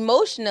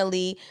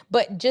emotionally,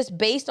 but just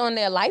based on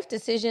their life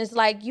decisions,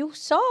 like you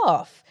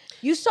soft.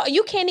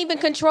 You can't even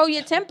control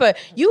your temper.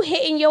 You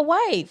hitting your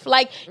wife.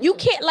 Like you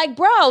can't, like,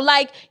 bro,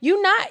 like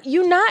you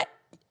not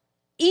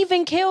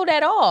even killed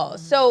at all.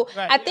 So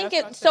I think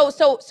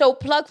so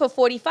plug for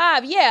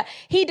 45. Yeah,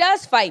 he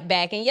does fight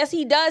back, and yes,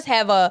 he does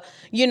have a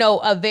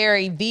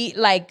very plug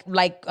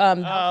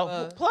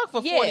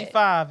for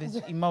 45 is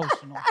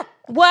emotional.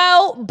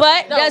 Well,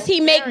 but does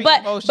he make?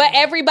 But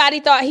everybody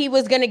thought he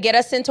was gonna get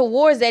us into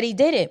wars that he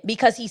didn't,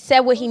 because he said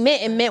what he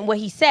meant and meant what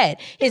he said.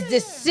 His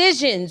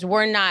decisions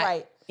were not.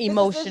 Right.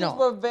 Decisions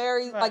were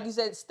very, like you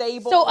said,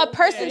 stable. So a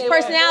person's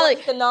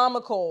personality,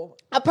 economical.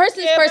 A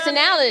person's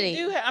personality.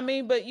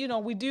 But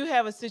we do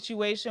have a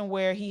situation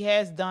where he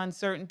has done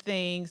certain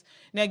things.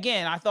 Now,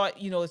 again, I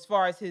thought, as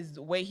far as his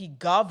way he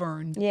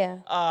governed,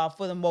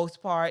 for the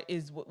most part,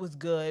 was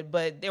good.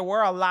 But there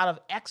were a lot of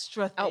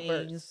extra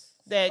things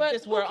that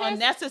just were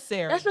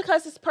unnecessary. That's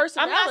because it's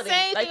personality. I'm not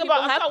saying anything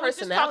about. We're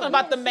just talking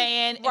about the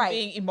man and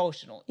being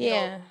emotional.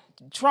 Yeah.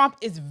 Trump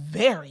is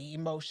very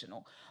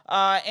emotional,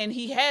 and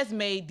he has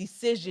made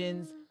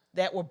decisions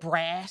that were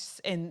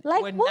brash and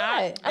like were what? not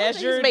I don't think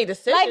measured. he's made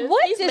decisions. Like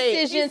what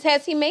decisions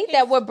has he made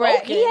that were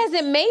brash? He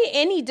hasn't made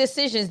any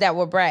decisions that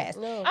were brash.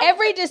 No.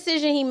 Every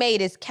decision he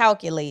made is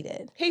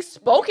calculated. He's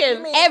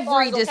spoken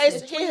every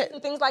decision. Tweets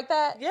and things like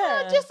that.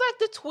 Yeah. Just like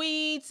the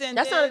tweets and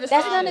That's not a decision.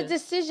 That's not a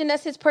decision.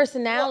 That's his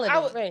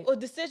personality. Well,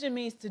 decision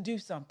means to do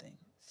something.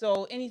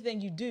 So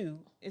anything you do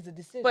is a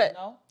decision.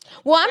 No.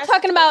 Well, I'm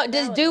talking about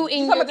this dude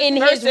in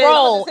his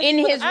role. In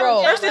his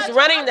role. Versus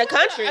running the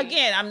country.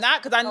 Again, I'm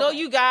not, because I know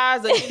you guys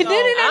are. No.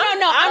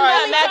 I'm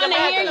really trying to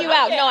hear you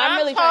out. No, I'm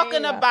really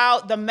talking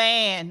about the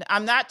man.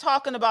 I'm not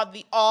talking about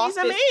the office.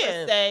 He's a man.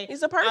 Per se.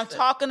 He's a person. I'm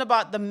talking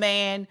about the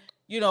man.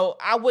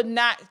 I would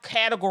not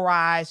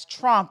categorize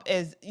Trump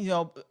as,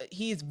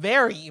 he's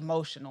very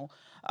emotional.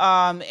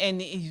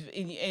 And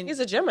he's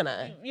a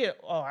Gemini. Yeah.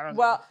 Oh, I don't know.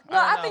 Well, no,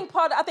 I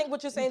think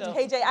what you're saying,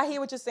 KJ, I hear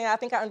what you're saying. I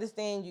think I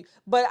understand you.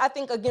 But I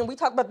think, again, we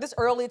talked about this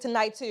earlier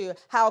tonight, too,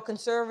 how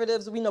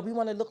conservatives, we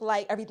want to look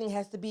like everything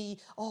has to be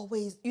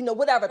always,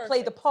 whatever,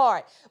 play the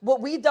part.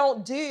 What we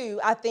don't do,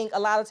 I think, a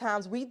lot of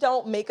times, we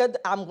don't make a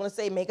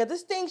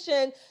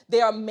distinction.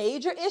 There are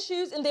major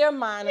issues and there are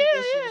minor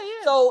issues.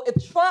 Yeah. So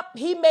if Trump,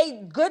 he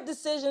made good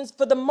decisions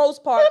for the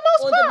most part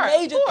on the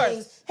major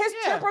things. His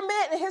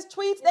temperament and his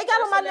tweets, they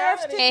got on my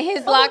nerves, too. And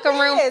his locker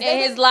room,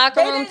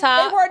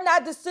 talk. They were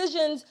not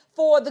decisions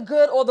for the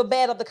good or the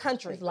bad of the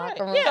country.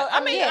 Locker room. Yeah,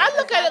 I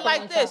look at it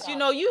like this. You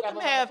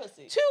can have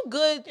two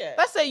good.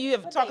 Let's say you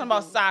have talking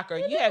about soccer.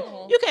 You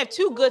can have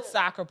two good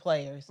soccer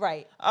players,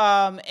 right?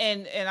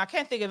 And I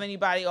can't think of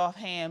anybody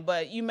offhand,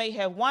 but you may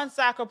have one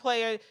soccer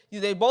player.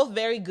 They're both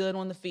very good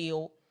on the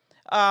field,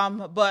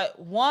 but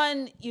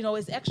one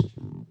is extra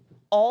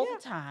all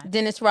the time.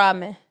 Dennis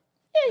Rodman.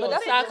 Yeah,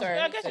 that's soccer.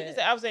 I guess you could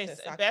say. I was saying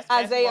basketball.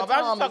 Isaiah But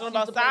I was just talking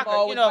about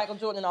soccer. Michael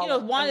Jordan and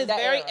all one is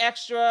very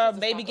extra,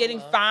 maybe getting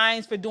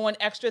fines for doing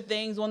extra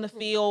things on the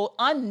field,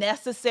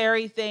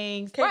 unnecessary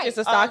things. Kate is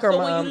a soccer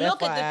mom. So when you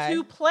look at the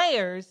two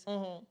players,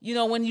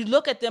 when you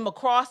look at them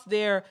across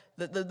the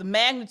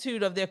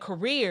magnitude of their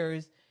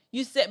careers,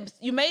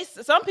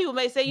 some people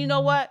may say, you know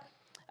what?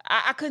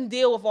 I couldn't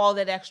deal with all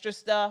that extra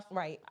stuff.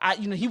 Right.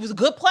 He was a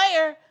good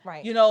player.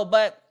 Right.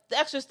 But the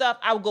extra stuff,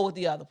 I would go with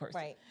the other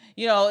person. Right.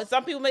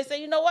 Some people may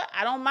say, you know what?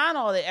 I don't mind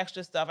all the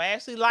extra stuff. I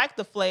actually like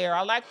the flair.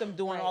 I like them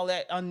doing all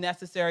that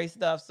unnecessary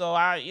stuff. So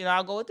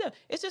I'll go with them.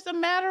 It's just a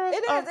matter of.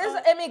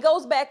 It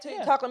goes back to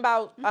talking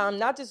about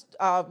not just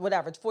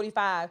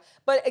 45,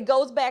 but it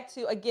goes back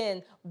to,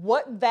 again,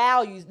 what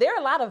values. There are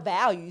a lot of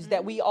values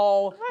that we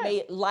all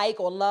may like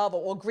or love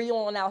or agree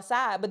on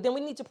outside, but then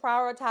we need to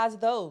prioritize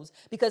those,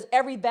 because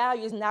every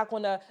value is not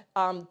going to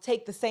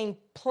take the same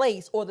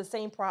place or the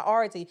same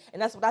priority.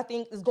 And that's what I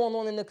think is going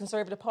on in the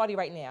Conservative Party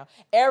right now.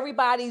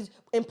 Everybody's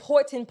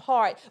important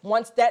part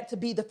wants that to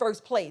be the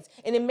first place.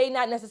 And it may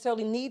not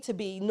necessarily need to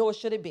be, nor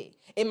should it be.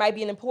 It might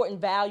be an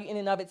important value in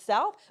and of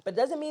itself, but it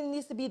doesn't mean it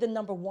needs to be the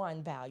number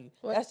one value.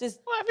 That's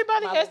just... Well,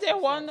 everybody has their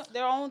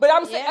own... But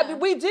I'm saying,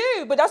 we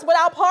do, but that's what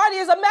our party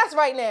is a mess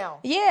right now.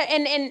 Yeah,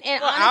 and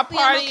honestly,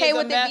 I'm okay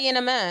with it being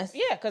a mess.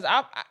 Yeah, because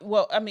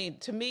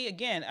to me,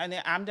 again,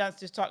 I'm not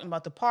just talking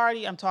about the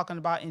party, I'm talking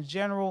about in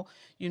general,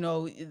 the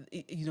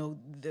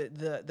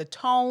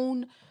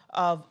tone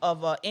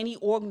of any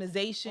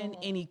organization,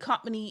 any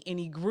company,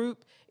 any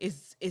group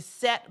is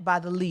set by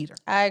the leader.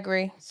 I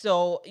agree.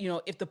 So,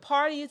 if the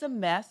party is a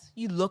mess,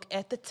 you look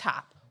at the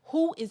top.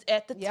 Who is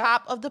at the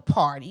top of the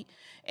party?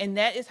 And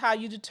that is how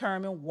you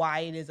determine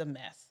why it is a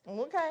mess.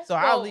 Okay. So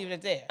I'll leave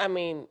it at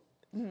that.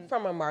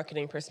 From a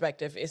marketing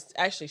perspective, it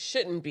actually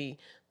shouldn't be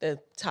the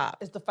top.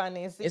 It's the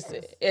finances.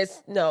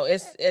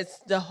 It's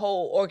the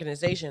whole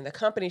organization. The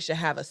company should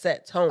have a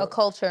set tone, a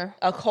culture,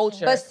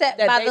 but set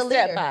by the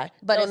leader.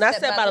 But not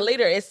set by the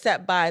leader. It's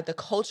set by the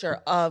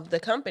culture of the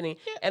company.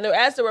 Yeah. And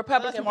as the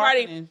Republican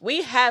Party,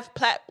 we have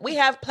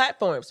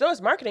platforms. So it's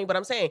marketing, but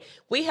I'm saying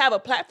we have a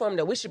platform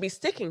that we should be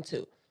sticking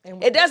to.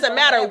 It doesn't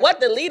matter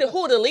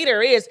who the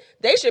leader is.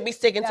 They should be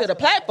sticking to the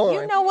platform.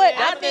 You know what?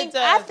 I think a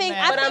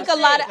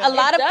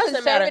lot of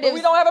conservatives.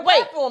 We don't have a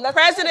platform.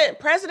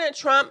 President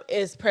Trump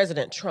is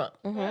President Trump.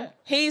 Mm-hmm.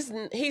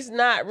 He's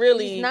not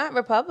really. He's not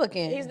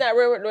Republican. He's not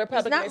really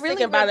Republican. He's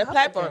sticking by the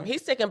platform.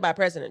 He's sticking by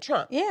President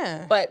Trump.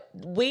 Yeah. But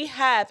we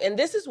have, and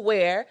this is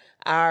where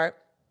our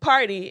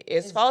party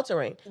is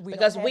faltering,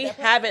 because we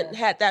haven't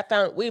had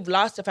that we've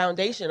lost the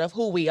foundation of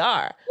who we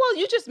are. Well,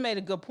 you just made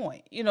a good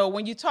point.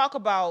 When you talk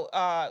about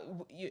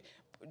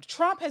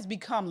Trump has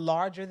become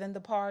larger than the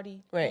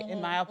party, right? In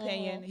my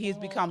opinion, he has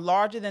become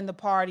larger than the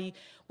party.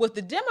 With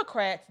the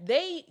Democrats,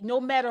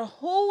 no matter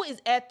who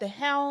is at the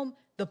helm,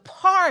 the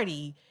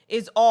party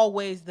is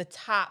always the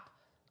top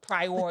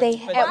priority.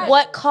 At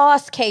what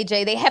cost,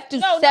 KJ? They have to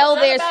sell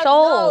their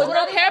soul. We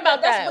don't care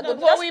about that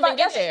before we even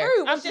get there.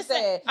 I'm just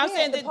saying. I'm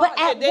saying that.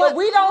 But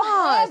we don't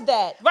have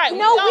that. Right.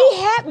 No,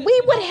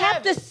 we would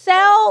have to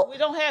sell. We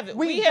don't have it.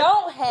 We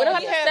don't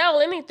have to sell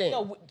anything.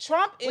 No,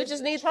 Trump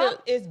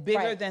is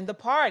bigger than the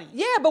party.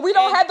 Yeah, but we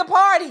don't have the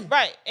party.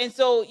 Right. And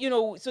so,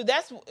 so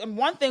that's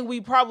one thing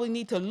we probably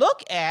need to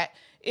look at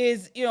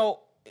is,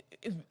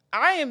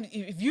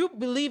 if you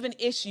believe in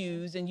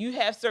issues and you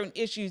have certain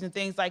issues and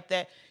things like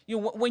that,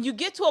 when you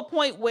get to a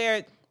point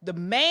where the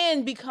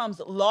man becomes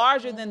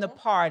larger than the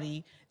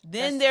party,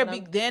 then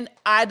then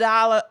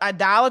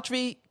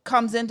idolatry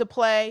comes into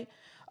play,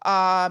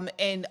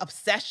 and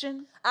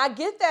obsession. I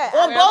get that.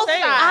 On both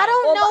sides. I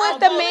don't know if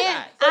the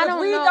man. I don't know.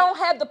 We don't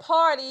have the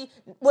party.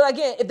 Well,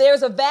 again, if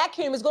there's a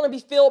vacuum, it's going to be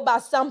filled by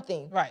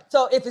something. Right.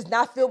 So if it's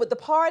not filled with the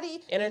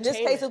party, in this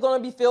case, it's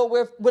going to be filled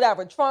with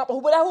whatever, Trump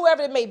or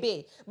whoever it may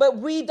be. But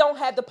we don't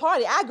have the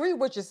party. I agree with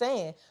what you're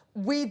saying.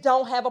 We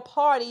don't have a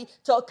party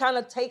to kind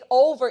of take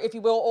over, if you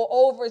will, or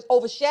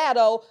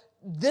overshadow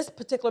this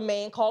particular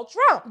man called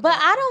Trump. But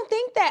I don't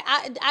think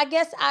that, I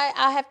guess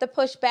I have to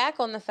push back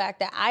on the fact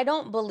that I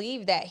don't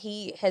believe that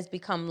he has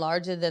become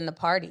larger than the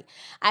party.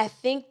 I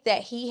think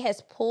that he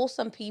has pulled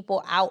some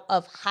people out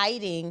of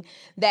hiding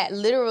that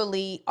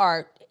literally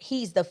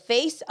he's the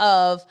face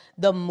of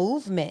the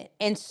movement.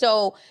 And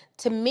so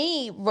to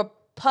me,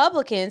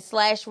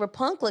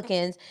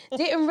 Republicans/Republicans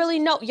didn't really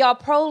know y'all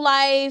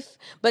pro-life,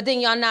 but then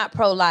y'all not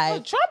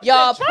pro-life.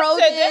 Y'all pro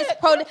this,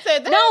 pro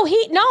that. No,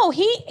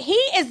 he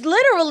is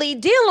literally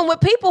dealing with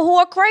people who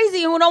are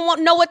crazy who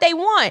don't know what they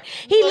want.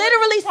 He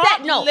literally said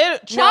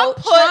Trump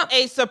put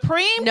a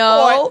Supreme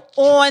Court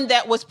on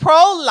that was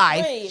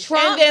pro-life,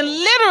 and then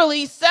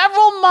literally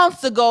several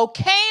months ago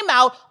came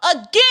out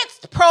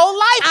against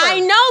pro-life.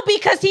 I know,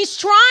 because he's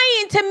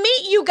trying to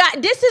meet you guys.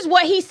 This is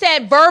what he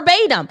said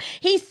verbatim.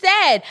 He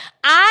said,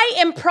 I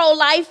am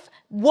pro-life,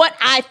 what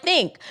I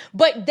think,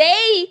 but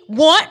they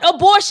want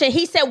abortion.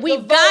 He said,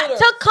 we've got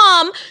to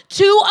come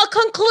to a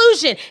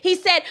conclusion. He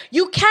said,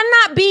 you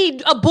cannot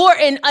be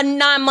aborting a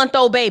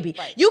 9-month-old baby.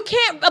 Right. You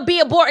can't be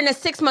aborting a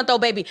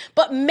 6-month-old baby.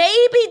 But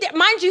maybe,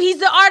 mind you, he's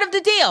the art of the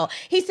deal.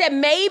 He said,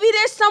 maybe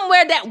there's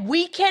somewhere that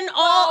we can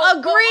all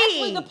agree.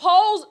 Actually, the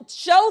polls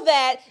show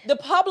that the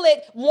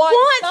public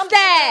wants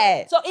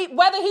that. So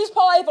whether he's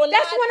pro-life or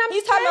not,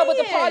 he's talking about what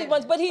the party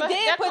wants. But he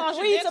did put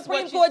 3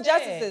 Supreme Court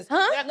justices.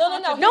 Huh?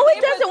 No, it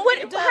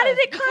doesn't. How did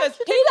it come?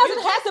 He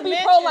doesn't have to be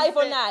pro-life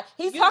or not.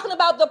 He's talking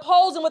about the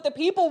polls and what the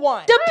people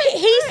want.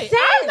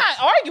 I'm not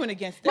arguing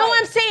against that. No,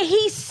 I'm saying he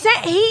is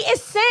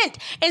sent.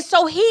 And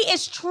so he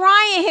is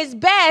trying his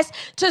best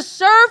to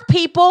serve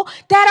people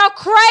that are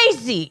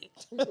crazy.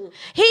 They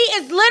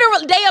are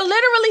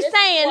literally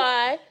saying.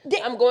 Why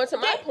I'm going to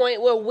my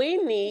point where we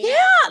need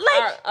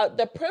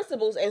the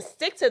principles and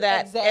stick to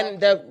that. Exactly.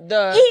 And the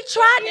he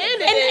tried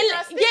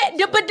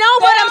but no,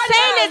 what I'm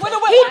saying is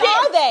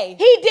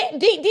he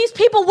did. These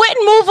people wouldn't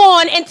move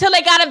on until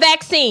they got a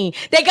vaccine.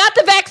 They got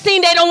the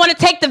vaccine. They don't want to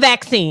take the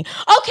vaccine.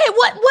 Okay,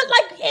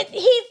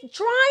 he's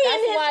trying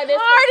his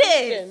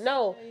hardest.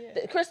 No,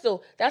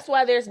 Crystal, that's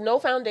why there's no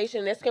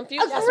foundation. There's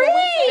confusion.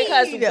 Agreed.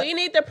 Because we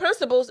need the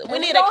principles. We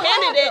need a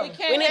candidate.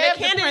 We need a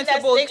candidate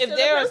that sticks to the principles. If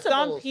there are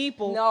some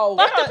people,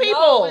 fuck the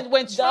people.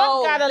 When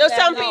Trump got elected,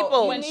 there's some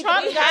people. When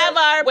Trump got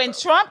elected,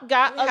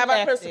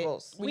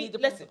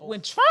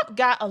 when Trump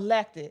got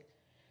elected,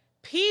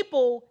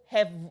 people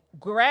have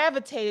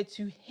gravitated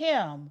to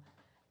him.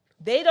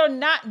 They are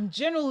not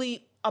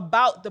generally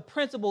about the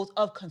principles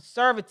of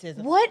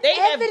conservatism. What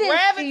evidence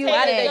do you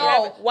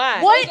have?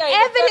 Why? What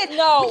evidence?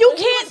 No. You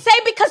can't say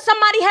because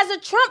somebody has a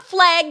Trump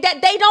flag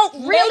that they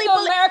don't really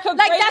believe.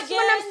 Like, that's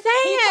what I'm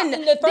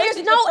saying.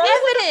 There's no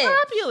evidence.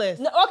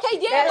 Populist. No, okay,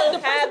 but the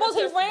principles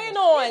he ran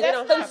on.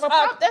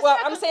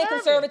 I'm saying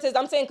conservatives.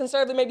 I'm saying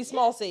conservative, maybe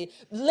small c.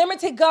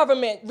 Limited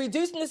government,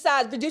 reducing the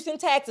size, reducing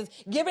taxes,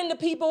 giving the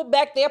people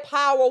back their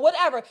power,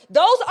 whatever.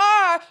 Those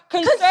are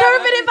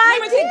conservative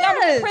limited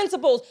government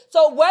principles.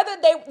 So whether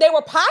they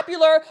were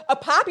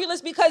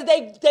populist because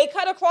they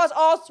cut across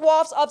all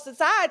swaths of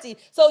society.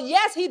 So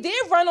yes, he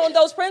did run on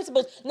those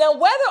principles. Now,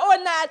 whether or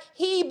not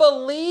he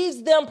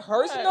believes them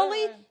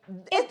personally,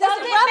 it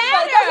doesn't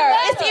matter.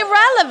 It's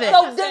irrelevant.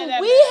 So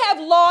then we have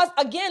lost,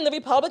 again, the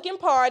Republican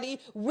Party.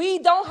 We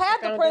don't have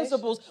the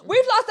principles.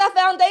 We've lost our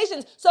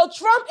foundations. So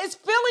Trump is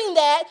filling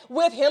that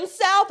with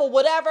himself or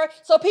whatever.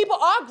 So people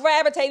are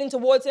gravitating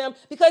towards him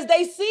because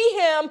they see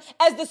him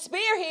as the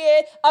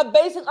spearhead of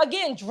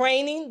again,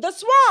 draining the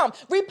swamp.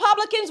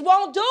 Republicans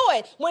won't do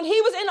it. When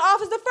he was in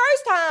office the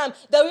first time,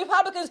 the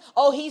Republicans,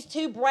 he's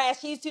too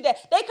brash, he's too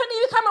that. They couldn't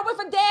even come up with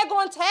a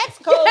daggone tax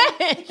code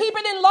to keep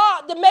it in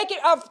law, to make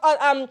it a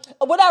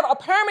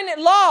permanent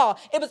law.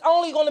 It was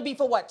only going to be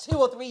for 2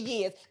 or 3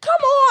 years.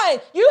 Come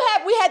on,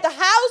 we had the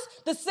House,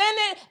 the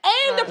Senate,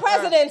 and the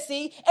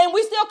presidency, and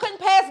we still couldn't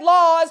pass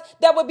laws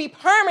that would be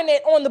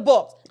permanent on the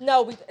books.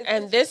 No,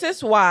 and this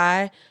is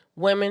why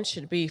women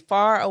should be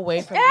far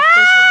away from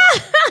decision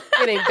making.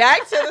 Getting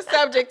back to the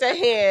subject at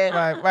hand.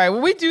 Right.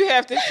 Well, we do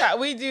have to go.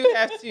 We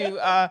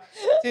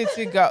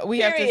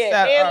have to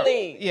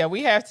set. Yeah,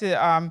 we have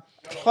to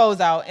close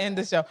out, end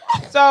the show.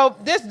 So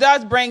this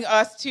does bring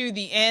us to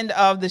the end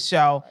of the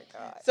show.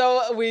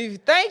 So we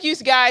thank you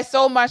guys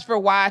so much for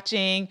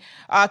watching.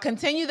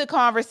 Continue the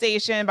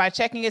conversation by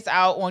checking us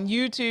out on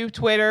YouTube,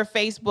 Twitter,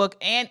 Facebook,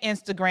 and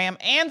Instagram,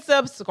 and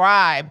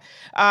subscribe.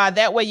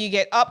 That way you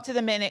get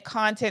up-to-the-minute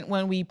content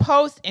when we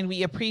post, and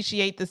we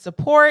appreciate the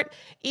support.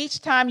 Each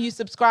time you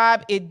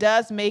subscribe, it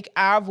does make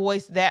our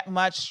voice that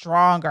much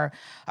stronger.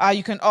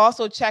 You can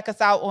also check us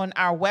out on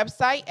our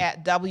website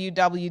at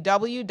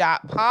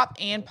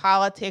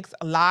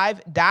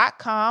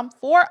www.popandpoliticslive.com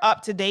for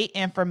up-to-date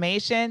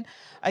information.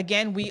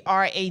 Again, we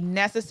are a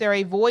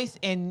necessary voice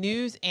in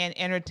news and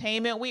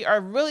entertainment. We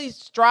are really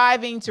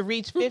striving to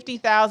reach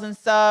 50,000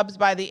 subs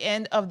by the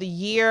end of the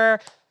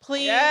year.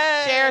 Please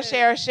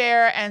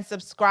share, and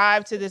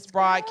subscribe to this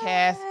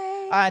broadcast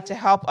to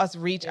help us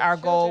reach our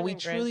goal. We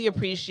truly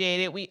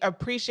appreciate it. We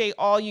appreciate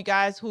all you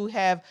guys who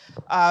have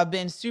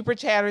been super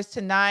chatters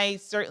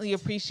tonight. Certainly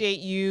appreciate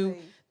you.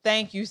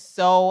 Thank you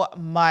so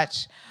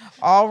much.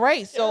 All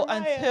right. So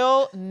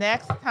until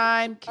next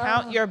time,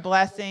 count your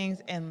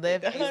blessings and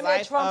live a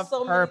life of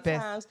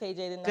purpose. Good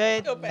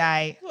night. Good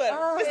night.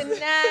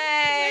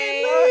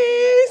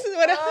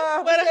 What a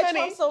honey.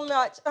 Trump so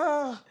much.